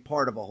community, to be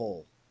part of a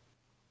whole.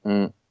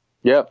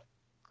 Yeah,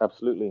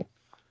 absolutely.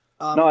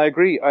 No, I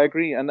agree.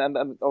 And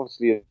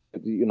obviously,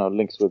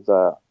 links with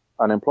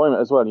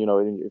unemployment as well.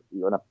 If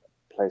you're in a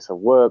place of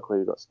work where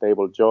you've got a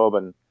stable job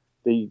and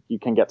you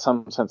can get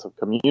some sense of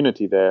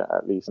community there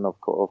at least. And of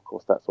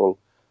course that's all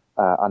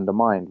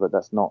undermined, but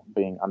that's not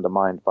being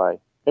undermined by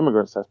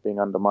immigrants. That's being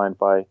undermined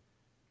by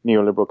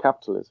neoliberal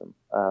capitalism.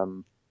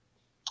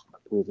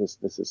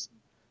 This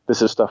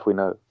is stuff we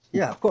know.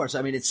 Yeah, of course.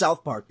 I mean, it's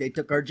South Park. They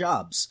took our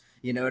jobs.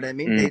 You know what I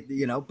mean?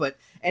 But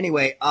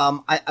anyway,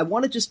 I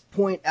want to just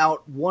point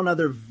out one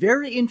other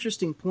very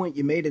interesting point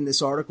you made in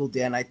this article,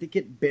 Dan. I think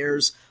it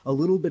bears a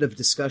little bit of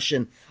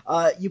discussion.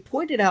 You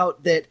pointed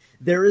out that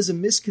there is a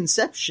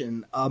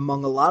misconception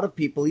among a lot of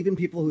people, even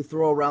people who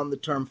throw around the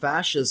term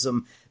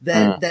fascism,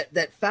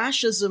 that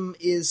fascism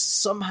is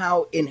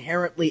somehow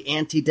inherently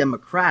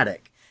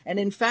anti-democratic. And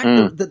in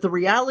fact, the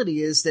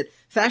reality is that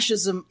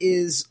fascism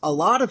is a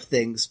lot of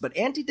things, but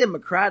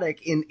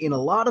anti-democratic in a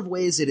lot of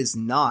ways it is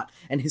not.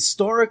 And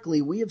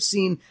historically, we have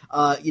seen,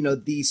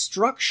 the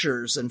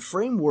structures and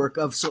framework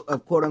of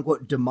quote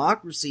unquote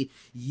democracy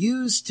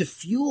used to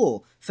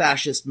fuel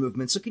fascist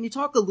movements. So can you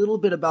talk a little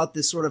bit about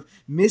this sort of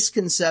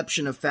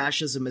misconception of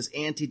fascism as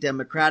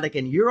anti-democratic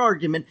and your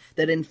argument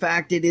that in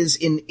fact it is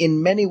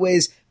in many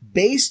ways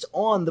based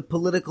on the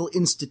political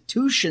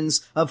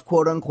institutions of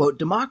quote unquote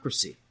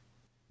democracy?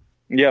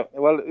 Yeah,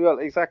 well,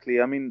 exactly.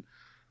 I mean,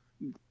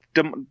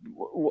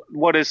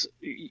 what is,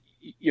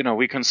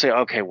 we can say,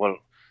 okay, well,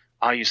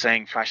 are you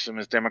saying fascism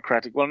is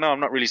democratic? Well, no, I'm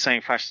not really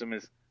saying fascism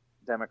is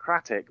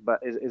democratic,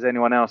 but is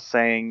anyone else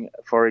saying,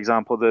 for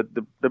example,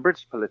 the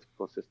British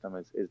political system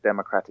is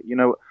democratic?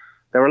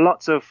 There are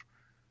lots of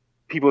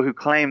people who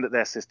claim that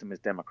their system is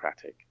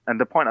democratic, and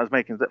the point I was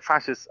making is that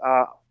fascists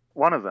are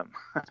one of them.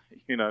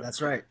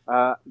 That's right.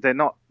 They're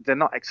not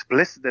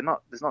explicit.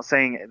 It's not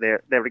saying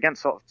they're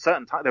against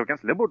certain type. They're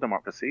against liberal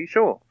democracy,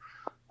 sure,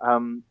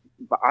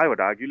 but I would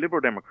argue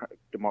liberal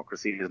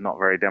democracy is not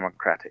very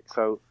democratic.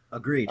 So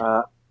agreed.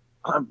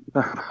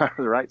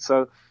 Right.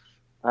 So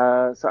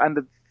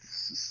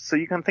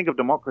you can think of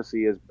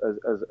democracy as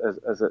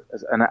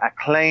a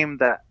claim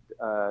that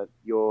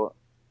you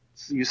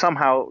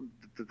somehow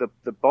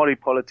the body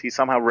politic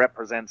somehow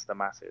represents the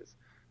masses,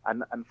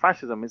 and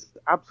fascism is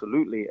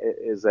absolutely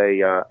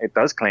it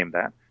does claim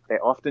that. They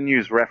often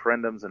use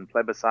referendums and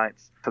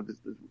plebiscites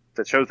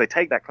that shows they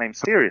take that claim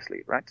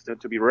seriously, right?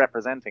 To be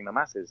representing the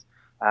masses,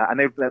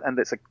 and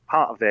it's a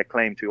part of their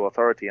claim to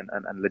authority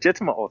and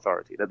legitimate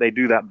authority that they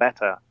do that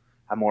better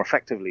and more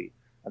effectively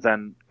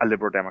than a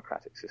liberal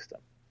democratic system.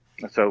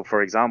 So,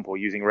 for example,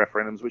 using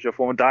referendums, which are a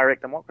form of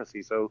direct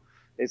democracy. So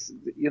it's,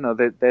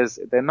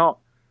 they're not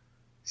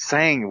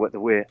saying that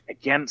we're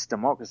against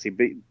democracy,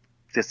 but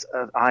this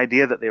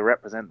idea that they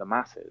represent the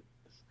masses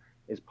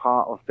is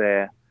part of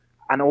their,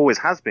 and always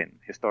has been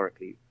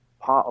historically,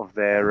 part of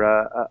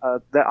their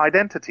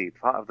identity,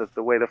 part of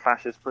the way the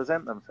fascists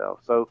present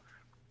themselves. So,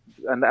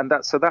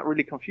 that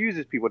really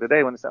confuses people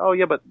today when they say, oh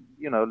yeah, but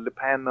Le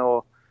Pen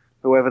or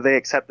whoever, they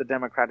accept the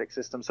democratic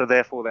system, so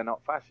therefore they're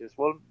not fascist.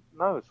 Well,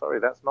 no, sorry,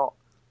 that's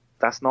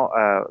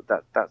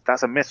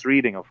a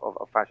misreading of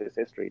fascist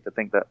history to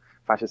think that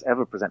fascists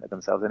ever presented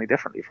themselves any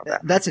differently from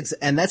that.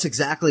 That's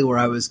exactly where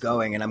I was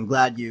going, and I'm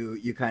glad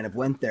you kind of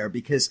went there,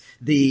 because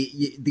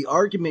the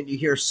argument you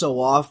hear so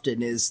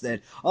often is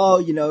that, oh,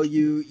 you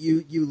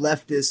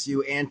leftists,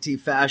 you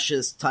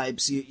anti-fascist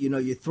types,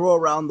 you throw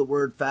around the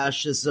word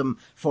fascism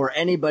for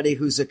anybody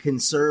who's a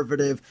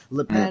conservative.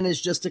 Le Pen is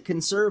just a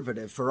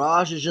conservative.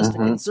 Farage is just a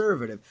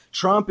conservative.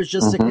 Trump is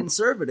just a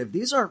conservative.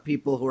 These aren't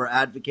people who are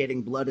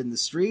advocating blood in the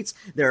streets.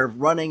 They're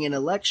running in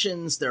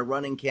elections, they're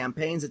running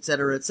campaigns, et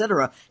cetera, et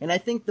cetera. And I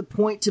think the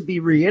point to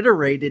be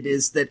reiterated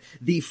is that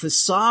the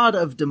facade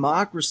of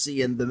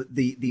democracy and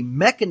the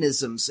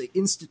mechanisms, the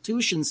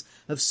institutions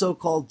of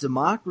so-called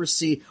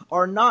democracy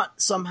are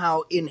not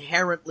somehow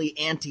inherently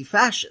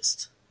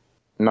anti-fascist.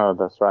 No,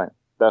 that's right.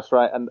 That's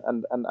right. And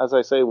as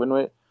I say, when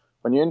you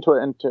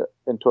enter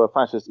into a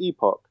fascist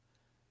epoch,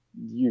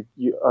 you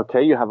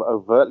have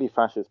overtly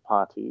fascist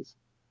parties.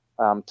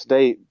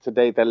 Today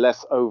they're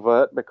less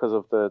overt because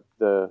of the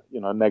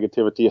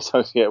negativity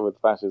associated with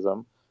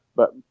fascism,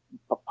 but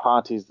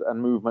parties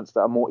and movements that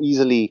are more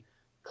easily,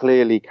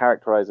 clearly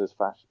characterized as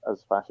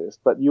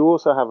fascist. But you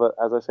also have a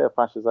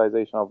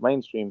fascization of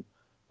mainstream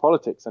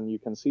politics, and you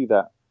can see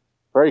that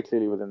very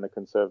clearly within the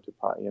Conservative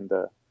Party in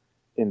the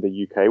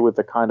UK, with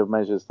the kind of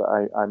measures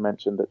that I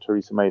mentioned that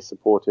Theresa May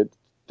supported,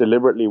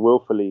 deliberately,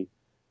 willfully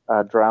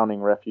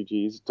drowning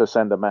refugees to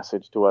send a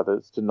message to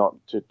others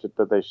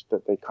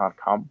that they can't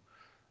come.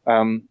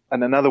 And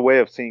another way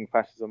of seeing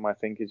fascism, I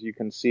think, is you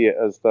can see it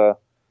as the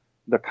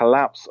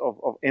collapse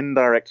of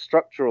indirect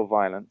structural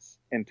violence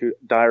into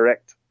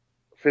direct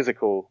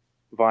physical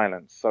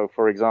violence. So,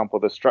 for example,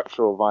 the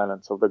structural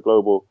violence of the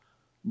global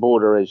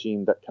border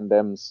regime that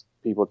condemns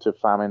people to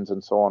famines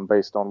and so on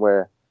based on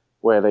where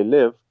they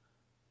live.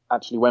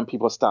 Actually, when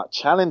people start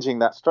challenging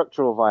that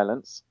structural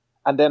violence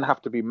and then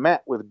have to be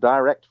met with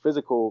direct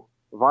physical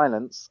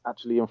violence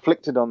actually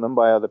inflicted on them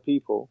by other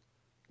people,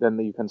 then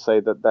you can say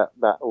that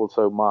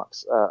also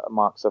marks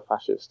a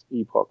fascist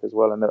epoch as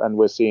well, and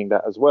we're seeing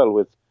that as well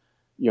with,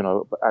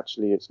 but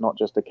actually it's not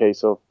just a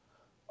case of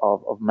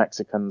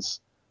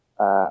Mexicans,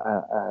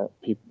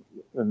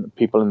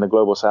 people in the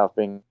global south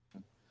being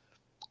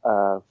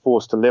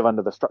forced to live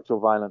under the structural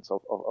violence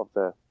of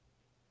the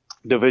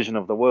division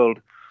of the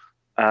world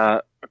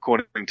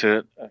according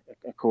to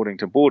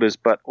borders,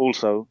 but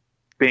also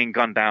being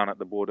gunned down at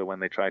the border when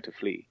they try to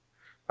flee.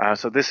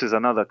 So this is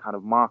another kind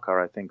of marker,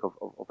 I think,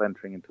 of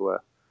entering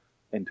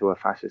into a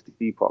fascist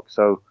epoch.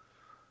 So,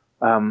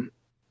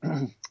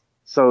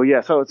 so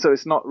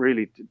it's not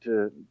really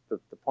the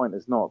point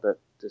is not that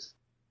just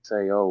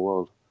say, oh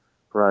well,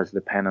 Farage,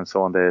 Le Pen, and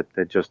so on,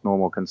 they're just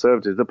normal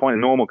conservatives. The point of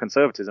normal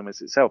conservatism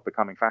is itself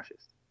becoming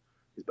fascist.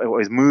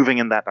 is moving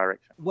in that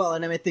direction. Well,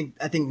 and I think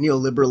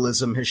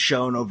neoliberalism has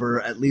shown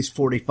over at least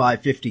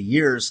 45, 50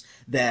 years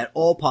that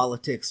all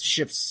politics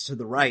shifts to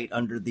the right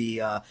under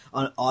the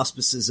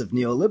auspices of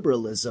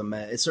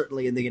neoliberalism.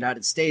 Certainly in the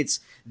United States,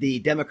 the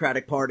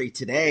Democratic Party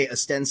today,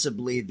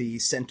 ostensibly the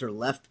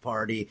center-left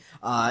party,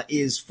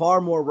 is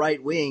far more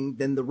right-wing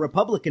than the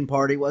Republican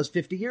Party was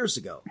 50 years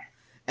ago.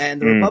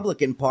 And the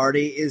Republican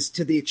Party is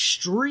to the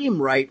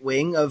extreme right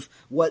wing of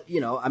what,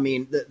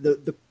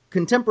 the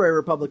contemporary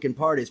Republican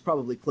Party is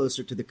probably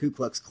closer to the Ku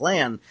Klux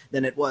Klan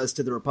than it was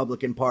to the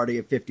Republican Party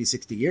of 50,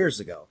 60 years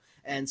ago.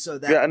 And so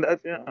that...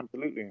 Yeah,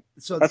 absolutely.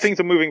 So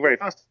things are moving very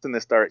fast in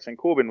this direction.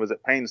 Corbyn was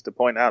at pains to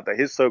point out that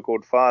his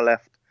so-called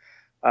far-left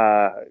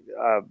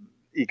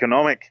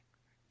economic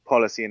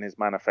policy in his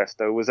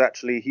manifesto was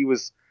actually, he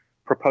was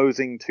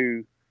proposing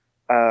to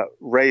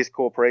raise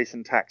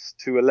corporation tax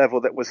to a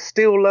level that was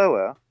still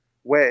lower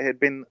where it had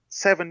been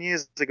 7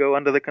 years ago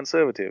under the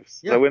Conservatives.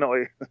 Yeah. So we're not,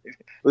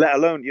 let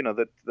alone,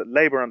 that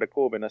Labour under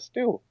Corbyn are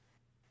still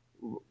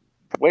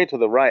way to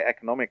the right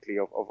economically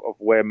of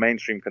where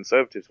mainstream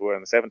Conservatives were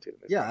in the 70s.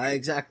 Yeah,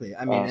 exactly.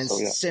 I mean,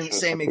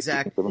 same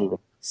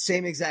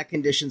exact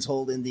conditions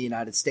hold in the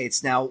United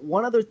States. Now,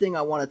 one other thing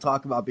I want to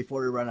talk about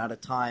before we run out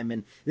of time,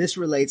 and this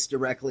relates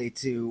directly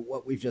to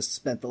what we've just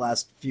spent the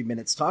last few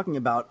minutes talking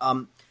about.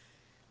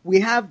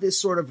 We have this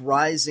sort of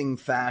rising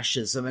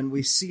fascism, and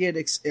we see it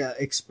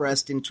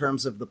expressed in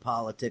terms of the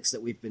politics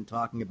that we've been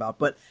talking about.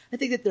 But I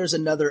think that there's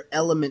another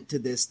element to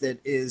this that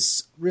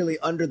is really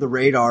under the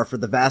radar for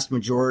the vast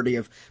majority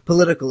of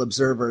political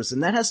observers,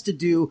 and that has to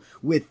do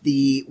with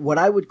what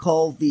I would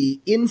call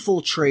the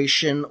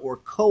infiltration or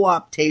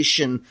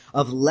co-optation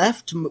of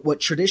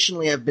what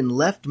traditionally have been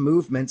left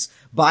movements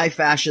by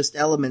fascist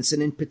elements.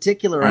 And in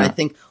particular, I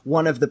think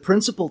one of the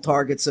principal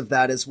targets of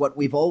that is what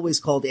we've always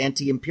called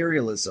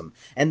anti-imperialism.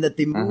 And that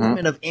the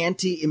movement of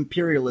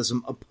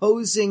anti-imperialism,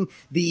 opposing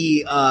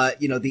the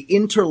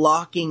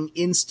interlocking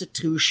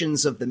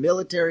institutions of the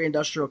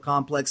military-industrial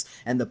complex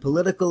and the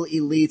political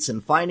elites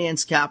and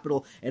finance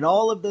capital and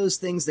all of those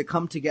things that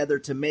come together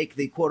to make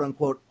the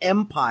quote-unquote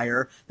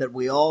empire that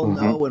we all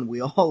know and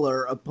we all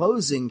are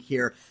opposing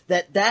here,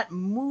 that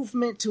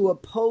movement to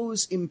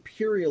oppose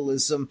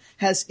imperialism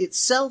has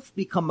itself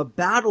become a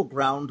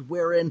battleground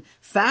wherein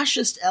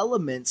fascist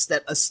elements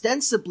that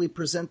ostensibly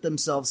present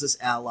themselves as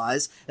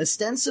allies,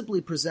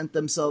 ostensibly present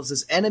themselves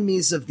as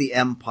enemies of the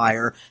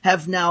empire,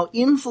 have now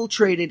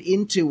infiltrated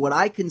into what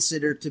I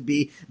consider to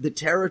be the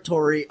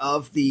territory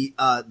of the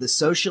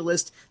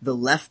socialist, the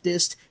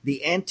leftist,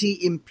 the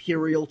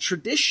anti-imperial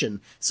tradition.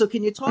 So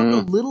can you talk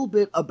a little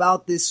bit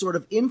about this sort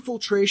of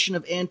infiltration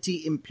of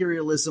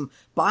anti-imperialism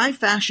by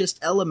fascist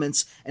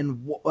elements,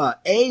 and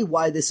A,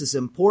 why this is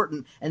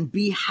important, and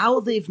B, how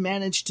they've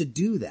managed to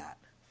do that?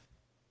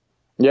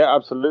 Yeah,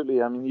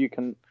 absolutely. I mean, you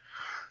can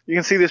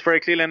see this very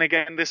clearly, and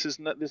again, this is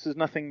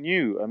nothing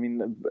new. I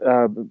mean,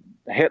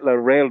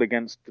 Hitler railed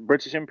against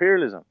British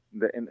imperialism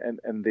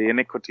and the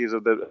iniquities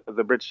of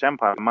the British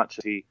Empire, much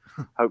as he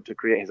hoped to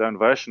create his own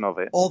version of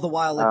it. All the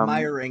while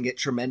admiring it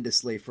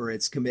tremendously for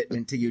its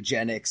commitment to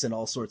eugenics and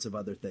all sorts of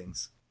other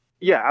things.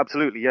 Yeah,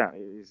 absolutely. Yeah,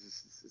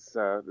 it's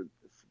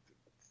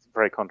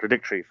very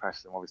contradictory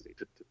fascism, obviously,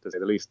 to say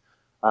the least.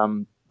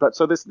 But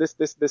so this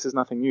is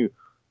nothing new,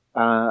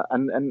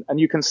 and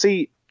you can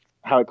see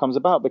how it comes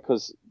about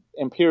because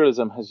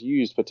imperialism has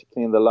used,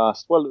 particularly in the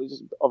last, well, it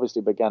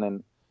obviously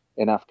began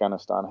in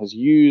Afghanistan, has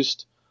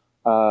used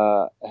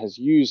and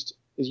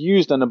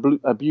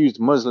abused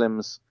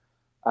Muslims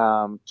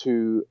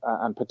to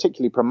and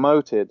particularly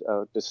promoted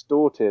a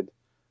distorted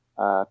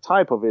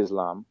type of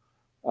Islam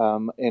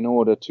in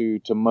order to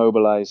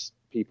mobilize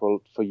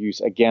people for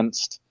use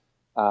against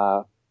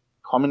the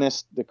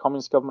communist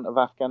government of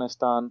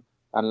Afghanistan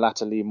and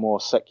latterly more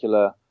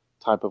secular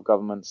type of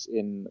governments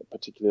in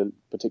particularly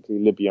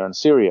Libya and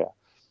Syria.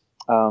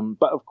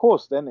 But of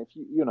course, then if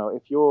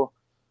you're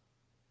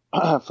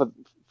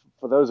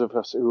for those of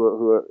us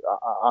who are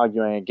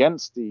arguing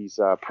against these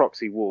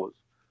proxy wars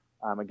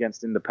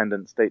against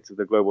independent states of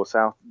the global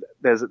South,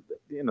 there's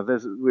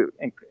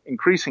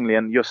increasingly,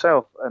 and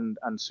yourself and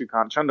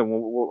Sukant Chandan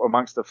were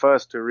amongst the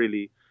first to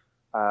really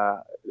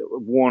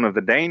warn of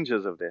the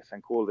dangers of this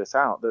and call this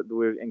out, that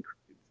we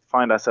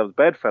find ourselves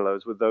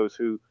bedfellows with those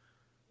who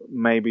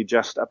maybe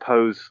just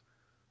oppose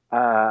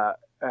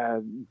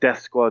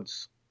death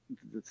squads.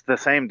 It's the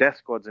same death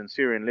squads in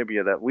Syria and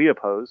Libya that we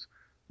oppose,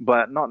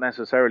 but not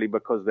necessarily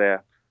because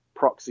they're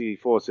proxy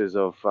forces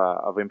of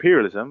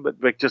imperialism,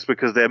 but just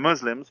because they're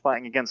Muslims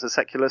fighting against a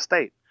secular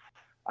state,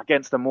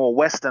 against a more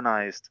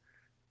westernized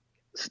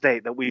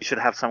state that we should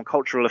have some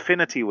cultural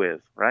affinity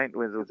with, right?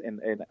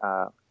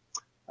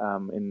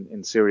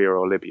 In Syria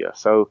or Libya.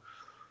 So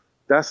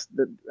that's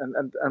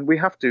and we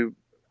have to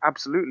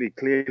absolutely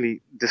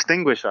clearly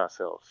distinguish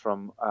ourselves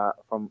from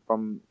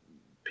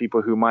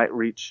people who might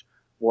reach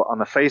what on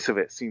the face of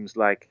it seems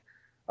like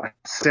a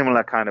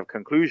similar kind of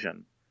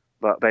conclusion,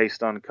 but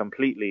based on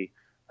completely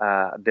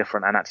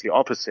different and actually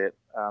opposite,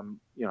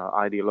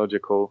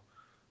 ideological,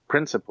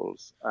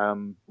 principles.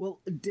 Well,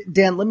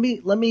 Dan, let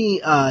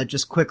me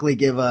just quickly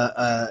give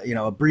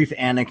a brief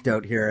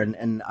anecdote here,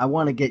 and I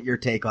want to get your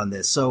take on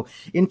this. So,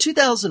 in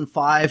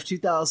 2005,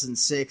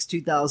 2006,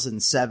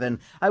 2007,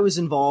 I was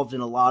involved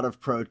in a lot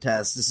of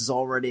protests. This is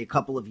already a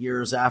couple of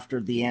years after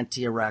the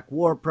anti-Iraq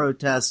war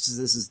protests.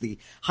 This is the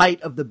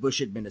height of the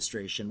Bush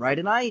administration, right?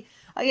 And I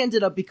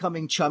ended up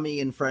becoming chummy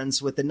and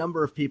friends with a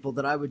number of people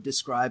that I would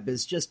describe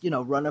as just,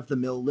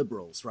 run-of-the-mill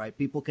liberals, right?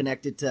 People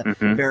connected to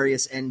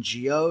various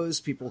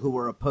NGOs, people who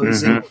were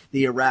opposing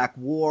the Iraq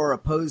war,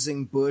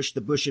 opposing Bush,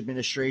 the Bush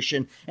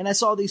administration. And I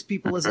saw these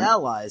people as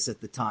allies at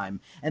the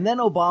time. And then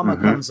Obama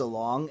comes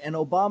along, and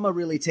Obama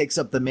really takes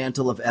up the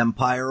mantle of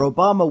empire.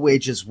 Obama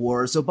wages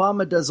wars.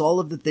 Obama does all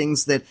of the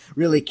things that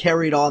really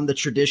carried on the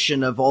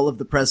tradition of all of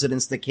the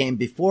presidents that came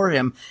before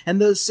him. And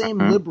those same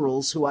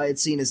liberals who I had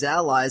seen as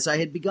allies, I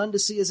had begun to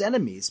see as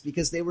enemies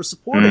because they were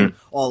supporting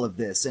all of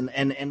this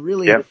and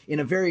really in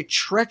a very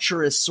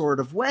treacherous sort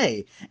of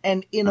way.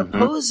 And in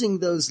opposing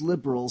those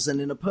liberals and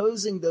in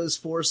opposing those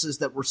forces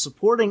that were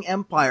supporting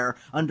empire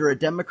under a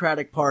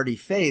Democratic Party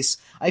face,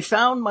 I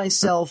found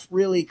myself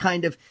really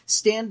kind of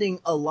standing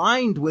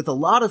aligned with a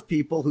lot of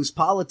people whose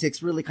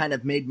politics really kind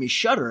of made me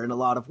shudder in a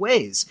lot of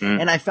ways.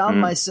 And I found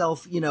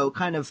myself,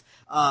 kind of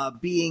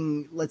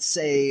being, let's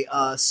say,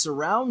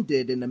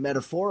 surrounded in a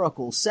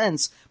metaphorical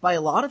sense by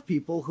a lot of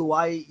people who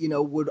I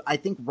would, I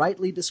think,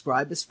 rightly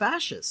describe as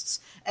fascists.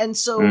 And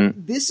so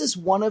this is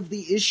one of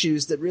the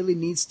issues that really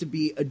needs to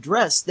be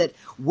addressed, that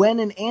when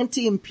an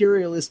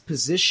anti-imperialist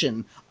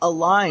position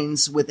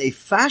aligns with a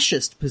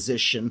fascist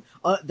position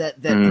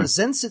that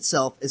presents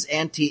itself as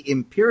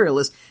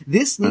anti-imperialist,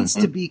 this needs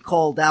to be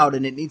called out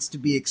and it needs to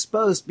be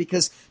exposed,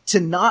 because to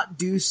not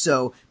do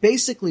so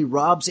basically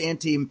robs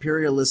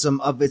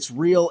anti-imperialism of its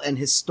real and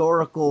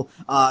historical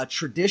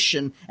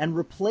tradition and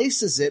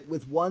replaces it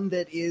with one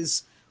that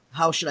is,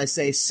 how should I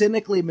say,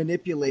 cynically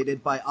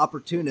manipulated by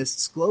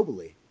opportunists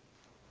globally.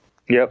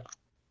 Yep.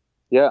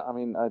 Yeah, I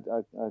mean,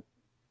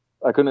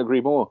 I couldn't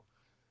agree more.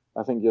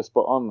 I think you're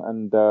spot on,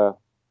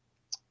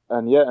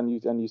 and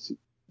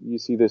you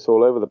see this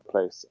all over the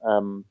place,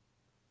 and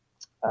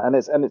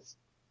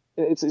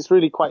it's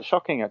really quite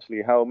shocking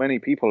actually how many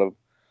people have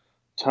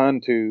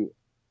turned to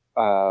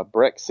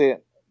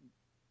Brexit,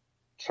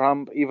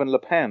 Trump, even Le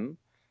Pen.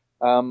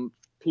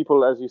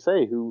 People, as you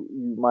say, who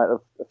you might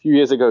have a few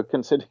years ago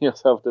considered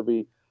yourself to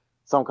be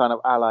some kind of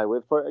ally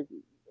with. For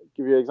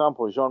give you an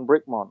example, Jean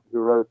Bricmont, who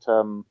wrote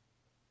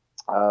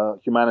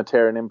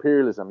Humanitarian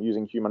Imperialism,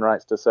 Using Human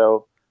Rights to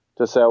Sell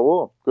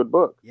War. Good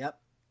book. Yep.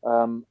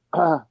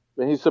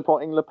 He's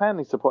supporting Le Pen.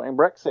 He's supporting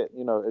Brexit.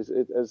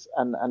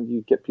 And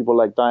you get people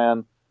like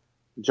Diane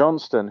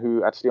Johnston,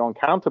 who actually on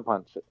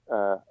Counterpunch,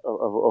 of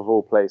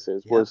all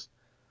places, yep,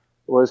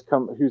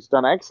 who's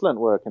done excellent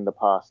work in the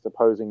past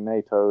opposing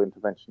NATO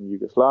intervention in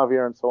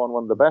Yugoslavia and so on.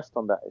 One of the best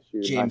on that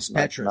issue. James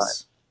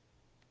Petrus.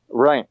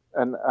 Right,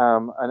 and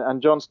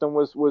Johnston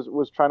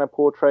was trying to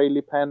portray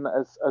Le Pen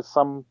as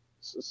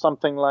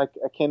something like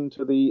akin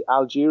to the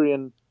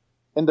Algerian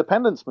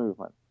independence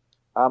movement,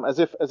 as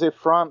if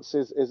France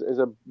is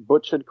a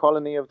butchered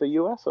colony of the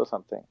US or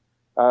something.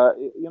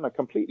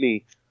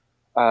 Completely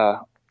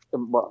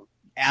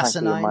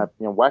asinine, in my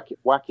opinion, wacky,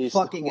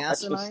 fucking wacky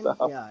asinine. Stuff.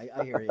 Yeah,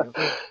 I hear you.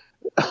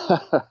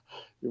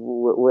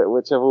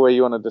 Whichever way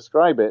you want to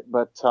describe it,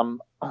 but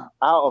out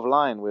of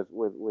line with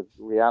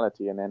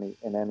reality in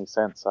any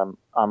sense. I'm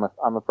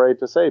afraid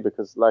to say,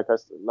 because like I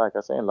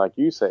say and like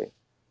you say,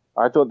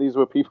 I thought these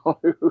were people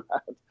who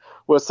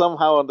were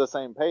somehow on the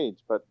same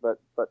page, but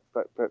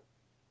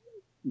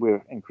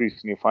we're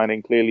increasingly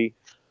finding clearly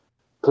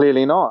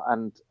not.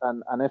 And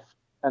if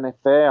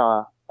they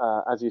are,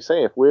 as you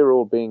say, if we're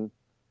all being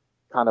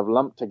kind of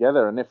lumped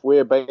together, and if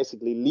we're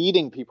basically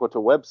leading people to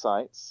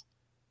websites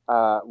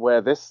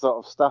where this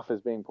sort of stuff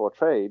is being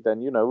portrayed, then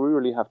we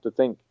really have to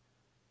think,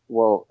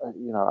 well,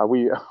 are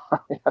we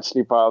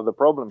actually part of the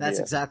problem? That's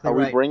here? exactly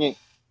right.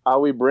 Are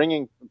we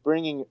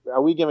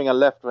giving a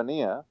left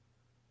veneer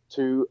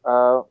to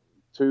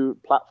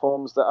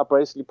platforms that are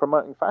basically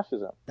promoting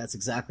fascism? That's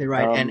exactly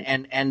right.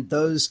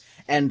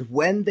 And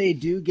when they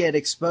do get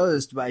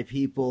exposed by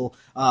people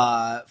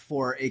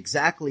for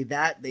exactly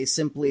that, they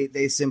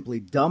simply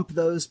dump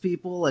those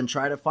people and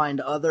try to find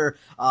other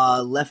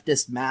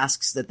leftist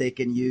masks that they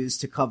can use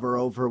to cover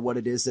over what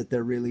it is that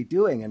they're really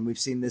doing. And we've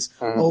seen this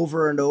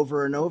over and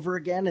over and over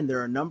again. And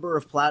there are a number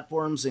of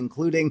platforms,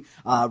 including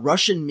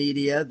Russian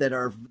media, that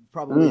are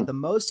probably the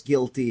most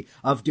guilty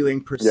of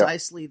doing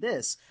precisely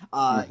this.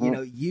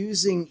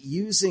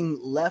 Using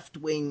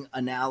left-wing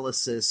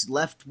analysis,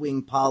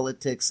 left-wing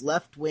politics,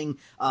 left-wing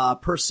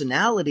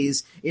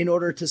personalities in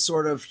order to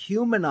sort of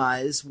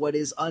humanize what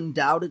is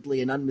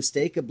undoubtedly and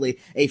unmistakably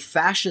a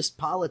fascist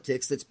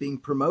politics that's being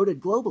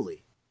promoted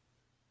globally.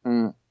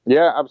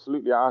 Yeah,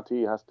 absolutely.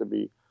 RT has to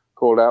be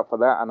called out for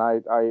that. And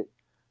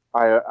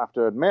I have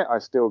to admit, I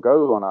still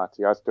go on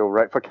RT. I still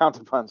write for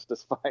Counterpunch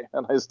despite,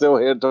 and I'm still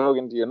here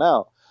talking to you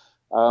now.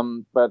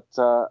 But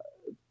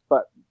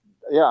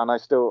yeah, and I'm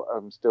still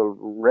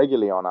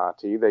regularly on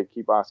RT. They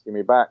keep asking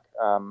me back,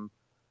 and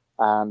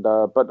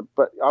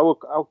But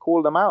I'll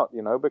call them out,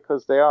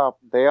 because they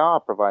are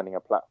providing a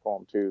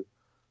platform to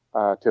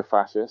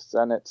fascists,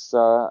 and it's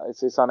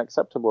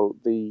unacceptable.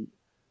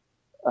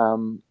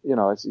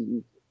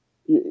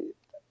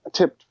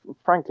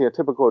 Frankly, a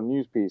typical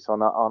news piece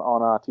on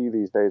RT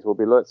these days will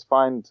be, let's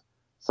find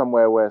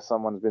somewhere where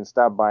someone's been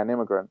stabbed by an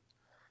immigrant,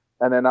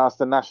 and then ask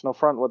the National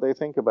Front what they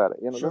think about it.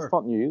 Sure. That's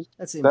not news.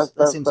 That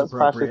seems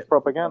appropriate. Fascist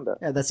propaganda.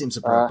 Yeah, that seems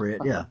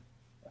appropriate. Yeah.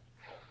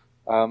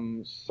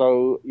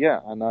 So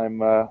yeah, and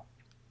I'm I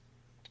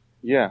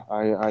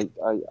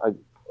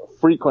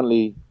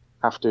frequently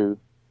have to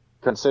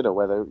consider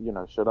whether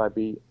should I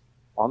be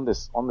on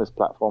this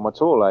platform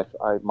at all.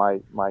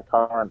 My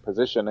current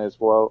position is,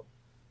 well,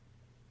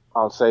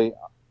 I'll say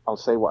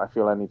what I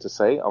feel I need to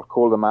say. I'll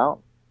call them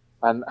out,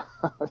 and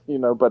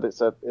but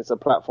it's a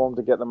platform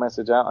to get the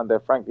message out, and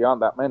there frankly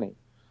aren't that many.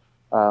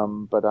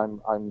 But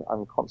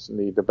I'm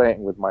constantly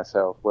debating with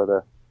myself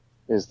whether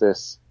is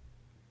this,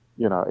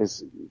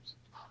 is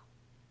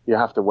you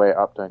have to weigh it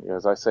up, don't you?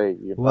 As I say,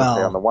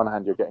 okay, on the one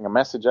hand, you're getting a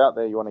message out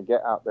there, you want to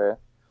get out there.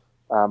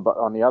 But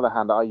on the other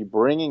hand, are you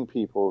bringing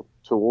people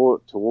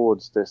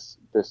towards this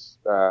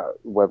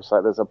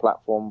website? There's a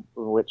platform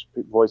in which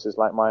voices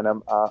like mine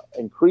are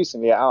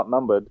increasingly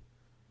outnumbered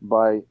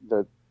by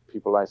the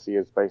people I see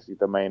as basically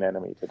the main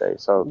enemy today.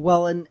 So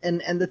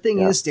and the thing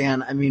is,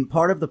 Dan, I mean,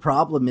 part of the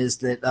problem is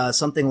that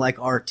something like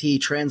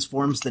RT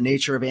transforms the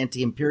nature of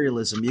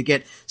anti-imperialism. You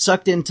get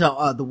sucked into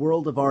the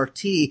world of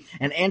RT,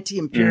 and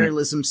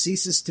anti-imperialism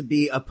ceases to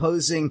be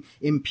opposing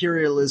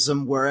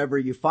imperialism wherever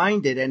you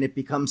find it, and it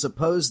becomes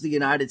oppose the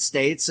United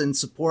States and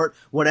support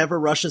whatever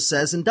Russia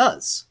says and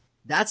does.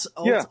 That's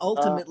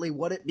ultimately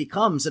what it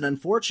becomes, and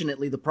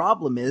unfortunately, the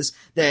problem is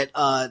that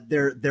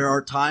there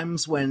are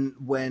times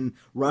when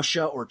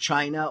Russia or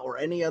China or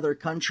any other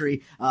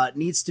country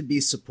needs to be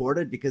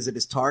supported because it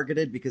is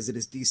targeted, because it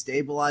is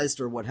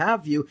destabilized, or what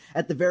have you.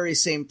 At the very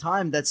same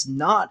time, that's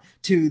not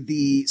to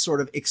the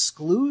sort of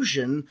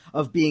exclusion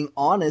of being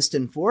honest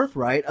and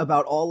forthright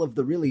about all of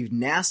the really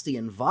nasty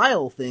and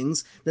vile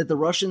things that the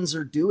Russians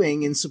are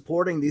doing in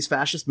supporting these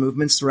fascist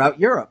movements throughout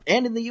Europe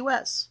and in the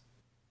U.S.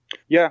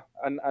 Yeah,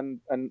 and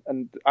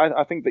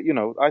I think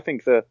that I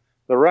think the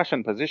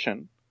Russian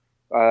position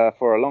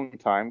for a long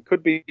time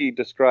could be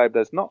described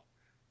as not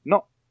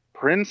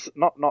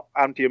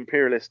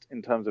anti-imperialist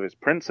in terms of its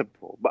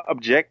principle, but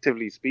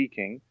objectively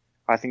speaking,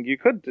 I think you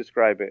could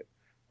describe it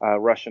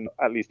Russian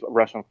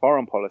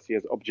foreign policy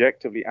as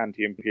objectively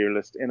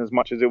anti-imperialist, in as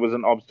much as it was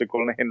an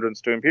obstacle and a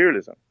hindrance to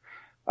imperialism.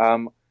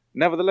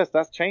 Nevertheless,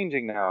 that's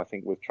changing now. I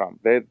think with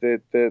Trump,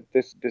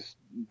 this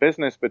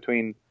business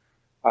between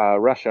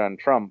Russia and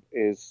Trump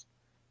is,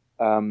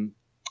 that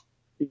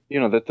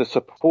the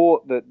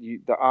support that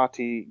the RT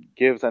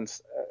gives and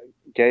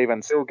gave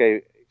and still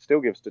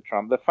gives to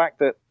Trump. The fact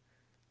that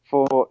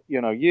for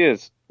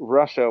years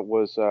Russia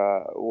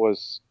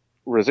was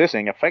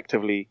resisting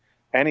effectively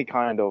any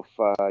kind of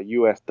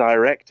U.S.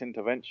 direct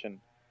intervention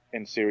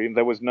in Syria.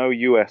 There was no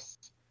U.S.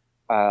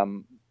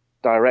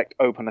 Direct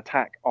open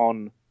attack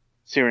on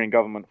Syrian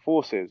government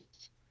forces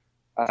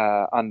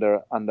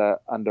under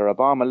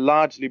Obama,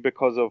 largely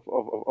because of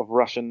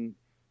Russian,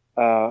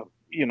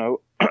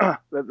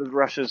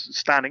 Russia's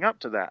standing up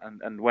to that.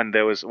 And when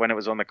it was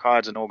on the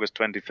cards in August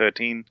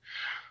 2013,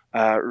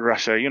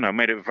 Russia,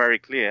 made it very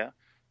clear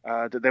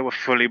that they were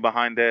fully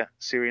behind their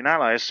Syrian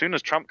ally. As soon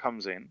as Trump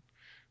comes in,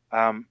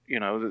 the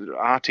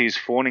RT is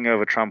fawning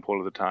over Trump all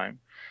of the time,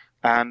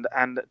 and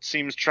it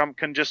seems Trump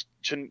can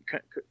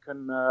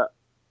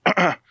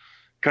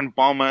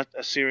bomb a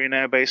Syrian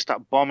airbase,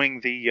 start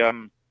bombing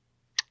the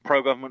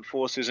pro-government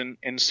forces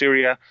in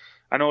Syria,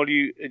 and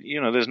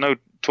there's no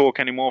talk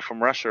anymore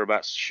from Russia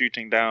about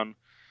shooting down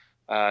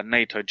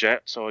NATO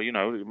jets or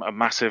a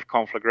massive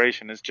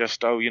conflagration. It's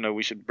just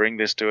we should bring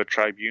this to a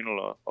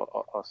tribunal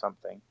or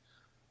something.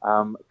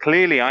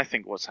 Clearly, I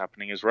think what's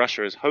happening is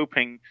Russia is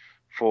hoping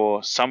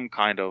for some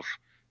kind of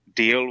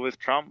deal with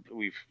Trump.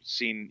 We've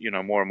seen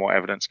more and more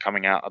evidence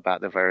coming out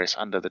about the various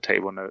under the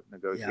table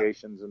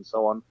negotiations and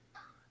so on.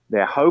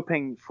 They're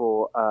hoping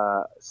for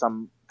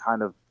some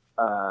kind of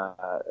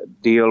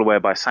deal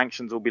whereby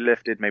sanctions will be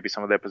lifted, maybe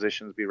some of their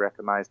positions be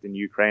recognized in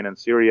Ukraine and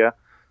Syria.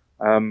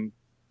 But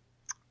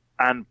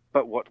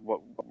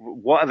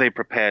what are they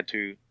prepared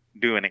to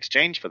do in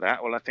exchange for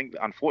that? Well, I think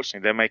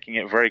unfortunately they're making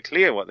it very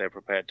clear what they're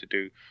prepared to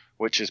do,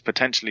 which is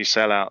potentially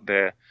sell out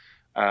their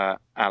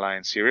ally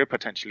in Syria,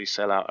 potentially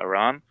sell out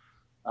Iran,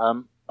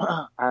 and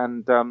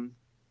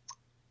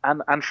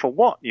for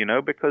what?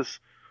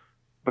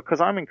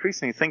 Because I'm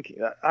increasingly thinking.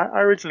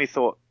 I originally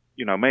thought,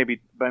 maybe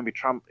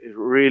Trump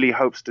really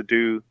hopes to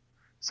do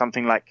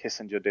something like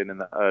Kissinger did in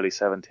the early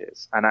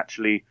 70s. And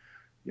actually,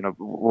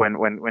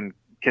 when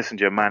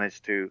Kissinger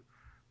managed to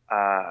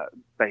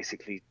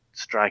basically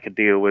strike a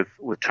deal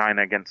with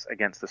China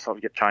against the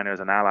Soviet, China as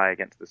an ally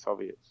against the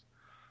Soviets.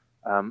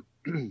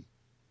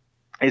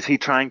 Is he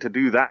trying to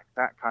do that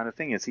kind of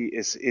thing? Is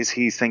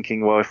he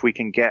thinking, well, if we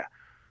can get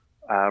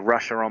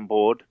Russia on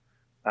board,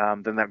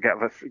 then they'll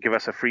give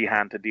us a free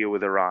hand to deal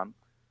with Iran?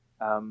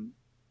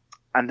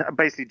 And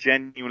basically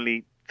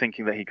genuinely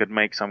thinking that he could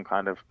make some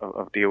kind of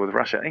deal with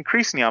Russia.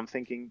 Increasingly, I'm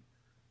thinking,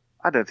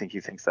 I don't think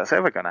he thinks that's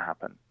ever going to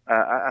happen.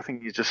 I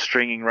think he's just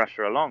stringing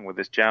Russia along with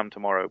this jam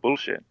tomorrow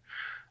bullshit,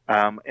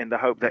 in the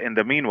hope that in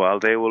the meanwhile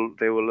they will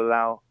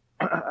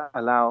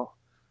allow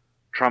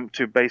Trump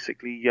to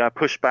basically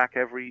push back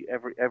every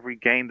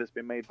gain that's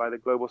been made by the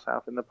global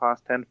South in the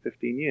past 10,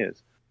 15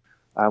 years,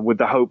 with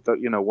the hope that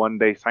one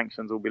day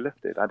sanctions will be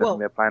lifted. I don't think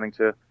they're planning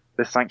to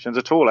lift sanctions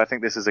at all. I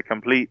think this is a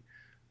complete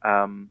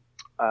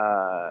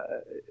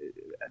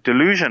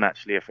delusion,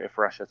 actually, if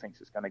Russia thinks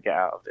it's going to get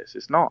out of this.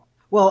 It's not.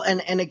 Well,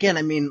 and again,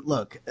 I mean,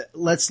 look,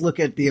 let's look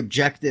at the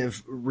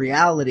objective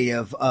reality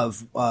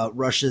of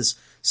Russia's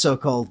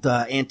so-called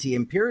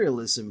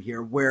anti-imperialism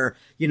here, where,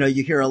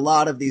 you hear a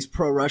lot of these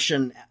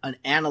pro-Russian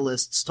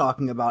analysts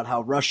talking about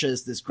how Russia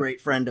is this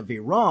great friend of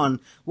Iran.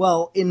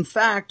 Well, in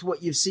fact,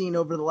 what you've seen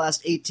over the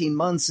last 18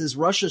 months is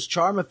Russia's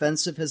charm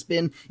offensive has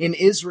been in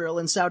Israel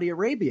and Saudi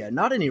Arabia,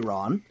 not in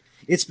Iran.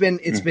 It's been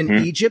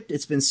Egypt,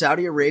 it's been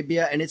Saudi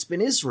Arabia, and it's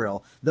been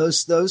Israel.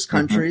 Those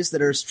countries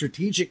that are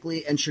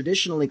strategically and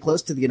traditionally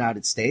close to the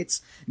United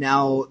States.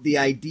 Now, the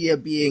idea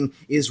being,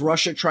 is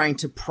Russia trying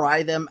to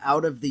pry them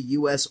out of the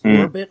U.S.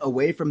 orbit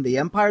away from the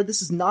empire?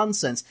 This is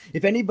nonsense.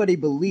 If anybody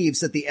believes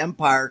that the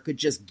empire could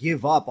just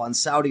give up on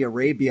Saudi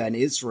Arabia and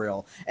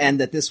Israel, and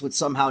that this would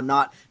somehow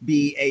not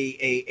be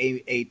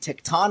a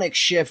tectonic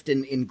shift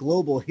in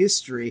global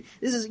history,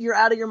 you're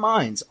out of your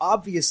minds.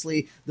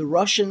 Obviously, the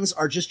Russians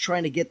are just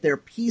trying to get their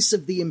piece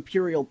of the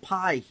imperial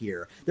pie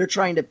here. They're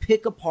trying to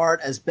pick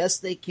apart as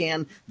best they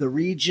can the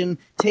region,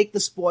 take the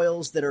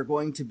spoils that are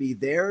going to be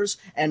theirs,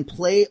 and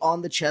play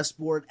on the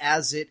chessboard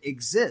as it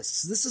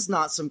exists. This is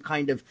not some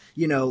kind of,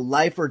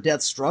 life or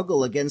death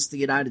struggle against the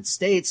United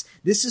States.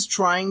 This is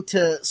trying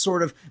to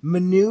sort of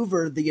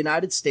maneuver the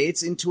United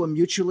States into a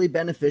mutually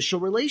beneficial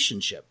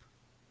relationship.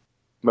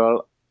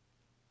 Well,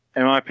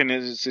 in my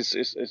opinion,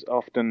 it's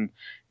often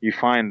you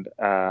find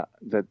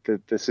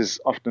that this is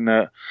often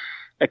a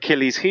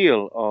Achilles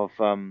heel of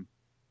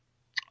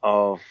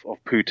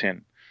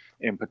Putin,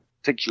 in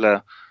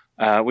particular,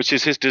 which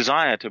is his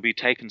desire to be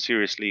taken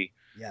seriously,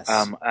 yes,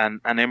 and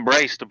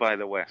embraced by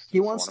the West. He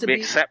wants to be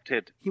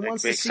accepted. He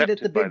wants a seat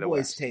at the big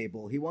boys'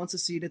 table. He wants a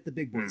seat at the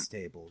big boys'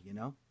 table.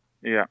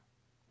 Yeah,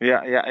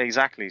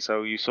 exactly.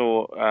 So you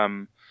saw,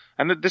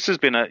 and this has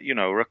been a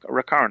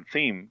recurrent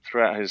theme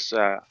throughout his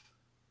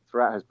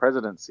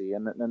presidency,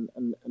 and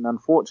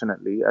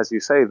unfortunately, as you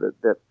say,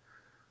 that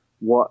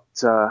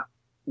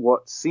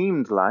what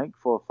seemed like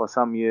for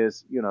some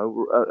years,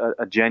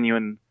 a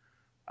genuine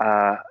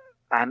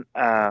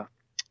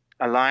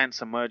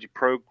alliance emerging,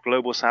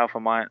 pro-global South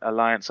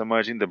alliance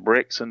emerging, the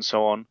BRICS and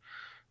so on.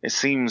 It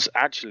seems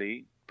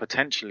actually,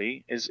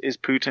 potentially, is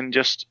Putin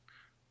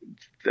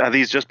are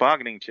these just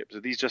bargaining chips? Are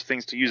these just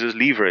things to use as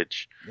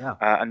leverage,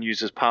 and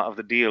use as part of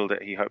the deal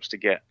that he hopes to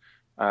get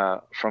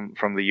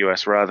from the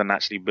US, rather than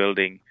actually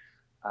building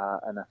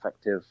an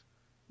effective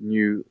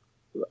new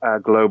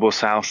global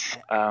South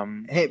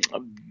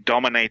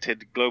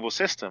dominated global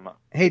system?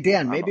 Hey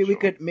Dan, maybe we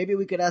could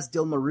ask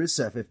Dilma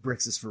Rousseff if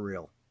BRICS is for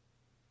real.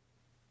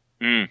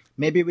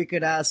 Maybe we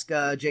could ask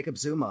Jacob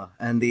Zuma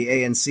and the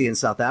ANC in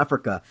South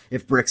Africa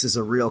if BRICS is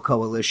a real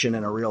coalition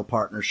and a real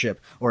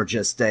partnership, or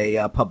just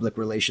a public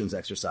relations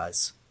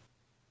exercise.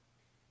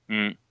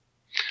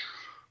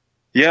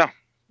 Yeah,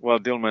 well,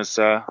 Dilma's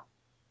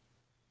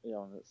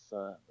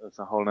that's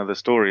a whole other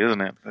story,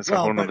 isn't it? That's a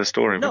whole other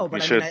story. No,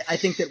 but I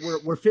think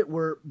that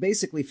we're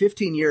basically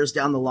 15 years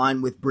down the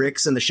line with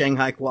BRICS and the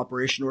Shanghai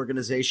Cooperation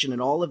Organization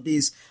and all of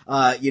these,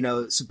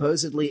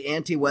 supposedly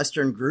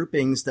anti-Western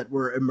groupings that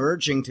were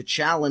emerging to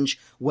challenge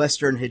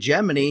Western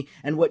hegemony.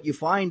 And what you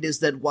find is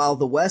that while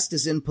the West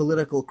is in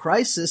political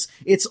crisis,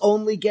 it's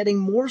only getting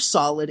more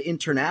solid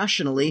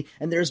internationally,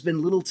 and there's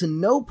been little to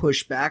no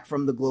pushback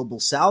from the global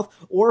South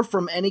or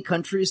from any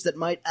countries that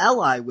might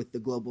ally with the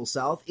global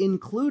South,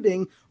 including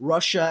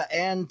Russia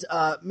and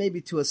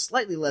maybe to a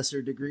slightly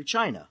lesser degree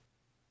China.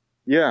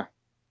 Yeah,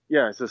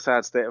 it's a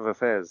sad state of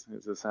affairs.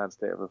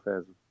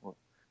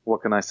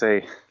 What can I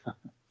say?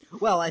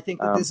 Well, I think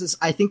that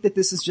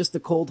this is just the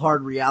cold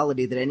hard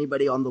reality that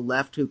anybody on the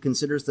left who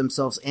considers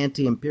themselves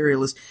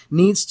anti-imperialist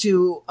needs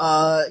to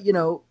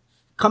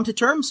come to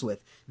terms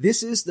with.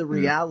 This is the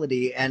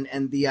reality,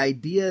 and the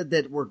idea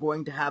that we're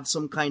going to have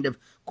some kind of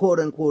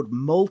quote-unquote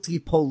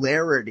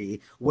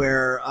multipolarity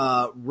where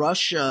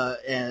Russia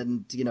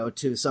and,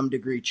 to some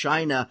degree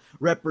China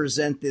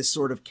represent this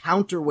sort of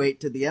counterweight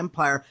to the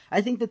empire,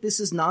 I think that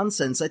this is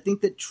nonsense. I think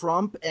that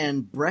Trump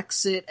and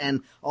Brexit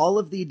and all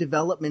of the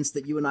developments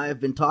that you and I have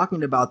been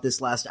talking about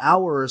this last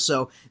hour or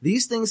so,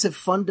 these things have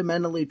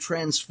fundamentally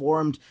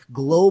transformed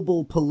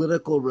global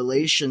political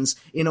relations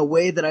in a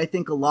way that I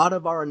think a lot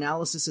of our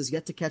analysis has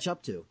yet to catch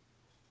up to.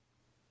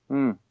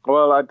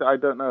 Well, I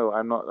don't know.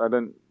 I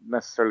don't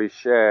necessarily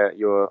share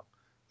your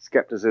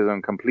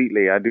skepticism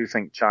completely. I do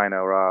think China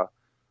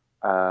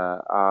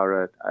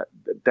are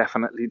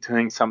definitely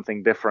doing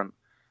something different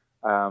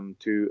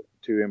to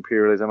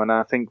imperialism, and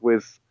I think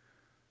Russia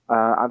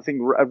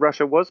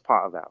was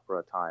part of that for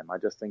a time. I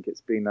just think it's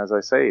been, as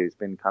I say, it's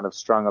been kind of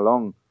strung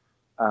along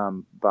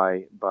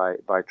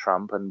by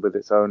Trump, and with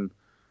its own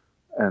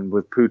and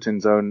with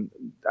Putin's own,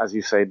 as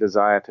you say,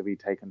 desire to be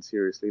taken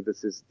seriously.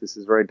 This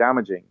is very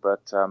damaging.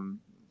 But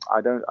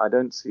I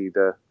don't see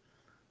the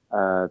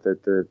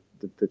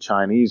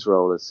Chinese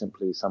role as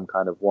simply some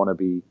kind of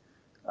wannabe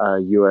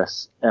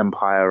U.S.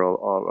 empire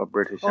or a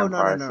British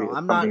empire. No.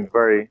 I'm something not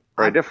very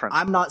different.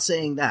 I'm not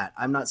saying that.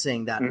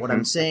 Mm-hmm. What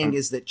I'm saying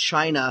is that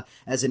China,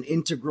 as an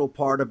integral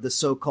part of the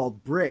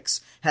so-called BRICS,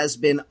 has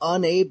been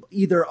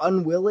either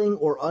unwilling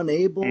or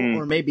unable,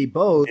 or maybe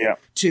both,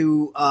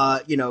 to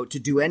to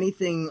do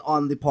anything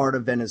on the part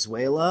of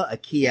Venezuela, a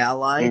key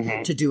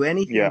ally, to do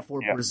anything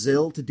for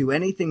Brazil, to do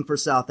anything for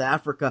South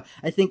Africa.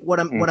 I think what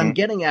I'm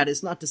getting at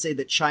is not to say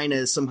that China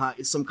is somehow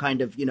some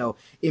kind of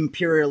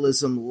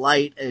imperialism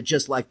light,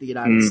 just like the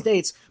United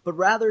States, but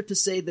rather to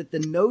say that the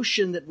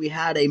notion that we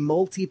had a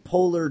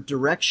multipolar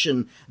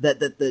direction, that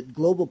the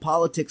global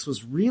politics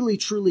was really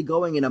truly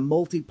going in a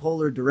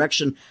multipolar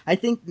direction, I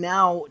think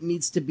now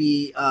needs to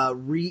be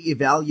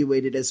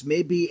reevaluated as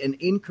maybe an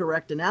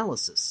incorrect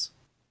analysis.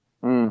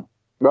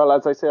 Well,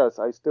 as I say,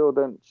 I still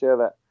don't share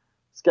that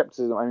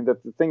skepticism. I mean, the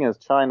thing is,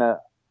 China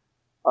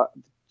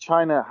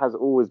has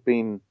always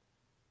been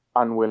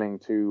unwilling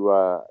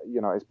to,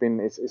 it's been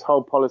its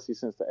whole policy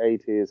since the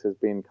 80s has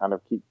been kind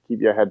of keep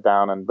your head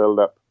down and build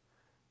up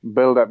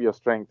your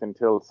strength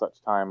until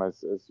such time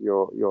as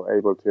you're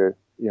able to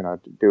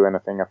do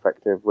anything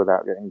effective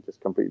without getting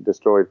just completely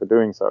destroyed for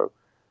doing so.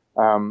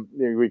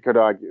 We could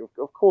argue,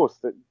 of course,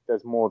 that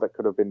there's more that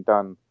could have been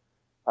done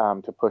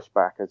to push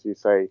back, as you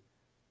say,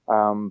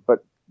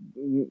 but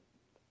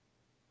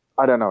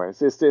I don't know.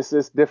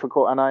 It's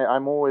difficult, and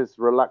I'm always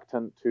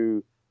reluctant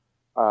to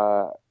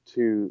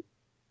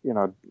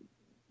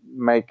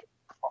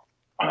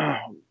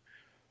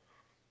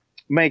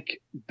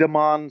make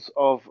demands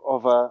of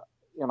a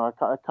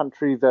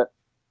country that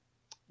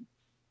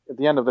at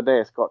the end of the day,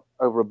 it's got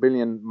over 1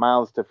 billion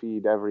mouths to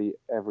feed every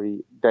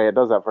day. It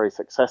does that very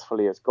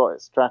successfully. It's got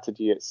its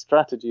strategy. Its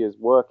strategy is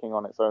working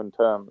on its own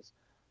terms.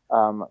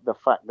 The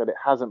fact that it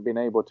hasn't been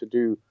able to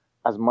do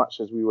as much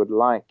as we would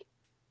like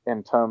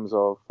in terms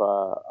of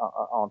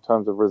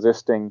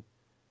resisting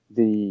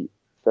the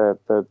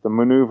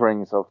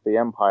maneuverings of the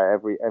empire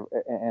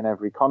in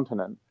every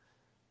continent,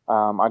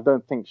 I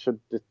don't think should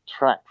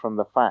detract from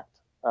the fact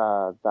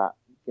that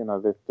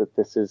that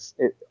this is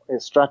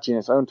its strategy in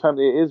its own terms.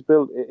 It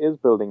is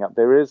building up.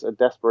 There is a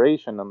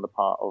desperation on the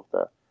part of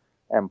the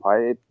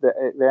empire.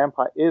 The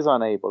empire is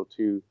unable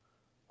to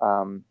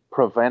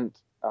prevent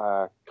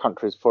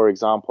countries, for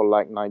example,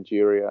 like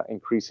Nigeria,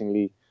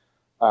 increasingly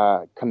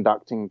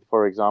conducting,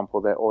 for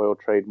example, their oil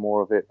trade,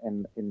 more of it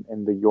in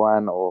the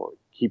yuan, or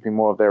keeping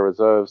more of their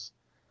reserves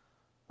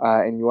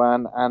in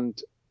yuan,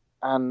 and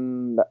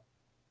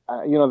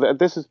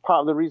this is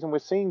part of the reason we're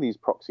seeing these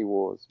proxy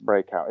wars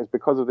break out, is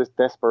because of this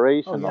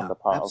desperation on the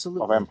part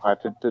of empire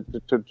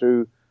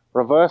to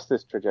reverse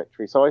this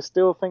trajectory. So I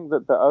still think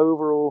that the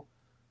overall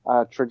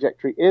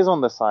trajectory is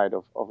on the side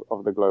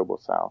of the global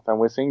south, and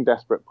we're seeing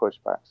desperate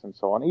pushbacks and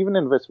so on. Even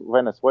in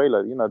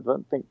Venezuela,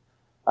 don't think,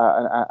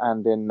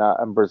 and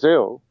in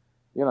Brazil,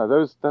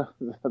 those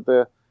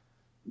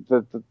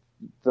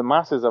the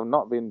masses have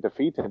not been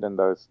defeated in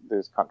those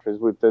countries.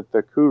 With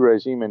the coup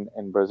regime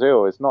in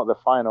Brazil is not the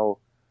final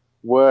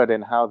word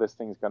in how this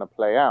thing's going to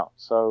play out.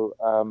 So,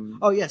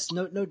 yes,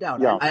 no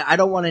doubt. Yeah. I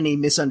don't want any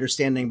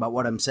misunderstanding about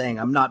what I'm saying.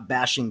 I'm not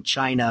bashing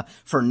China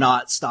for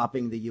not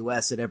stopping the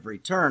U.S. at every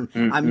turn.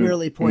 I'm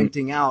merely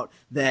pointing out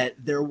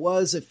that there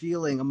was a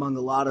feeling among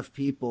a lot of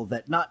people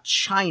that not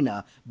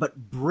China,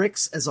 but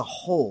BRICS as a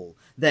whole,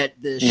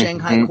 that the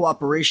Shanghai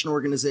Cooperation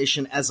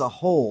Organization as a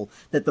whole,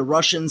 that the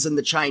Russians and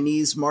the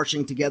Chinese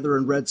marching together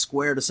in Red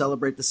Square to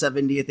celebrate the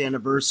 70th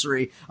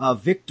anniversary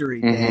of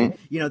Victory Day,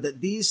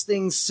 that these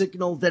things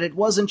signaled that it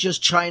wasn't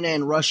just China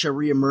and Russia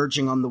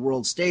reemerging on the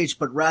world stage,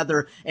 but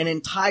rather an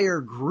entire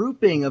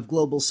grouping of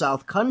global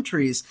South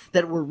countries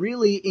that were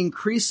really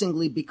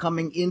increasingly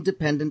becoming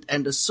independent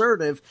and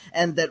assertive,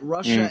 and that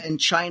Russia and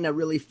China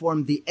really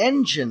formed the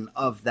engine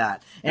of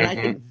that. And I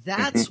think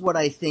that's what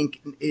I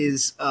think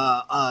is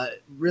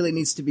really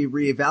needs to be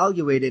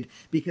reevaluated,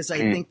 because I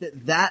think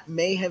that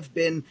may have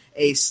been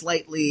a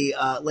slightly,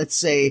 let's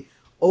say,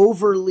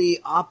 overly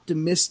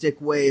optimistic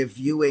way of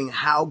viewing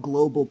how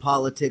global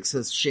politics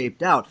has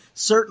shaped out.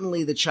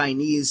 Certainly the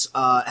Chinese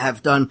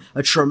have done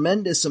a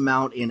tremendous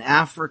amount in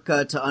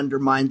Africa to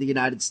undermine the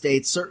United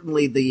States.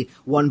 Certainly the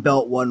One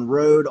Belt, One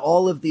Road,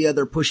 all of the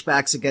other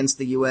pushbacks against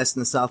the U.S. in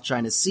the South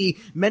China Sea,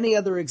 many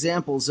other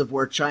examples of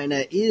where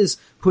China is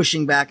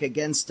pushing back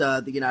against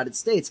the United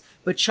States.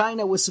 But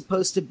China was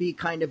supposed to be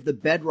kind of the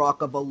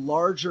bedrock of a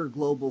larger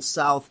global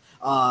South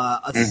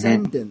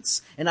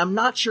ascendance. And I'm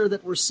not sure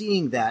that we're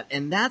seeing that.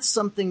 And that's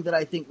something that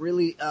I think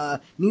really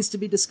needs to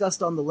be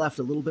discussed on the left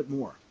a little bit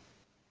more.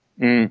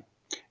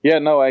 Yeah,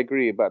 no, I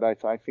agree. But I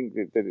think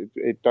that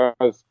it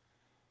does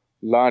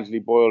largely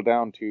boil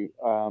down to,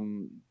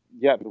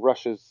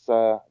 Russia's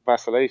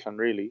vacillation,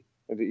 really.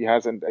 It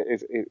hasn't.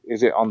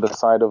 Is it on the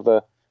side of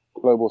the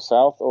global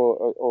south,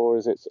 or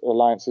is it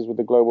alliances with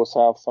the global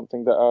south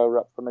something that are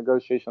up for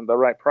negotiation at the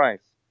right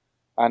price?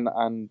 And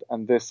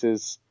this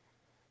is,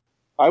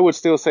 I would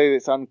still say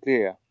it's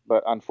unclear,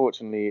 but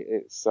unfortunately,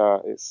 it's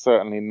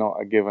certainly not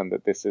a given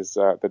that this is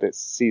that it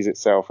sees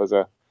itself as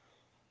a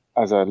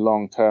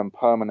long-term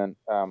permanent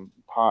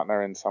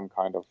partner in some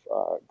kind of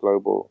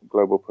global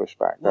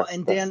pushback. Well,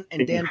 Dan,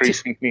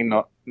 increasingly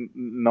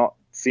not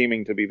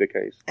seeming to be the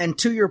case. And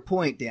to your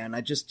point, Dan,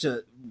 I just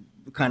to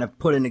kind of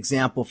put an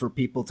example for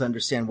people to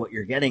understand what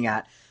you're getting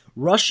at.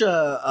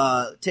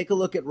 Russia, take a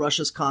look at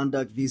Russia's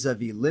conduct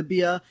vis-a-vis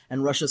Libya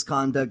and Russia's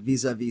conduct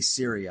vis-a-vis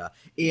Syria.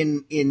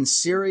 In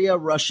Syria,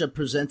 Russia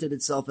presented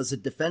itself as a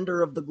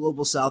defender of the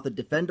global south, a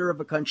defender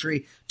of a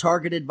country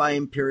targeted by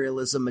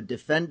imperialism, a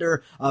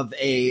defender of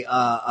a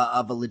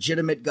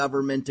legitimate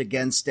government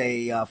against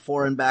a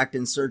foreign-backed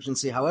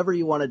insurgency, however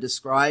you want to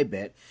describe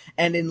it.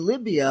 And in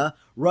Libya,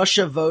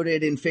 Russia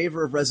voted in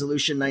favor of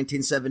Resolution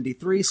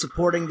 1973,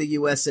 supporting the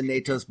U.S. and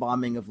NATO's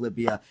bombing of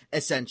Libya,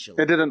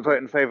 essentially. It didn't vote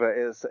in favor,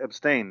 it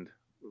abstained.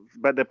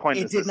 But the point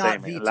is the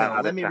same. It did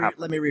not veto.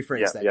 Let me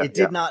rephrase that. It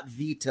did not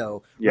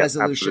veto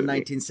Resolution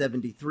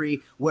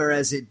 1973,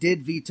 whereas it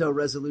did veto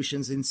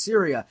resolutions in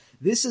Syria.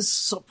 This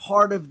is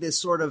part of this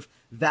sort of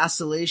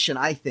vacillation,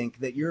 I think,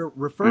 that you're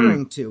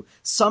referring to.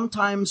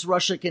 Sometimes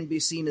Russia can be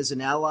seen as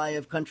an ally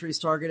of countries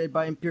targeted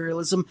by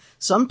imperialism.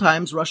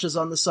 Sometimes Russia's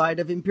on the side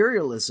of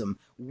imperialism.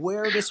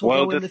 Where this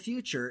will go in the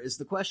future is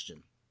the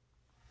question.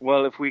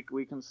 Well, if we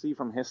can see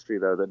from history,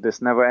 though, that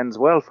this never ends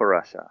well for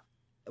Russia.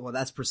 Well,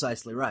 that's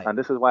precisely right. And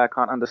this is why I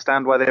can't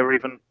understand why they're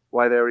even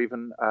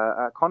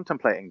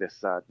contemplating this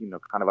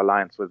kind of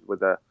alliance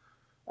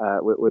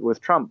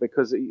with Trump,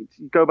 because you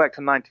go back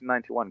to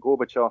 1991,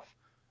 Gorbachev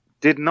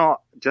did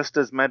not, just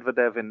as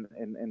Medvedev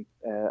in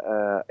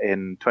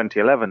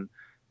 2011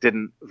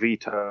 didn't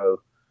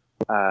veto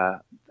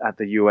at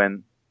the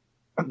UN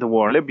the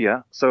war in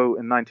Libya. So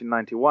in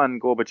 1991,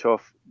 Gorbachev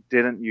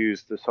didn't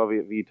use the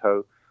Soviet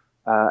veto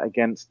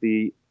against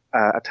the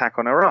attack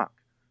on Iraq.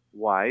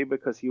 Why?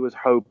 Because he was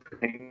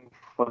hoping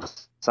for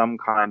some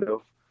kind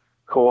of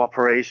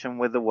cooperation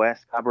with the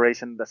West,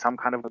 collaboration, some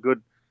kind of a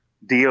good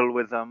deal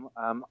with them,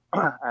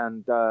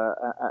 and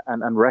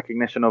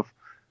recognition of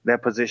their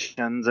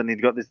positions. And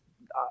he'd got this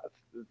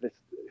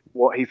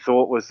what he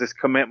thought was this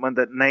commitment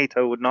that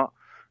NATO would not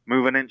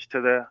move an inch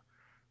to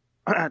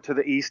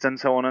the east, and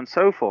so on and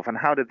so forth. And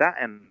how did that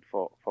end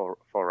for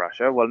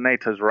Russia? Well,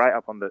 NATO's right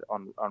up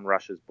on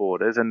Russia's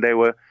borders, and they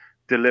were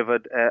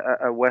delivered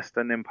a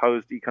Western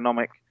imposed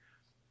economic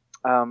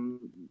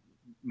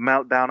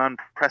meltdown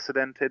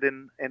unprecedented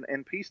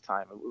in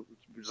peacetime. It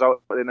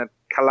resulted in a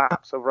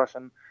collapse of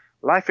Russian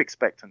life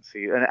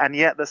expectancy, and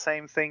yet the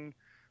same thing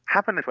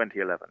happened in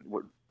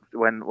 2011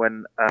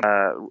 when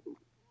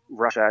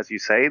Russia, as you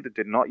say, that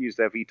did not use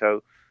their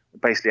veto,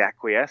 basically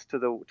acquiesced to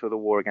the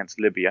war against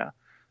Libya,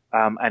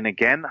 and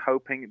again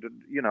hoping,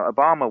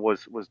 Obama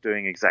was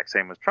doing exact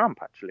same as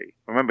Trump. Actually,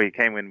 remember, he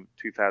came in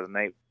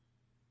 2008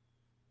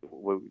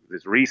 with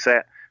this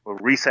reset. We'll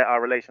reset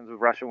our relations with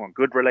Russia. We want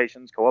good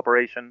relations,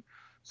 cooperation.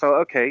 So,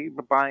 okay,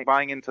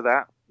 buying into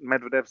that,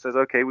 Medvedev says,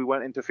 okay, we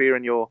won't interfere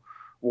in your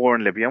war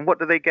in Libya. And what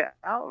do they get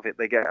out of it?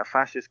 They get a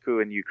fascist coup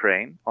in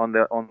Ukraine on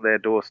their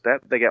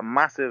doorstep. They get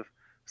massive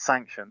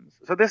sanctions.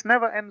 So this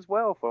never ends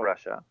well for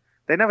Russia.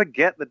 They never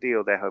get the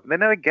deal they're hoping. They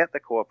never get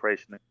the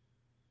cooperation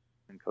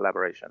and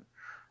collaboration.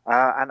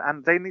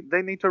 And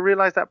they need to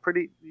realize that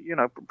pretty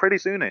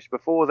soonish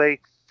before they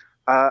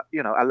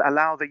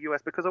allow the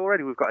U.S., because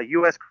already we've got a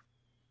U.S.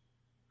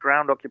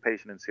 ground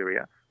occupation in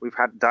Syria. We've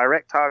had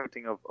direct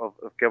targeting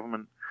of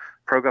government,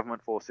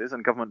 pro-government forces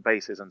and government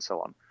bases and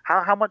so on.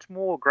 How much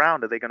more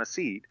ground are they going to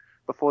cede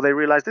before they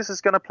realize this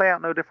is going to play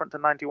out no different to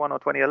 91 or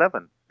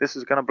 2011? This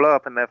is going to blow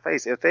up in their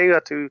face. If they're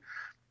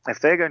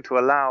going to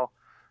allow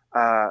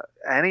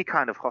any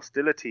kind of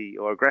hostility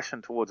or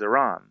aggression towards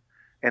Iran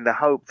in the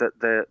hope that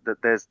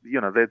there's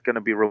they're going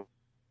to be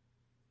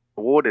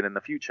rewarded in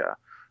the future,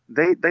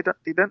 They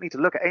don't need to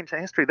look at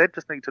ancient history. They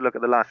just need to look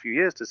at the last few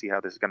years to see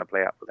how this is going to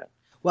play out for them.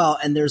 Well,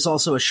 and there's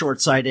also a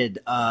short-sighted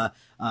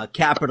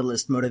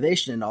capitalist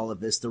motivation in all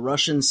of this. The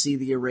Russians see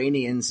the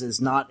Iranians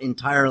as not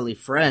entirely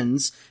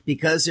friends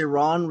because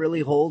Iran really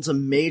holds a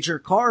major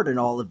card in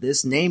all of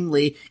this,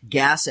 namely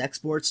gas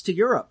exports to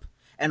Europe.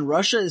 And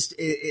Russia is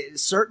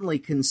certainly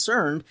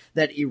concerned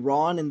that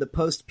Iran in the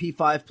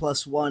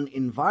post-P5+1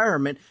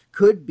 environment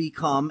could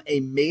become a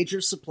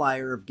major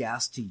supplier of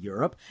gas to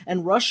Europe,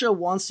 and Russia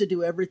wants to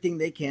do everything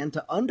they can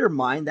to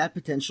undermine that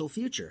potential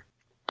future.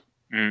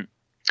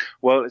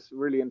 Well, it's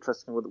really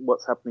interesting with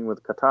what's happening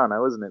with Qatar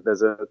now, isn't it?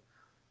 There's a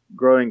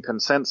growing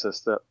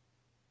consensus that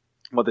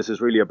what this is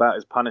really about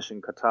is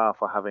punishing Qatar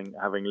for having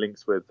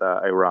links with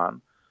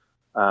Iran.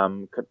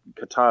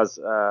 Qatar's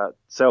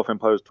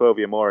self-imposed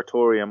 12-year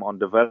moratorium on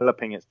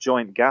developing its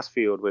joint gas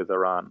field with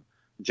Iran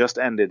just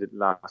ended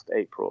last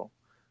April.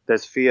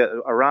 There's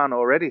fear. Iran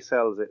already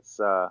sells its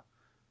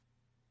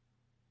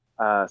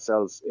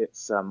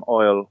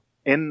oil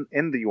in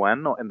the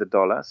yuan, not in the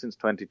dollar, since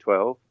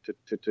 2012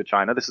 to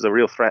China. This is a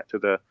real threat to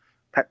the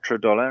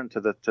petrodollar and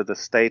to the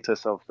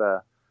status of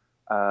the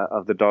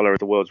dollar as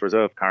the world's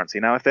reserve currency.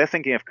 Now, if they're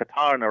thinking if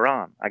Qatar and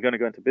Iran are going to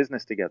go into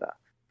business together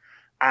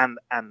and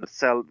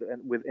sell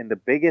within the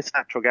biggest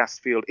natural gas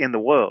field in the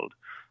world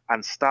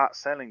and start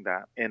selling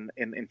that in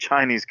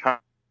Chinese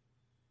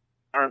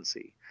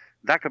currency,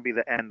 that could be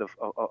the end of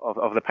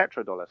the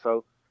petrodollar.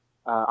 So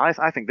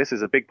I think this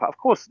is a big part. Of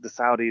course, the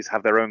Saudis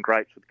have their own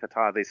gripes with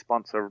Qatar. They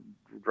sponsor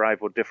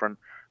rival different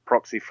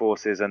proxy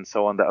forces and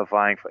so on that are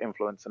vying for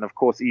influence. And of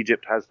course,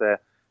 Egypt has their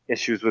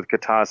issues with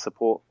Qatar's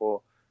support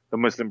for the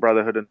Muslim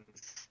Brotherhood, and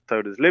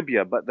so does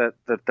Libya. But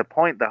the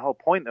whole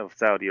point of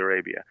Saudi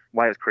Arabia,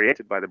 why it's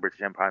created by the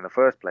British Empire in the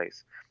first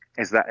place,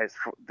 is that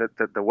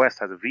the West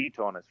has a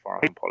veto on its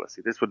foreign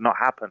policy. This would not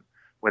happen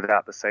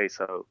without the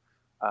say-so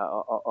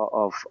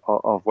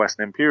of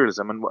Western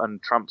imperialism.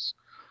 And Trump's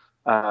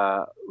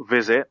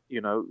visit,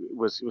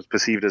 was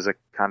perceived as a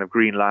kind of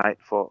green light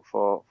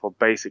for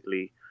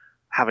basically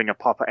having a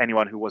pop at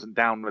anyone who wasn't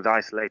down with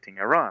isolating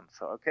Iran.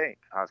 So, okay,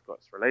 Qatar's got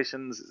its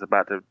relations. It's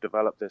about to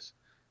develop this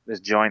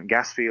joint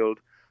gas field.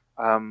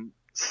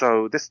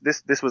 So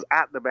this was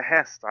at the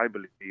behest, I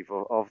believe,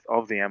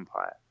 of the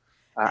empire.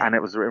 And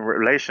it was in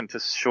relation to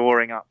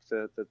shoring up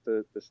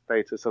the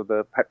status of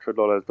the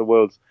petrodollar as the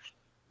world's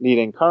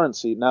leading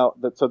currency. Now,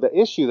 so the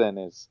issue then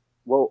is,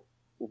 well,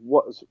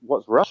 what's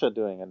Russia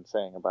doing and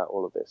saying about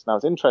all of this? Now,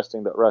 it's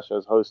interesting that Russia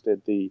has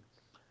hosted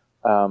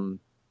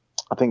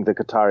I think the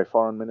Qatari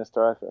foreign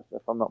minister,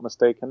 if I'm not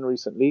mistaken,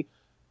 recently.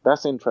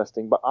 That's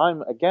interesting. But I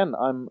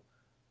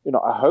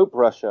hope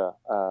Russia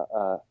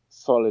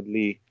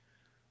solidly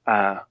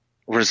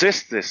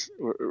resist this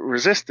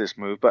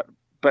move.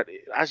 But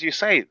as you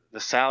say, the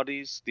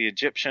Saudis, the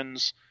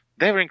Egyptians,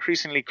 they're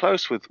increasingly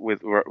close with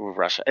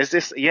Russia. Is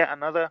this yet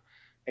another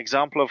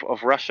example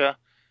of Russia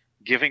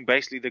giving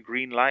basically the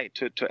green light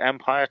to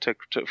empire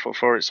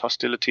for its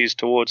hostilities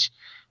towards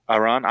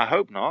Iran? I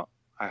hope not.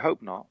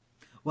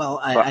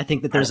 Well, I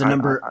think that there's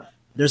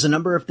a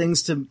number of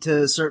things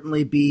to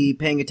certainly be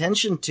paying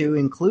attention to,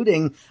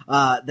 including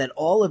that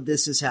all of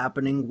this is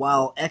happening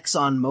while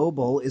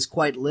ExxonMobil is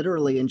quite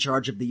literally in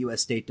charge of the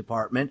U.S. State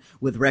Department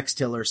with Rex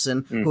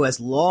Tillerson, who has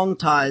long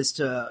ties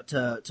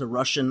to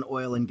Russian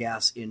oil and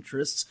gas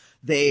interests.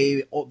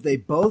 They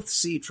both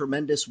see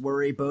tremendous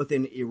worry, both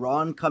in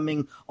Iran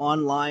coming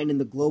online in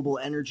the global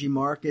energy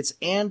markets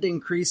and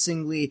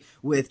increasingly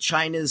with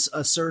China's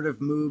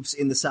assertive moves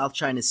in the South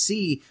China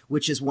Sea,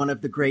 which is one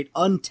of the great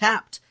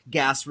untapped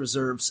gas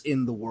reserves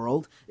in the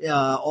world.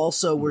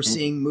 Also, we're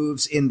seeing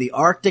moves in the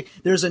Arctic.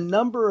 There's a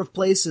number of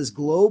places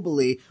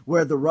globally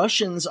where the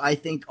Russians, I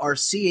think, are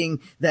seeing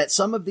that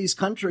some of these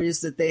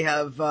countries that they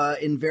have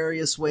in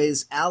various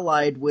ways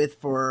allied with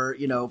for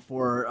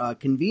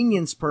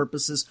convenience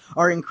purposes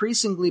are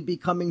increasingly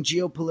becoming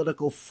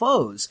geopolitical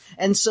foes.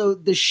 And so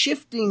the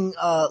shifting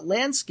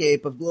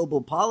landscape of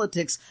global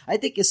politics, I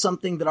think, is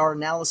something that our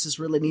analysis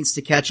really needs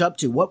to catch up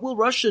to. What will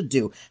Russia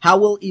do? How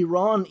will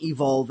Iran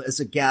evolve as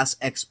a gas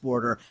exporter?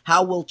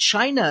 How will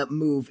China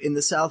move in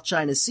the South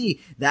China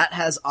Sea? That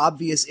has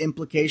obvious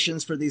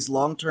implications for these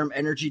long-term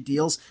energy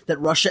deals that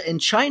Russia and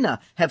China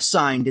have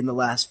signed in the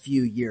last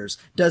few years.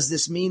 Does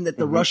this mean that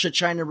the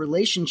Russia-China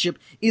relationship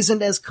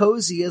isn't as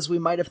cozy as we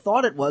might have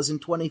thought it was in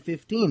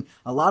 2015?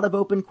 A lot of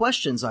open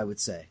questions, I would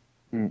say.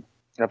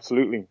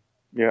 Absolutely.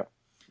 Yeah,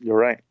 you're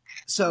right.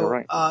 So,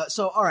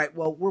 all right.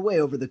 Well, we're way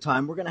over the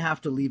time. We're going to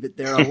have to leave it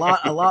there. A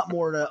lot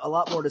more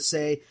to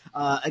say.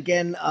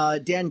 Again,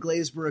 Dan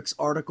Glazebrook's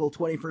article,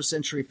 21st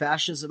Century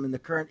Fascism, in the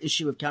current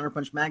issue of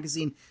Counterpunch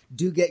magazine.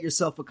 Do get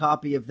yourself a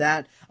copy of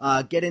that.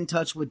 Get in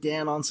touch with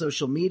Dan on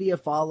social media.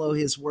 Follow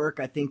his work.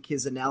 I think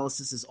his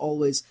analysis is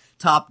always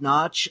top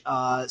notch.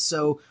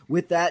 So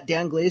with that,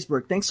 Dan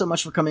Glazebrook, thanks so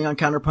much for coming on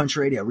Counterpunch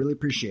Radio. Really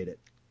appreciate it.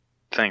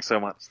 Thanks so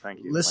much.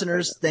 Thank you.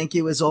 Listeners, thank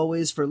you as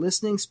always for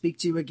listening. Speak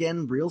to you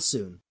again real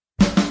soon.